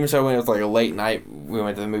watching, even so when it was like a late night, we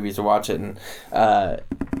went to the movies to watch it, and I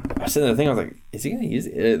was sitting there thinking, I was like, is he going to use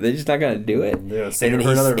it? They're just not going to do it? Yeah, and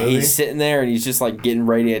then he's sitting there, and he's just like getting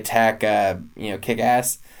ready to attack,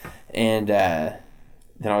 Kick-Ass, and then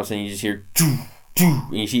all of a sudden you just hear, doo, doo,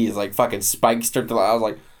 and you see his like fucking spikes start to, I was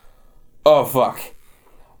like, oh fuck.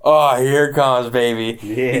 Oh, here it comes, baby.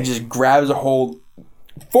 Yeah. He just grabs a hold,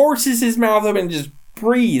 forces his mouth open, and just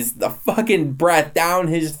breathes the fucking breath down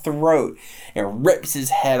his throat and rips his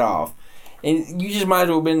head off. And you just might as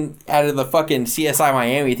well have been out of the fucking CSI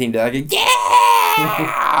Miami thing to like, yeah!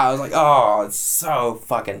 I was like, oh, it's so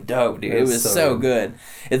fucking dope, dude. It was so good.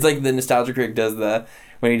 It's like the Nostalgia Critic does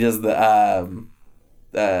when he does the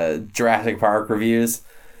Jurassic Park reviews.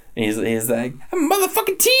 And he's like, I'm a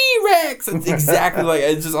motherfucking T-Rex! It's exactly like,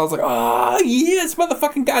 it's just, I was like, oh, yeah, it's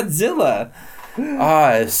motherfucking Godzilla.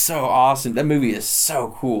 It's so awesome. That movie is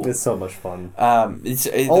so cool. It's so much fun.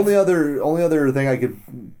 Only other thing I could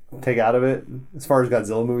take out of it, as far as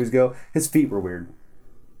Godzilla movies go, his feet were weird.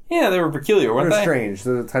 Yeah, they were peculiar, weren't they? They're strange.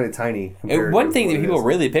 They're tiny. One thing that people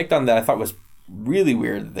really picked on that I thought was really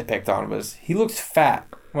weird that they picked on was he looks fat.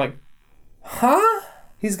 I'm like, huh?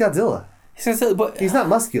 He's Godzilla. But he's not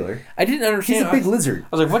muscular. I didn't understand. He's a big lizard.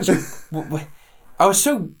 I was like, what? I was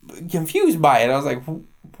so confused by it. I was like,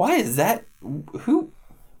 why is that? Who?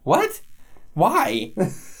 What? Why?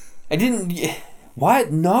 I didn't...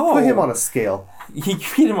 What? No. Put him on a scale. You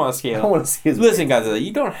put him on a scale. I want to see his... Listen, Godzilla,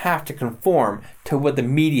 you don't have to conform to what the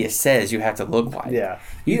media says you have to look like. Yeah.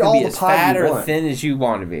 You can be as fat or thin as you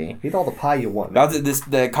want to be. Eat all the pie you want.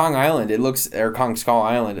 The Kong Island, or Kong Skull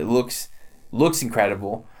Island, it looks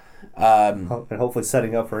incredible. And hopefully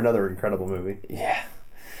setting up for another incredible movie. Yeah.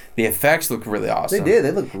 The effects look really awesome. They did.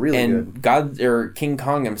 They look really good. And King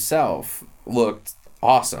Kong himself looked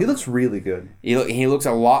awesome. He looks really good. He looks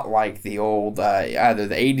a lot like the old either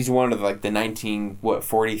the 80s one or like the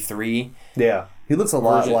 43. Yeah, he looks a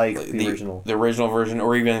lot like the original. The original version,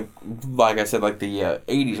 or even like I said, like the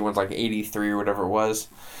 80s one's like 83 or whatever it was.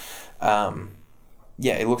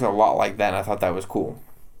 Yeah, it looks a lot like that, and I thought that was cool.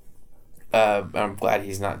 I'm glad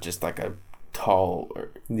he's not just like a tall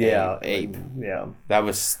ape. Yeah, that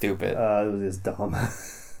was stupid. It was just dumb.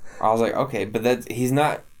 I was like, okay, but he's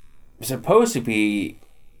not supposed to be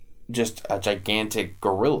just a gigantic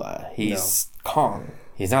gorilla. He's Kong.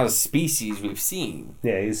 He's not a species we've seen.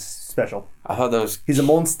 Yeah, he's special. I thought he's a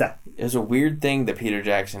monster. It was a weird thing that Peter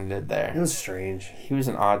Jackson did there. It was strange. He was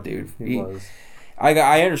an odd dude. He was.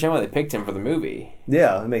 I understand why they picked him for the movie.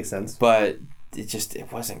 Yeah, it makes sense. But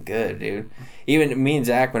it wasn't good, dude. Even me and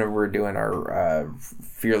Zach, whenever we were doing our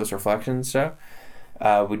Fearless Reflections stuff,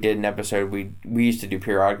 we did an episode. We used to do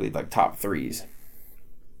periodically like top threes.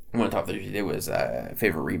 One of the top threes we did was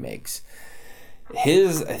favorite remakes.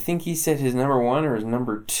 I think he said his number 1 or his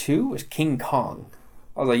number 2 was King Kong.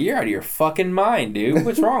 I was like, you're out of your fucking mind, dude.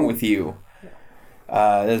 What's wrong with you?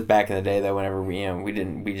 That was back in the day, though. Whenever we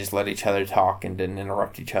just let each other talk and didn't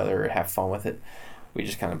interrupt each other or have fun with it. We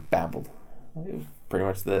just kind of babbled. It was pretty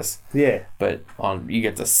much this. Yeah. But you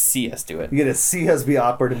get to see us do it. You get to see us be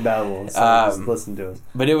awkward and babble, so just listen to us.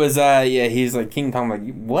 But it was he's like King Kong. I'm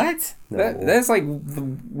like, what? No. That's like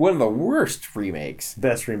one of the worst remakes.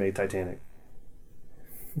 Best remake, Titanic.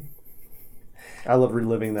 I love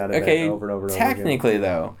reliving that event over and over and over again. Technically,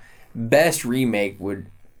 though, best remake would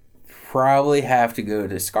probably have to go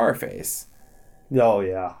to Scarface. Oh,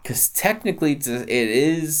 yeah. Because technically it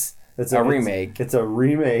is a remake. It's a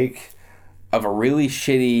remake of a really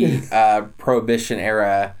shitty Prohibition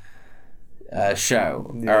era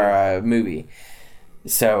show or movie.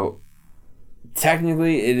 So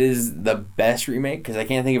technically it is the best remake because I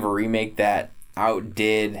can't think of a remake that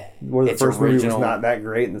outdid where the its first original. movie was not that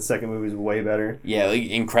great and the second movie was way better. Yeah, like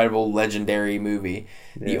incredible, legendary movie.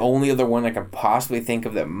 Yeah. The only other one I can possibly think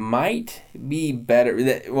of that might be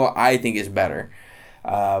better, I think is better,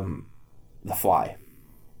 The Fly.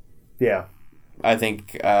 Yeah. I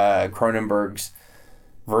think Cronenberg's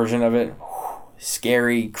version of it,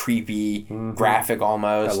 scary, creepy, graphic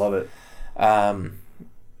almost. I love it.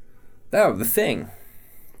 The Thing.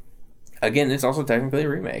 Again, it's also technically a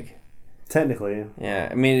remake. Technically. Yeah,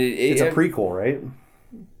 I mean... It's a prequel, right?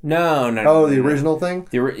 No. Oh, the original Thing?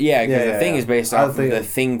 Because The Thing is based off of The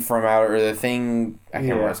Thing from Outer... Or The Thing... I can't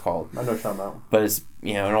remember what it's called. I know what you're talking about. But it's,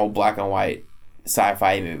 an old black and white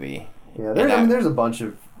sci-fi movie. Yeah, there's a bunch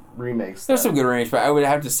of remakes. There's some good remakes, but I would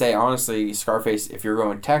have to say, honestly, Scarface, if you're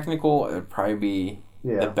going technical, it would probably be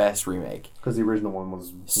the best remake. Because the original one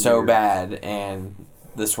was so weird. bad, and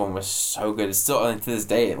this one was so good. It's still, and to this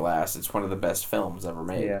day, it lasts. It's one of the best films ever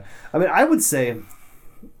made. Yeah. I mean, I would say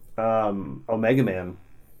Omega Man.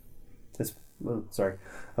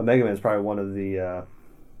 Omega Man is probably one of the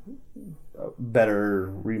better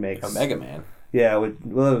remakes. Omega Man? Yeah,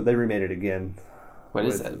 they remade it again. What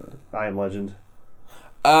is that? I Am Legend.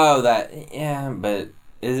 Oh, that... Yeah, but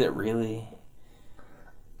is it really?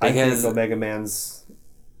 Because I think Omega Man's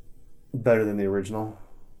better than the original.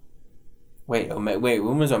 Wait,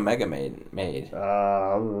 when was Omega made? It's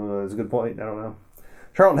a good point. I don't know.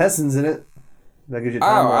 Charlton Heston's in it. That gives you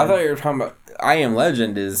I thought you were talking about... I Am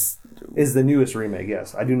Legend is the newest remake,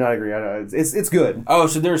 yes. I do not agree. I know it's good. Oh,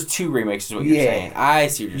 so there's 2 remakes is what you're saying. I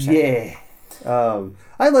see what you're saying. Yeah.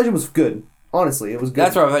 I Am Legend was good. Honestly, it was good.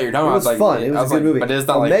 That's what I thought you were talking about. It was fun. It was a good movie. But it's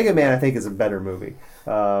not Omega Man, I think, is a better movie.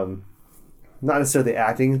 Not necessarily the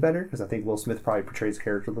acting is better, because I think Will Smith probably portrays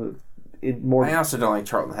character more. I also don't like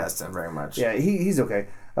Charlton Heston very much. Yeah, he's okay.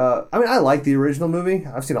 I mean, I like the original movie.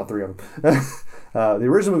 I've seen all 3 of them. The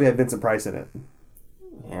original movie had Vincent Price in it.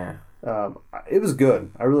 Yeah. It was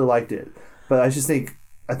good. I really liked it. But I think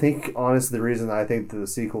honestly, the reason I think the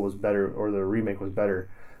sequel was better, or the remake was better,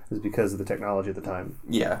 is because of the technology at the time.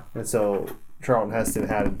 Yeah. And so Charlton Heston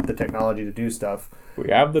had the technology to do stuff. We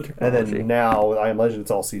have the technology. And then now with I Am Legend,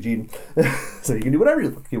 it's all CG'd. So you can do whatever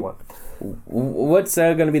you want. What's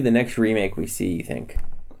going to be the next remake we see, you think,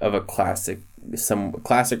 of a classic or somewhat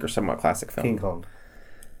classic film? King Kong.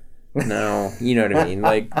 No, you know what I mean.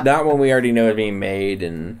 Like, not one we already know is being made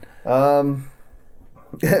and... Godfather.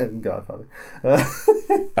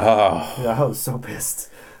 I was so pissed.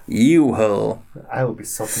 You will. I will be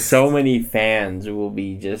so pissed. So many fans will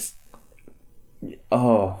be just...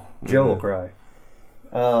 Oh. Joe will cry.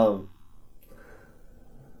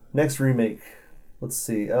 Next remake. Let's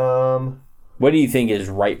see. What do you think is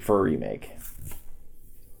ripe for a remake?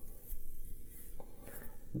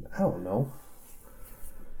 I don't know.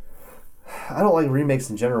 I don't like remakes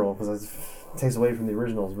in general because takes away from the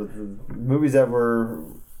originals. But the movies that were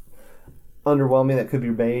underwhelming that could be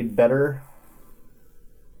made better.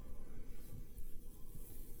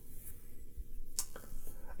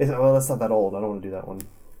 Well, that's not that old. I don't want to do that one.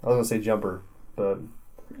 I was gonna say Jumper, but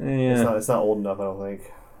it's not old enough. I don't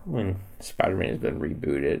think. When Spider-Man has been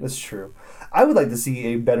rebooted, That's true. I would like to see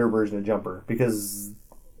a better version of Jumper because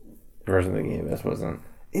the version of the game this wasn't.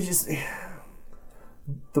 it just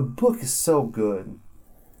the book is so good,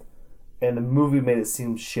 and the movie made it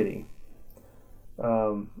seem shitty.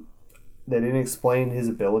 They didn't explain his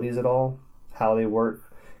abilities at all, how they work.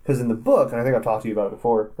 Because in the book, and I think I've talked to you about it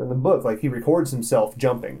before, in the book, like, he records himself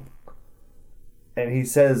jumping. And he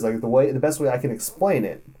says, like, the best way I can explain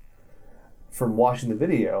it from watching the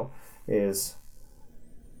video is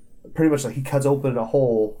pretty much like he cuts open a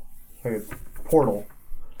hole, like a portal,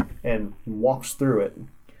 and walks through it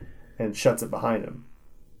and shuts it behind him.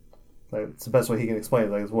 Like, it's the best way he can explain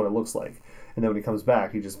it, like, it's what it looks like. And then when he comes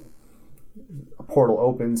back, a portal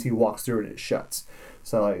opens, he walks through it, and it shuts.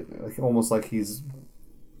 So, like almost like he's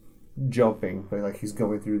jumping, like he's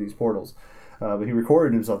going through these portals, but he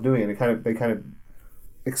recorded himself doing it. And they kind of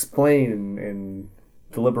explain and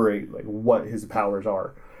deliberate like what his powers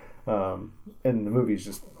are, and the movie's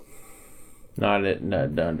just don't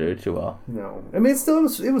do it too well. No, I mean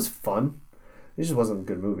it was fun. It just wasn't a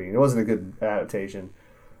good movie. It wasn't a good adaptation.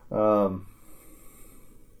 I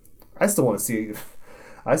still want to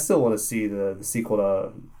see the sequel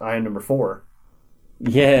to Iron Number 4.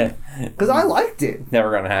 Yeah, because I liked it. Never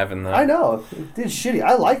gonna happen though. I know it did shitty.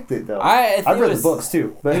 I liked it though. I've read the books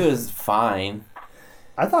too, but it was fine.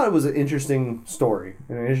 I thought it was an interesting story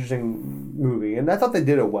and an interesting movie, and I thought they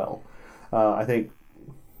did it well. I think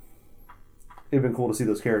it'd been cool to see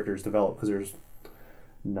those characters develop because there's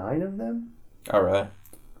 9 of them. Oh really? I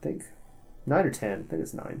think 9 or 10. I think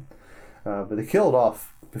it's 9. But they killed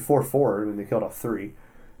off before 4. I mean, they killed off 3.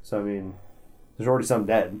 So I mean, there's already some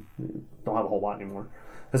dead. Don't have a whole lot anymore.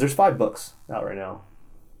 Because there's 5 books out right now.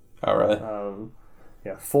 Oh, really?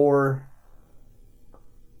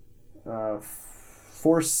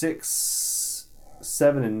 4, 6,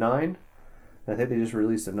 7, and 9. And I think they just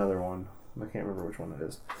released another one. I can't remember which one it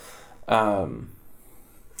is. I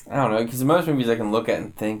don't know, because most movies I can look at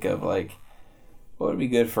and think of, like, what would be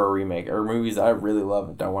good for a remake? Or movies that I really love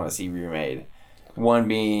and don't want to see remade. One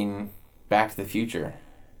being Back to the Future.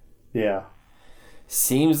 Yeah.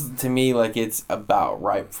 Seems to me like it's about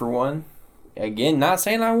ripe for one. Again, not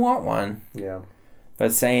saying I want one. Yeah.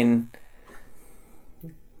 But saying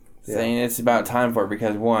it's about time for it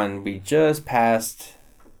because, one, we just passed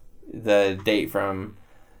the date from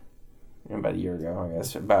about a year ago, I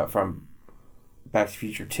guess, from Back to the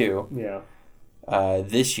Future 2. Yeah.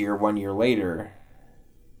 This year, 1 year later,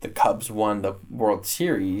 the Cubs won the World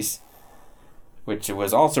Series, which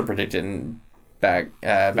was also predicted in Back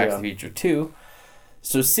to the Future 2.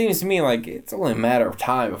 So it seems to me like it's only a matter of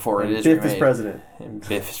time before it is Biff remade. is president. And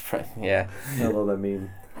Biff is president, yeah. I love that meme.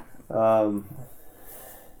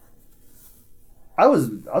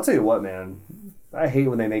 I'll tell you what, man. I hate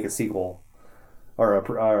when they make a sequel or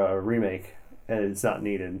a remake and it's not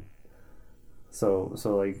needed. So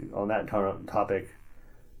like on that topic,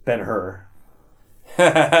 Ben-Hur.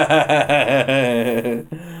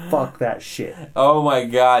 Fuck that shit. Oh my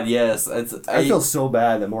god, yes. I feel so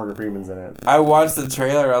bad that Morgan Freeman's in it. I watched the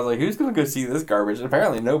trailer. I was like, who's going to go see this garbage? And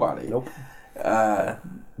apparently nobody. Nope.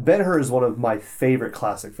 Ben-Hur is one of my favorite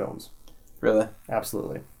classic films. Really?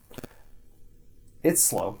 Absolutely. It's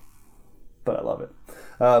slow, but I love it.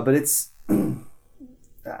 But it's...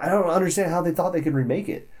 I don't understand how they thought they could remake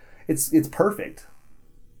it. It's perfect.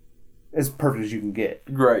 As perfect as you can get.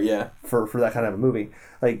 Right, yeah. For that kind of a movie.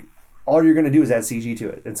 Like, all you're going to do is add CG to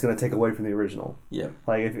it. It's going to take away from the original. Yeah.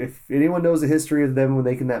 Like, if anyone knows the history of them when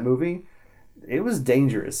making that movie, it was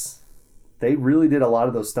dangerous. They really did a lot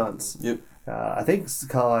of those stunts. Yep. I think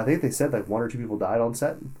they said like 1 or 2 people died on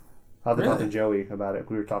set. I'll have to talk to Joey about it.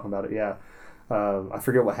 We were talking about it, yeah. I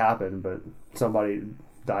forget what happened, but somebody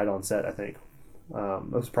died on set, I think.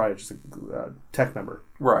 It was probably just a tech member.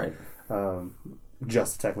 Right.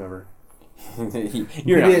 Just a tech member.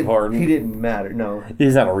 You're not important. He didn't matter. No,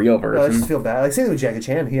 he's not a real person. I just feel bad. Like same with Jackie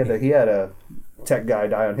Chan. He had a tech guy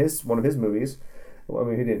die on one of his movies. Well, I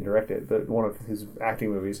mean, he didn't direct it, but one of his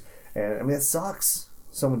acting movies. And I mean, it sucks.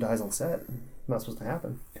 Someone dies on set. Not supposed to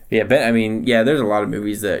happen. Yeah, but I mean, yeah, there's a lot of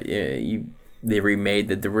movies that they remade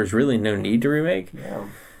that there was really no need to remake. Yeah.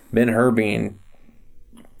 Ben-Hur being,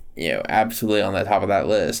 absolutely on the top of that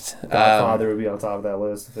list. Godfather would be on top of that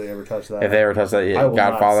list if they ever touched that. If they ever touched that, yeah. I will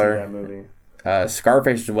Godfather. not see that movie.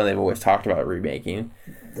 Scarface is one they've always talked about remaking.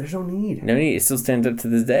 There's no need. No need. It still stands up to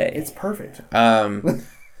this day. It's perfect.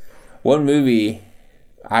 One movie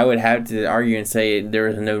I would have to argue and say there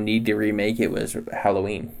was no need to remake it was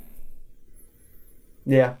Halloween.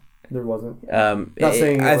 Yeah, there wasn't. Not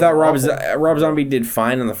saying I thought Rob Zombie did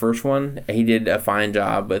fine on the first one. He did a fine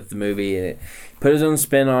job with the movie. And it put his own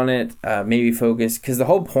spin on it, maybe focus. Because the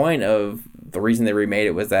whole point of the reason they remade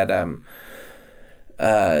it was that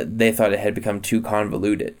they thought it had become too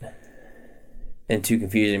convoluted and too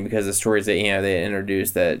confusing because the stories that they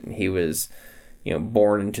introduced that he was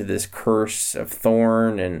born into this curse of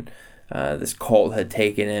thorn and this cult had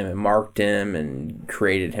taken him and marked him and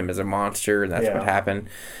created him as a monster, and that's what happened.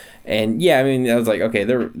 And I mean, I was like, okay,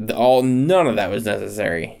 none of that was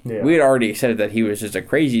necessary. Yeah. We had already accepted that he was just a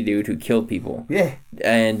crazy dude who killed people. Yeah.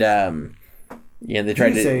 And they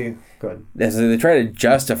tried to good. They tried to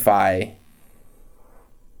justify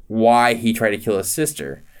why he tried to kill his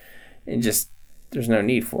sister, and just there's no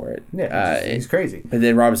need for it. Yeah, he's crazy. But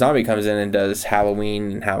then Rob Zombie comes in and does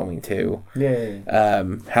Halloween and Halloween 2. Yeah.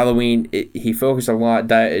 Halloween, he focused a lot,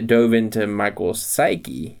 dove into Michael's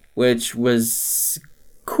psyche, which was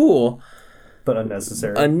cool. But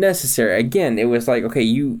unnecessary. Unnecessary. Again, it was like, okay,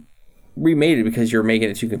 you remade it because you're making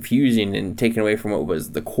it too confusing and taking away from what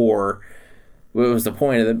was the core, what was the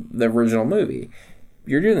point of the original movie.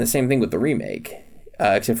 You're doing the same thing with the remake.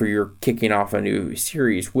 Except for you're kicking off a new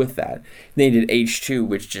series with that. They did H2,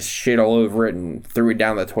 which just shit all over it and threw it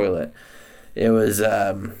down the toilet. It was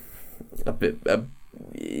a bit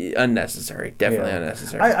unnecessary. Definitely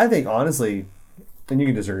unnecessary. I think, honestly, and you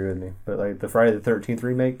can disagree with me, but like the Friday the 13th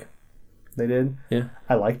remake they did,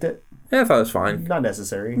 I liked it. Yeah, I thought it was fine. Not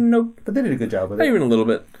necessary. Nope. But they did a good job with it. Not even a little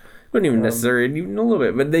bit. Wasn't even necessary, even a little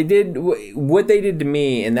bit. But they did, what they did to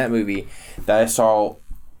me in that movie that I thought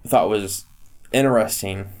was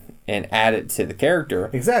interesting and added to the character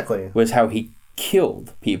was how he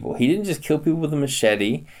killed people. He didn't just kill people with a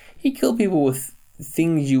machete. He killed people with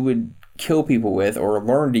things you would kill people with or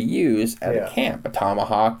learn to use at a camp. A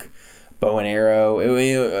tomahawk, bow and arrow. It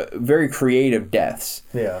was very creative deaths.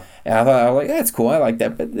 Yeah. And I thought, like, that's cool. I like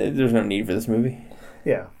that, but there's no need for this movie.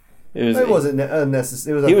 Yeah. It wasn't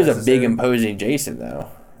unnecessary. He was a big, imposing Jason, though.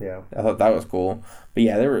 Yeah. I thought that was cool. But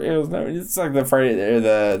it's like the Friday or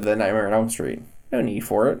the Nightmare on Elm Street. No need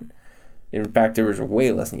for it. In fact, there was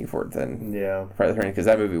way less need for it than Friday the 13th, because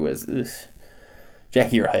that movie was...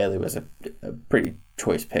 Jackie Earle Haley was a pretty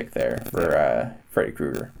choice pick there for Freddy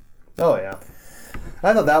Krueger. Oh, yeah.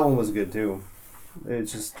 I thought that one was good, too.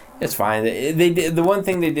 It's fine. They did, the one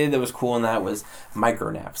thing they did that was cool in that was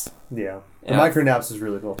micro naps. Yeah. The micro naps is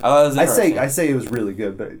really cool. I say it was really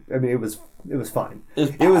good, but I mean it was fine.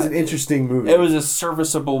 It was an interesting movie. It was a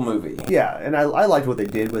serviceable movie. Yeah, and I liked what they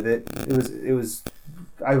did with it. It was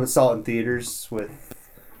I saw it in theaters with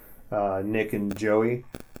Nick and Joey.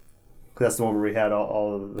 That's the one where we had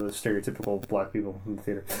all of the stereotypical black people in the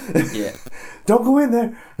theater. Yeah. Don't go in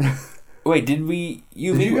there. Wait, did we?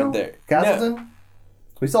 You went there? Castleton? No.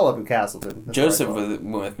 We saw it up in Castleton. That's Joseph went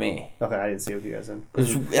with me. Okay, I didn't see it with you guys then.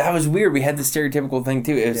 That was weird. We had the stereotypical thing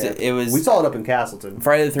too. It was. We saw it up in Castleton.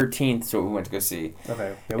 Friday the 13th is what we went to go see.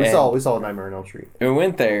 Okay, yeah, we saw Nightmare on Elm Street. We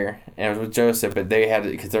went there and it was with Joseph, but they had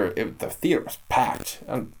it because the theater was packed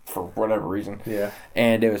for whatever reason. Yeah,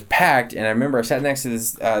 and it was packed, and I remember I sat next to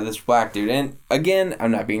this black dude, and again,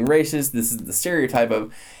 I'm not being racist. This is the stereotype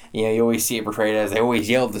of. You always see it portrayed as they always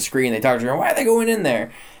yell at the screen. They talk to her, why are they going in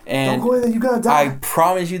there? And don't go in there, you gotta die. I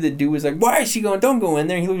promise you, the dude was like, why is she going? Don't go in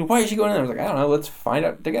there. And he was like, why is she going in there? I was like, I don't know. Let's find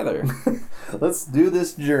out together. Let's do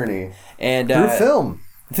this journey. And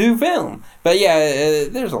Through film. But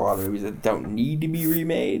there's a lot of movies that don't need to be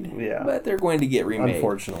remade. Yeah. But they're going to get remade.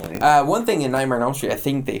 Unfortunately. One thing in Nightmare on Elm Street, I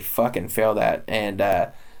think they fucking failed at,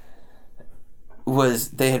 and was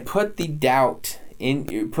they had put the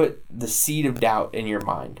seed of doubt in your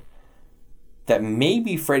mind that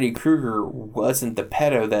maybe Freddy Krueger wasn't the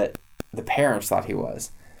pedo that the parents thought he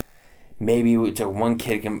was. Maybe it took one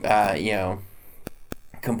kid,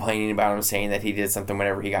 complaining about him, saying that he did something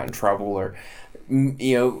whenever he got in trouble, or,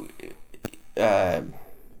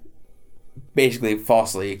 basically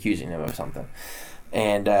falsely accusing him of something.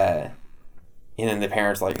 And then the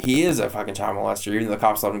parents like, he is a fucking child molester. Even though the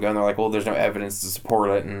cops let him go, and they're like, well, there's no evidence to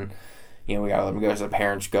support it, and we gotta let him go. So the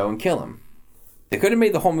parents go and kill him. They could have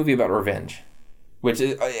made the whole movie about revenge, which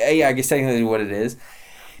is, I guess technically what it is.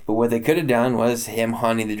 But what they could have done was him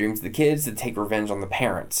haunting the dreams of the kids to take revenge on the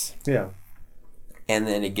parents. Yeah. And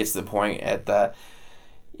then it gets to the point at the,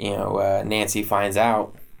 Nancy finds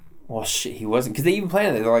out, well, shit, he wasn't, because they even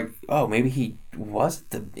planned it. They're like, oh, maybe he wasn't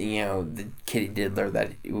the kitty diddler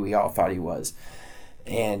that we all thought he was.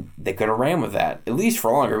 And they could have ran with that, at least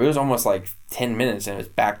for longer. It was almost like 10 minutes, and it was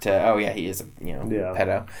back to, oh, yeah, he is a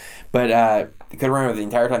pedo. But they could have ran with it the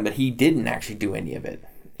entire time, but he didn't actually do any of it.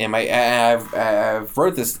 And I've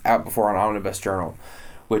wrote this out before on Omnibus Journal,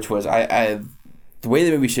 which was the way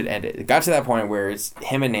the movie should end it. It got to that point where it's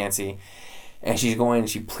him and Nancy, and she's going and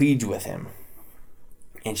she pleads with him.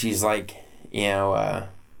 And she's like, she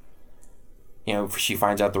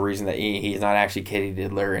finds out the reason that he's not actually Kitty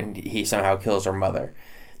Diddler, and he somehow kills her mother,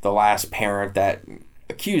 the last parent that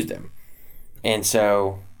accused him. And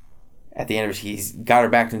so, at the end of it, he's got her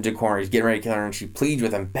backed into a corner. He's getting ready to kill her, and she pleads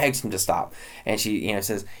with him, begs him to stop. And she,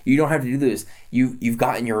 says, "You don't have to do this. You've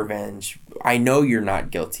gotten your revenge. I know you're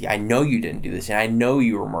not guilty. I know you didn't do this, and I know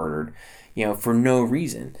you were murdered, for no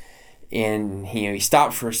reason." And he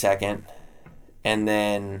stops for a second, and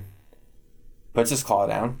then puts his claw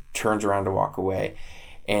down, turns around to walk away.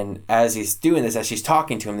 And as he's doing this, as she's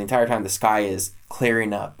talking to him, the entire time the sky is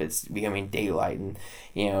clearing up. It's becoming daylight, and,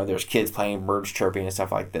 there's kids playing, birds chirping, and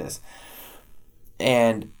stuff like this.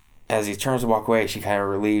 And as he turns to walk away, she kind of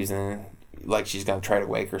relieves, and like she's going to try to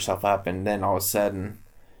wake herself up. And then all of a sudden,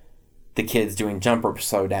 the kids doing jump rope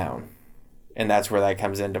slow down. And that's where that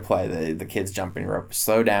comes into play. The kids jumping rope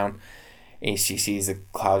slow down. And she sees the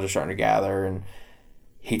clouds are starting to gather, and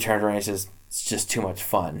he turns around and says, "It's just too much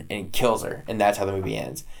fun," and he kills her, and that's how the movie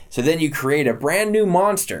ends. So then you create a brand new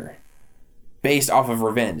monster based off of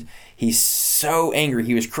revenge. He's so angry.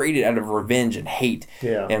 He was created out of revenge and hate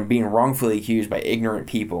and being wrongfully accused by ignorant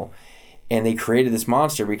people. And they created this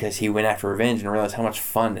monster because he went after revenge and realized how much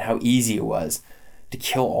fun, how easy it was to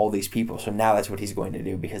kill all these people. So now that's what he's going to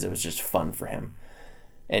do because it was just fun for him.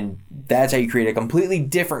 And that's how you create a completely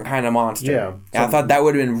different kind of monster. Yeah. And I thought that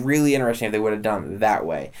would have been really interesting if they would have done it that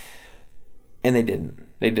way. And they didn't.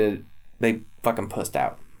 They fucking pussed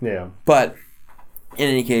out. Yeah. But in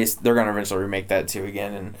any case, they're going to eventually remake that too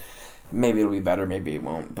again, and maybe it'll be better, maybe it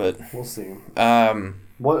won't, but we'll see.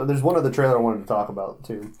 There's one other trailer I wanted to talk about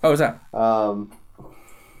too. Oh, what's that? Oh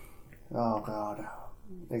God,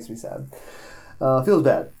 makes me sad. Feels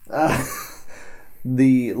bad.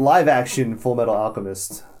 The live action Full Metal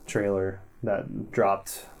Alchemist trailer that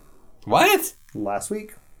dropped. What? Last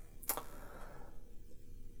week.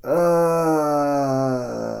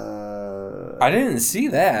 I didn't see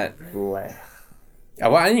that.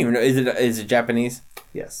 Well, I didn't even know. Is it Japanese?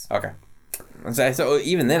 Yes. Okay. So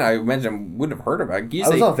even then, I imagine wouldn't have heard about it. I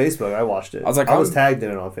was on Facebook. I watched it. I was tagged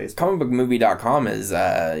in it on Facebook. Comicbookmovie.com is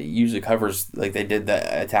usually covers, like they did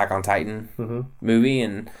the Attack on Titan movie,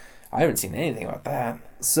 and I haven't seen anything about that.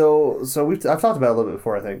 So I've talked about it a little bit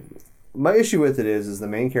before, I think. My issue with it is the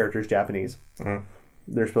main character is Japanese. Mm-hmm.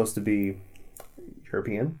 They're supposed to be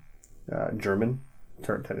European, German,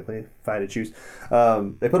 technically, if I had to choose.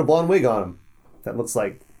 They put a blonde wig on him that looks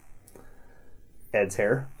like Ed's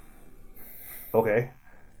hair. Okay.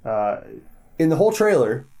 In the whole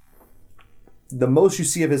trailer, the most you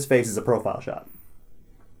see of his face is a profile shot.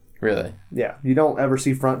 Really? Yeah. You don't ever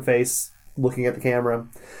see front face looking at the camera.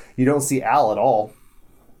 You don't see Al at all.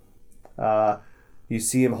 You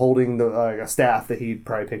see him holding a staff that he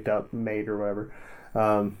probably picked up, made or whatever.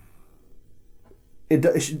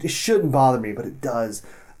 It shouldn't bother me, but it does.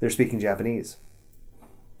 They're speaking Japanese.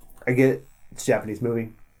 I get it. It's a Japanese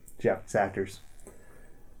movie. Japanese actors.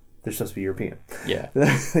 They're supposed to be European. Yeah.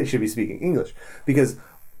 They should be speaking English. Because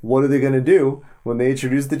what are they going to do when they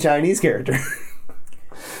introduce the Chinese character?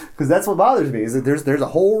 Because that's what bothers me, is that there's a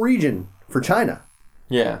whole region for China.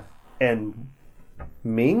 Yeah. And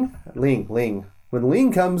Ling. When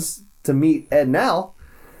Ling comes to meet Ed and Al,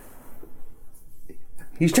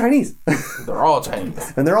 he's Chinese. They're all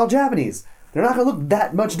Chinese. And they're all Japanese. They're not going to look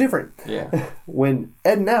that much different. Yeah. When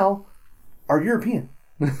Ed and Al are European.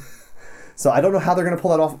 So I don't know how they're going to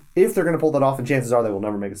pull that off. If they're going to pull that off, and chances are they will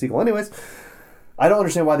never make a sequel anyways. I don't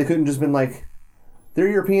understand why they couldn't just been like, they're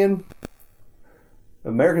European.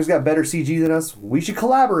 America's got better CG than us. We should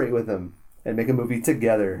collaborate with them and make a movie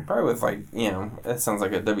together. Probably with that sounds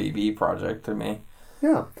like a WB project to me.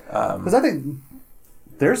 Yeah. Because I think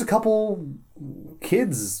there's a couple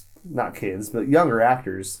kids, not kids, but younger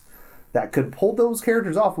actors that could pull those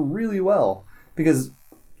characters off really well. Because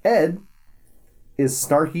Ed is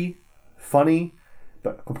snarky, funny,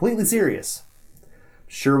 but completely serious.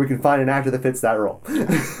 Sure, we can find an actor that fits that role.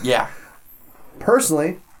 Yeah.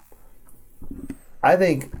 Personally, I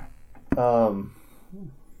think Logan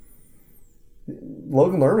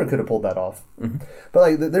Lerman could have pulled that off. Mm-hmm.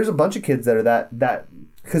 But there's a bunch of kids that are that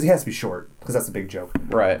because he has to be short, because that's a big joke.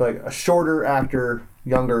 Right. But, a shorter actor,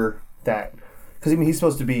 younger, that because he's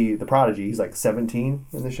supposed to be the prodigy. He's 17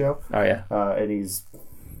 in the show. Oh yeah. And he's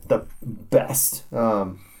the best.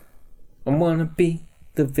 I wanna be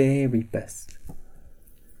the very best.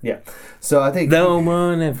 Yeah. So I think No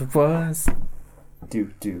one ever was.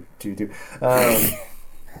 do.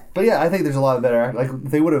 But yeah, I think there's a lot of better. Like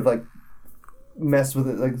they would have like messed with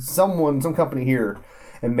it, like some company here,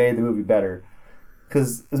 and made the movie better.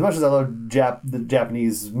 Because as much as I love the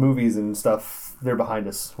Japanese movies and stuff, they're behind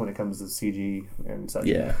us when it comes to CG and such.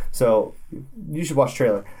 Yeah. So you should watch the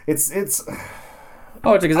trailer. It's.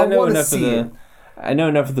 Oh, it's because I know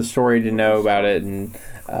enough of the story to know about it, and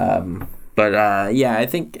yeah, I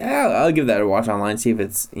think I'll give that a watch online. See if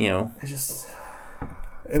it's It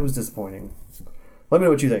was disappointing. Let me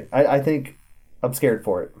know what you think. I think I'm scared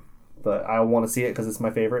for it, but I want to see it because it's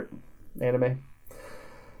my favorite anime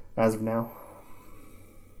as of now.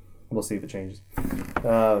 We'll see if it changes.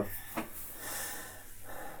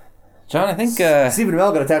 John, I think Stephen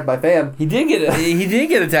Amell got attacked by a fan. he did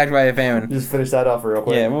get attacked by a fan. Just finish that off real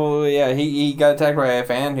quick. Yeah, well, yeah, he got attacked by a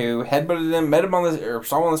fan who headbutted him, met him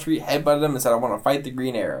saw him on the street, headbutted him, and said, "I want to fight the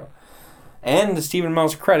Green Arrow." And to Stephen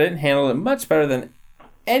Amell's credit, handled it much better than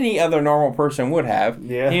any other normal person would have.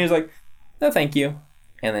 Yeah. He was like, "No, thank you,"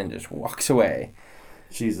 and then just walks away.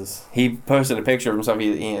 Jesus. He posted a picture of himself.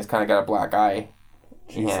 He has kind of got a black eye.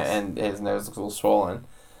 Jesus. Yeah, and his nose looks a little swollen. I'm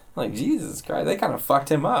like, Jesus Christ, they kind of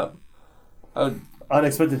fucked him up.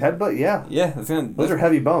 Unexpected headbutt? Yeah. Yeah, Those are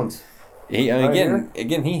heavy bones. Again,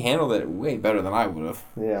 he handled it way better than I would have.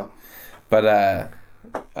 Yeah. But I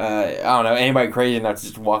don't know, anybody crazy enough to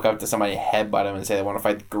just walk up to somebody, headbutt him, and say they want to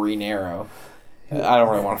fight the Green Arrow, I don't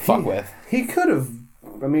really want to fuck with. He could have.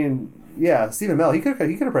 I mean, yeah, Stephen Amell. He could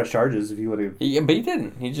have pressed charges if he would have. Yeah, but he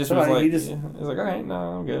didn't. He just was like, he was like, all right, no,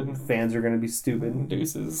 I'm good. Fans are gonna be stupid.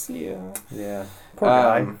 Deuces, yeah. Yeah. Poor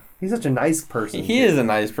guy. He's such a nice person. He is a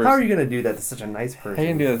nice person. How are you gonna do that to such a nice person? How are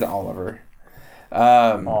you gonna do that to Oliver?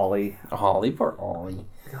 Ollie. Poor Ollie.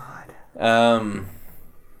 God.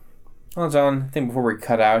 Well, John, I think before we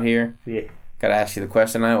cut out here, Yeah. gotta ask you the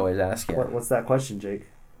question I always ask you. What's that question, Jake?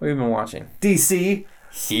 What have you been watching? DC.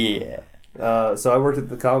 Yeah. So I worked at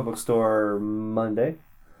the comic book store Monday,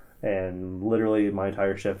 and literally my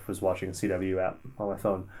entire shift was watching a CW app on my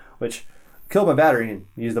phone, which killed my battery and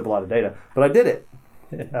used up a lot of data. But I did it,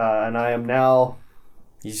 and I am now.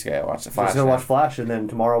 You just gotta watch the Flash. Just gonna watch Flash, and then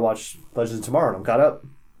tomorrow watch Legends of Tomorrow, and I'm caught up.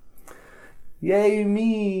 Yay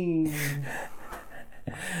me!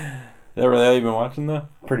 Is that really all you've been watching though?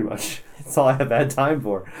 Pretty much. That's all I have had time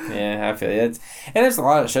for. Yeah, I feel it. And there's a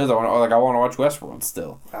lot of shows I want to watch Westworld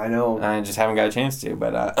still. I know. I just haven't got a chance to.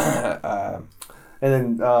 But and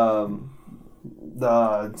then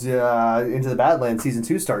Into the Badlands season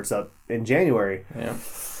 2 starts up in January. Yeah.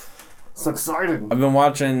 It's exciting. I've been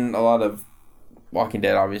watching a lot of Walking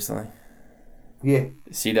Dead, obviously. Yeah.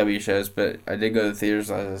 CW shows, but I did go to the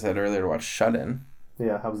theaters, as I said earlier, to watch Shut In.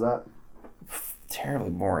 Yeah, how was that? Terribly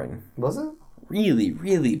boring. Was it? Really,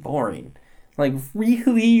 really boring. Like,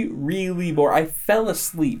 really, really boring. I fell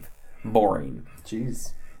asleep boring.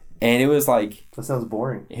 Jeez. And it was like... That sounds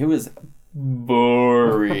boring. It was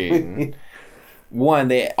boring.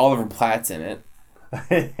 One, Oliver Platt's in it.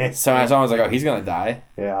 So I was like, oh, he's going to die.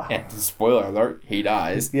 Yeah. And spoiler alert, he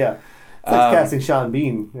dies. Yeah. It's like casting Sean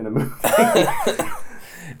Bean in a movie.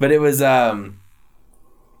 But it was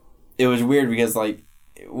weird because, like,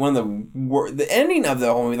 one of the ending of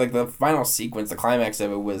the whole movie, like the final sequence, the climax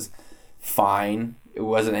of it was fine. It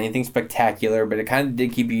wasn't anything spectacular, but it kind of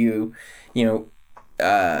did keep you,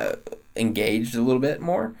 engaged a little bit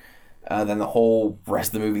more than the whole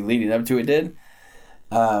rest of the movie leading up to it did.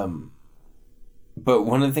 But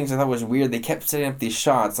one of the things I thought was weird, they kept setting up these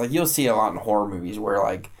shots. Like, you'll see a lot in horror movies where,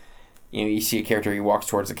 like, you see a character, he walks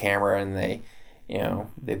towards the camera and they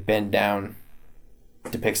bend down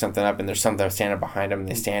to pick something up, and there's something standing behind them, and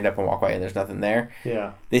they stand up and walk away, and there's nothing there.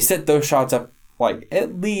 Yeah. They set those shots up, like,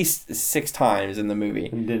 at least 6 times in the movie.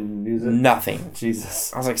 And didn't use it? Nothing.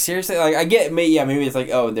 Jesus. I was like, seriously? Like, I get, maybe it's like,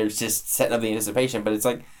 oh, they're just setting up the anticipation, but it's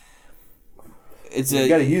like, you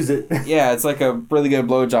gotta use it. Yeah, it's like a really good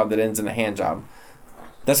blowjob that ends in a hand job.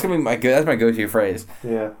 That's gonna be that's my go-to phrase.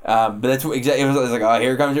 Yeah. But that's what exactly, it was like, oh,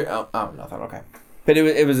 here comes your, oh, nothing, okay. But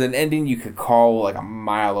it was an ending you could call like a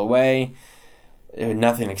mile away. It was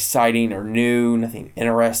nothing exciting or new, nothing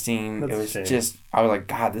interesting. That's it was a shame. just, I was like,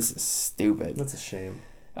 God, this is stupid. That's a shame.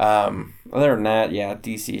 Other than that, yeah,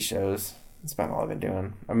 DC shows. That's about all I've been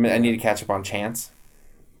doing. I need to catch up on Chance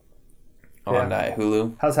on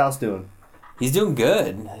Hulu. How's House doing? He's doing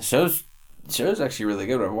good. Show's actually really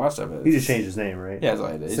good. I've watched of it. He just changed his name, right? Yeah, that's all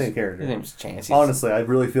it is. Same character. His name's Chance. Honestly, I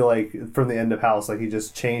really feel like from the end of House, like he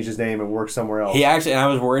just changed his name and worked somewhere else. He actually, and I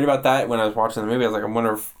was worried about that when I was watching the movie. I was like, I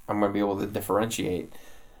wonder if I'm going to be able to differentiate.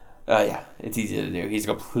 Yeah, it's easy to do. He's a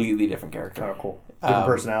completely different character. Oh, cool. Different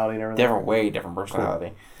personality and everything. Way different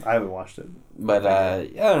personality. Cool. I haven't watched it. But other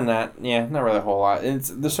than that, yeah, not really a whole lot.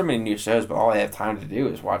 There's so many new shows, but all I have time to do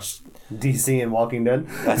is watch DC and Walking Dead.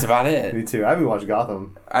 That's about it. Me too. I haven't watched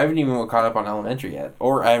Gotham. I haven't even caught up on Elementary yet,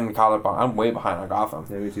 or I haven't caught up on. I'm way behind on Gotham.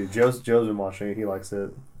 Yeah, me too. Joe's been watching it. He likes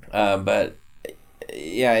it. But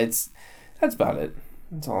yeah, that's about it.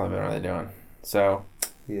 That's all I've been really doing. So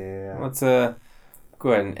yeah, let's go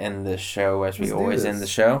ahead and end this show as we always end the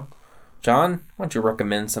show. John, why don't you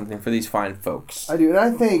recommend something for these fine folks? I do, and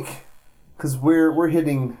I think because we're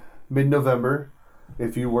hitting mid-November.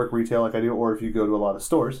 If you work retail like I do, or if you go to a lot of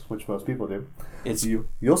stores, which most people do,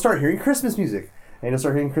 you'll start hearing Christmas music, and you'll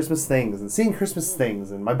start hearing Christmas things and seeing Christmas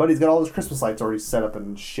things. And my buddy's got all his Christmas lights already set up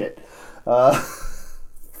and shit. Fucking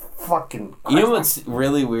Christmas. You know what's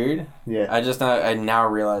really weird? Yeah. I now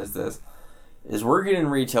realize this. Is working in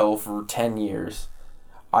retail for 10 years,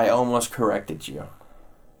 I almost corrected you.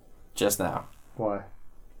 Just now. Why?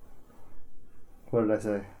 What did I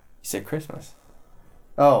say? You said Christmas.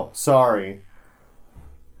 Oh, sorry.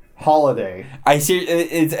 Holiday. I see.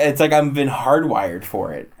 It's like I've been hardwired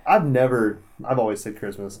for it. I've always said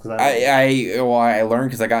Christmas because I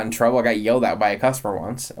learned because I got in trouble. I got yelled at by a customer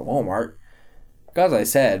once at Walmart because I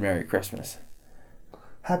said Merry Christmas.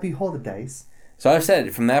 Happy holidays. So I've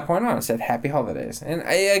said from that point on. I said Happy Holidays, and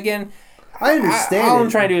I understand. All I'm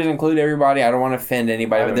trying to do is include everybody. I don't want to offend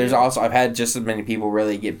anybody, but there's also I've had just as many people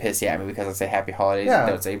really get pissy at me because I say Happy Holidays and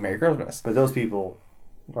don't say Merry Christmas. But those people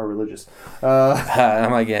are religious.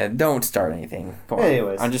 I'm like, yeah, don't start anything. Go on.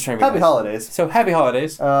 Anyways, I'm just trying to be Happy Holidays. So Happy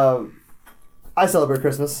Holidays. I celebrate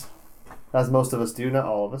Christmas, as most of us do. Not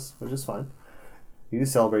all of us, which is fine. You can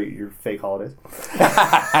celebrate your fake holidays.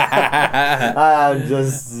 I'm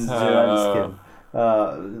just kidding.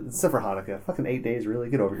 Except for Hanukkah. Fucking 8 days, really?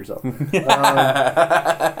 Get over yourself. And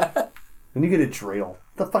you get a drill.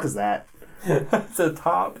 What the fuck is that? It's a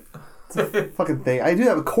top. It's a fucking thing. I do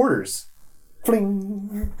that with quarters.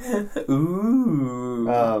 Fling. Ooh.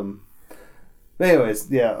 Anyways,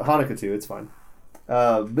 yeah, Hanukkah too. It's fine.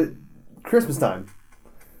 But Christmas time,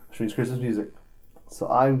 which means Christmas music. So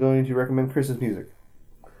I'm going to recommend Christmas music.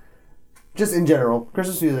 Just in general,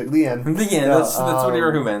 Christmas music. The end. The end. That's what he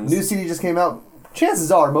recommends. New CD just came out.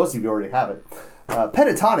 Chances are most of you already have it.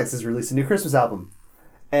 Pentatonix has released a new Christmas album,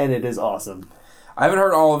 and it is awesome. I haven't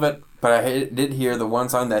heard all of it, but I did hear the one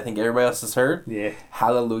song that I think everybody else has heard. Yeah.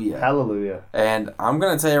 Hallelujah. Hallelujah. And I'm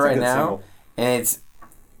going to tell you right now, single. and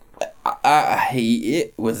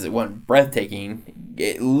it was one breathtaking.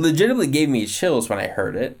 It legitimately gave me chills when I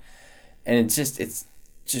heard it, and it's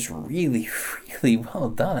just really, really well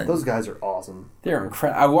done. Those guys are awesome. They're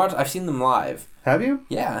incredible. I've seen them live. Have you?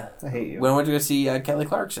 Yeah. I hate you. When I went to go see Kelly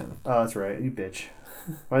Clarkson. Oh, that's right. You bitch.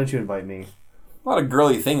 Why didn't you invite me? A lot of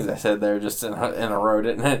girly things I said there just in a row,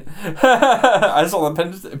 didn't it? I saw the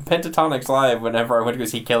Pentatonix live whenever I went to go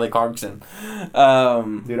see Kelly Clarkson. Dude,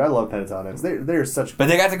 I love Pentatonix. They're such... But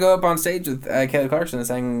they got to go up on stage with Kelly Clarkson and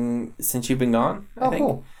sang Since You've Been Gone, I think,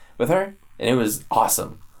 cool. with her. And it was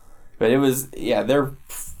awesome. But it was, yeah, they're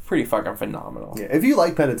pretty fucking phenomenal. Yeah, if you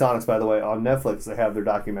like Pentatonix, by the way, on Netflix they have their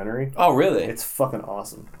documentary. Oh, really? It's fucking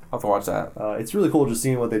awesome. I'll have to watch that. It's really cool just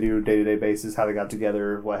seeing what they do day-to-day basis, how they got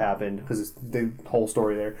together, what happened, because it's the whole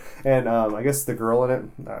story there. And I guess the girl in it,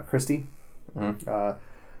 Christy. Mm-hmm.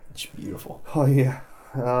 She's beautiful. Oh, yeah.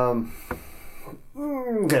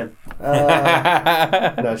 Okay.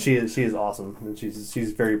 No, she is awesome. And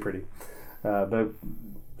she's very pretty. But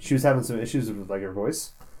she was having some issues with like her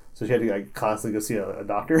voice. So she had to like constantly go see a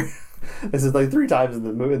doctor. This is like 3 times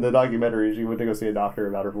in the documentary she went to go see a doctor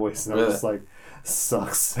about her voice, and I was just like,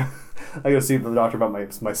 sucks. I go see the doctor about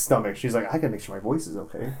my stomach. She's like, I gotta make sure my voice is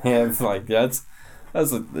okay. Yeah, it's like that's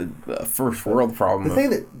like the first world problem. The thing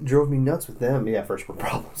that drove me nuts with them, first world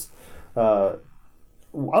problems. I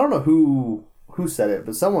don't know who said it,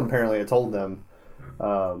 but someone apparently had told them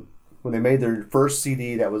when they made their first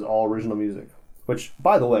CD that was all original music, which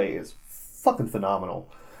by the way is fucking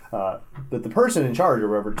phenomenal. But the person in charge or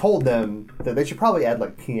whatever told them that they should probably add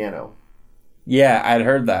like piano. Yeah, I'd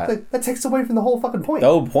heard that. Like, that takes away from the whole fucking point. The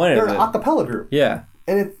whole point They're of it. an a cappella group. Yeah.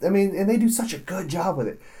 And and they do such a good job with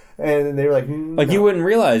it. And they were like, no. You wouldn't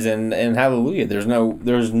realize in Hallelujah there's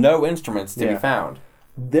no instruments to be found.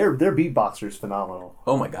 Their beatboxer's phenomenal.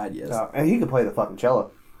 Oh my god, yes. And he could play the fucking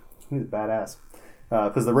cello. He's badass.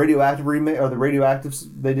 Because the Radioactive remake or the Radioactive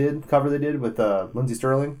cover they did with Lindsey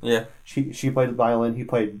Sterling. Yeah. She played the violin. He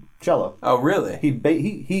played cello. Oh really?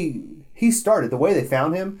 He started, the way they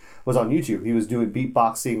found him was on YouTube. He was doing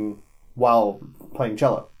beatboxing while playing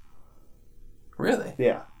cello. Really?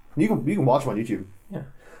 Yeah. You can watch him on YouTube. Yeah.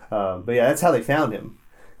 But yeah, that's how they found him.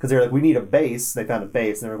 because they're like, we need a bass. They found a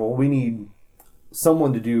bass, and they're like, well, we need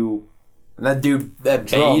someone to do That bass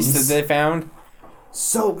drums. that they found.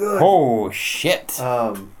 So good. Oh shit!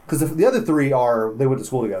 Because the other three they went to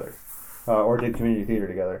school together, or did community theater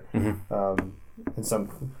together, in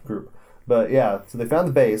some group. But yeah, so they found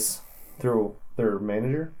the bass through their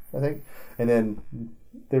manager, I think, and then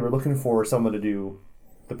they were looking for someone to do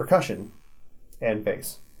the percussion and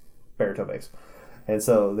bass, baritone bass. And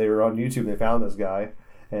so they were on YouTube and they found this guy.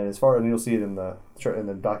 And as far as you'll see it in the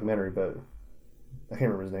documentary, but I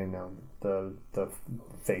can't remember his name now. The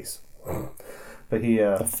face, but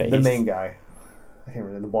the main guy. I can't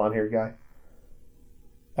remember the blonde haired guy.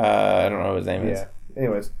 I don't know what his name is. Yeah.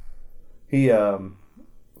 Anyways, he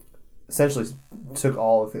essentially took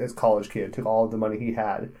all of his college kid, took all of the money he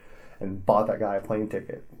had, and bought that guy a plane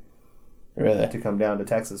ticket. Really? To come down to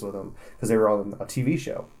Texas with him because they were on a TV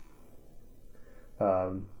show.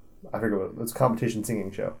 I forget what it's a competition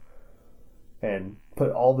singing show, and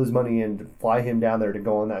put all of his money in to fly him down there to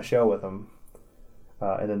go on that show with him,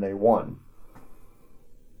 and then they won.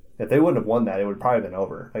 If they wouldn't have won that, it would probably been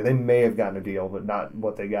over. Like they may have gotten a deal, but not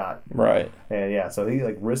what they got. Right. And yeah, so he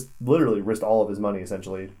literally risked all of his money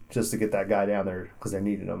essentially just to get that guy down there because they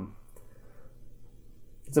needed him.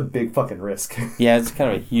 It's a big fucking risk. Yeah, it's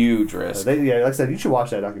kind of a huge risk. Like I said, you should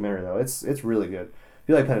watch that documentary though. It's really good. If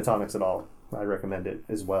you like Pentatonics at all, I recommend it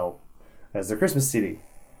as well as their Christmas CD.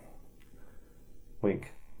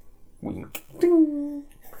 Wink. Wink. Ding.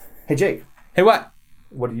 Hey Jake. Hey, what?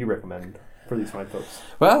 What do you recommend for these fine folks?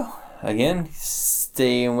 Well, again,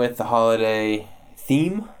 staying with the holiday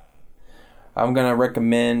theme, I'm going to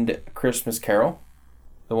recommend Christmas Carol,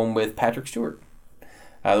 the one with Patrick Stewart.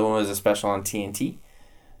 The one was a special on TNT.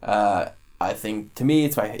 I think, to me,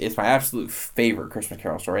 it's my absolute favorite Christmas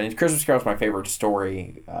Carol story. And Christmas Carol is my favorite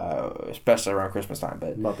story, especially around Christmas time.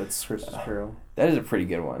 But Muppets Christmas Carol. That is a pretty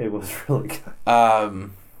good one. It was really good.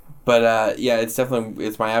 Yeah,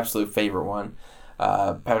 it's my absolute favorite one.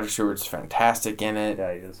 Patrick Stewart's fantastic in it.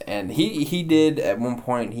 Yeah, he is. And he did, at one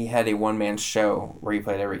point, he had a one-man show where he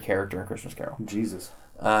played every character in Christmas Carol. Jesus.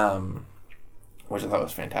 Which I thought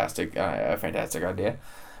was fantastic. A fantastic idea.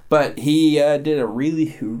 But he did a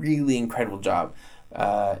really, really incredible job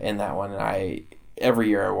in that one. And every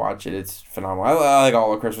year I watch it. It's phenomenal. I like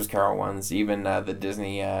all the Christmas Carol ones, even the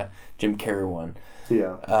Disney Jim Carrey one.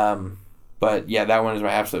 Yeah. But yeah, that one is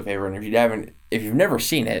my absolute favorite. And if you've never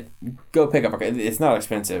seen it, go pick up it's not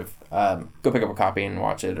expensive. Go pick up a copy and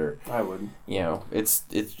watch it. Or I would. It's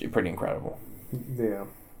pretty incredible. Yeah.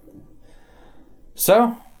 So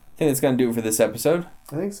I think that's gonna do it for this episode.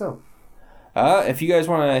 I think so. If you guys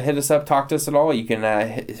want to hit us up, talk to us at all, you can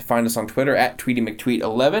find us on Twitter at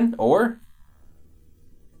TweetyMcTweet11 or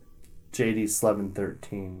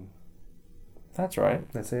JD1113. That's right.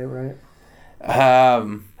 Did I say it right? I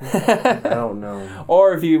don't know.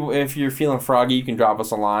 Or if you're feeling froggy, you can drop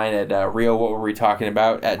us a line at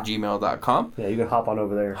realwhatwerewetalkingabout@gmail.com. Yeah, you can hop on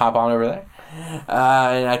over there.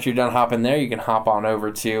 And after you're done hopping there, you can hop on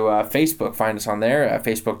over to Facebook. Find us on there at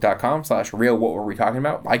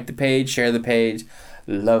facebook.com/realwhatwerewetalkingabout. Like the page, share the page,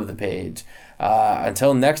 love the page.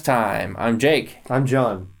 Until next time, I'm Jake. I'm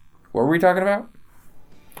John. What were we talking about?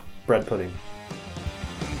 Bread pudding.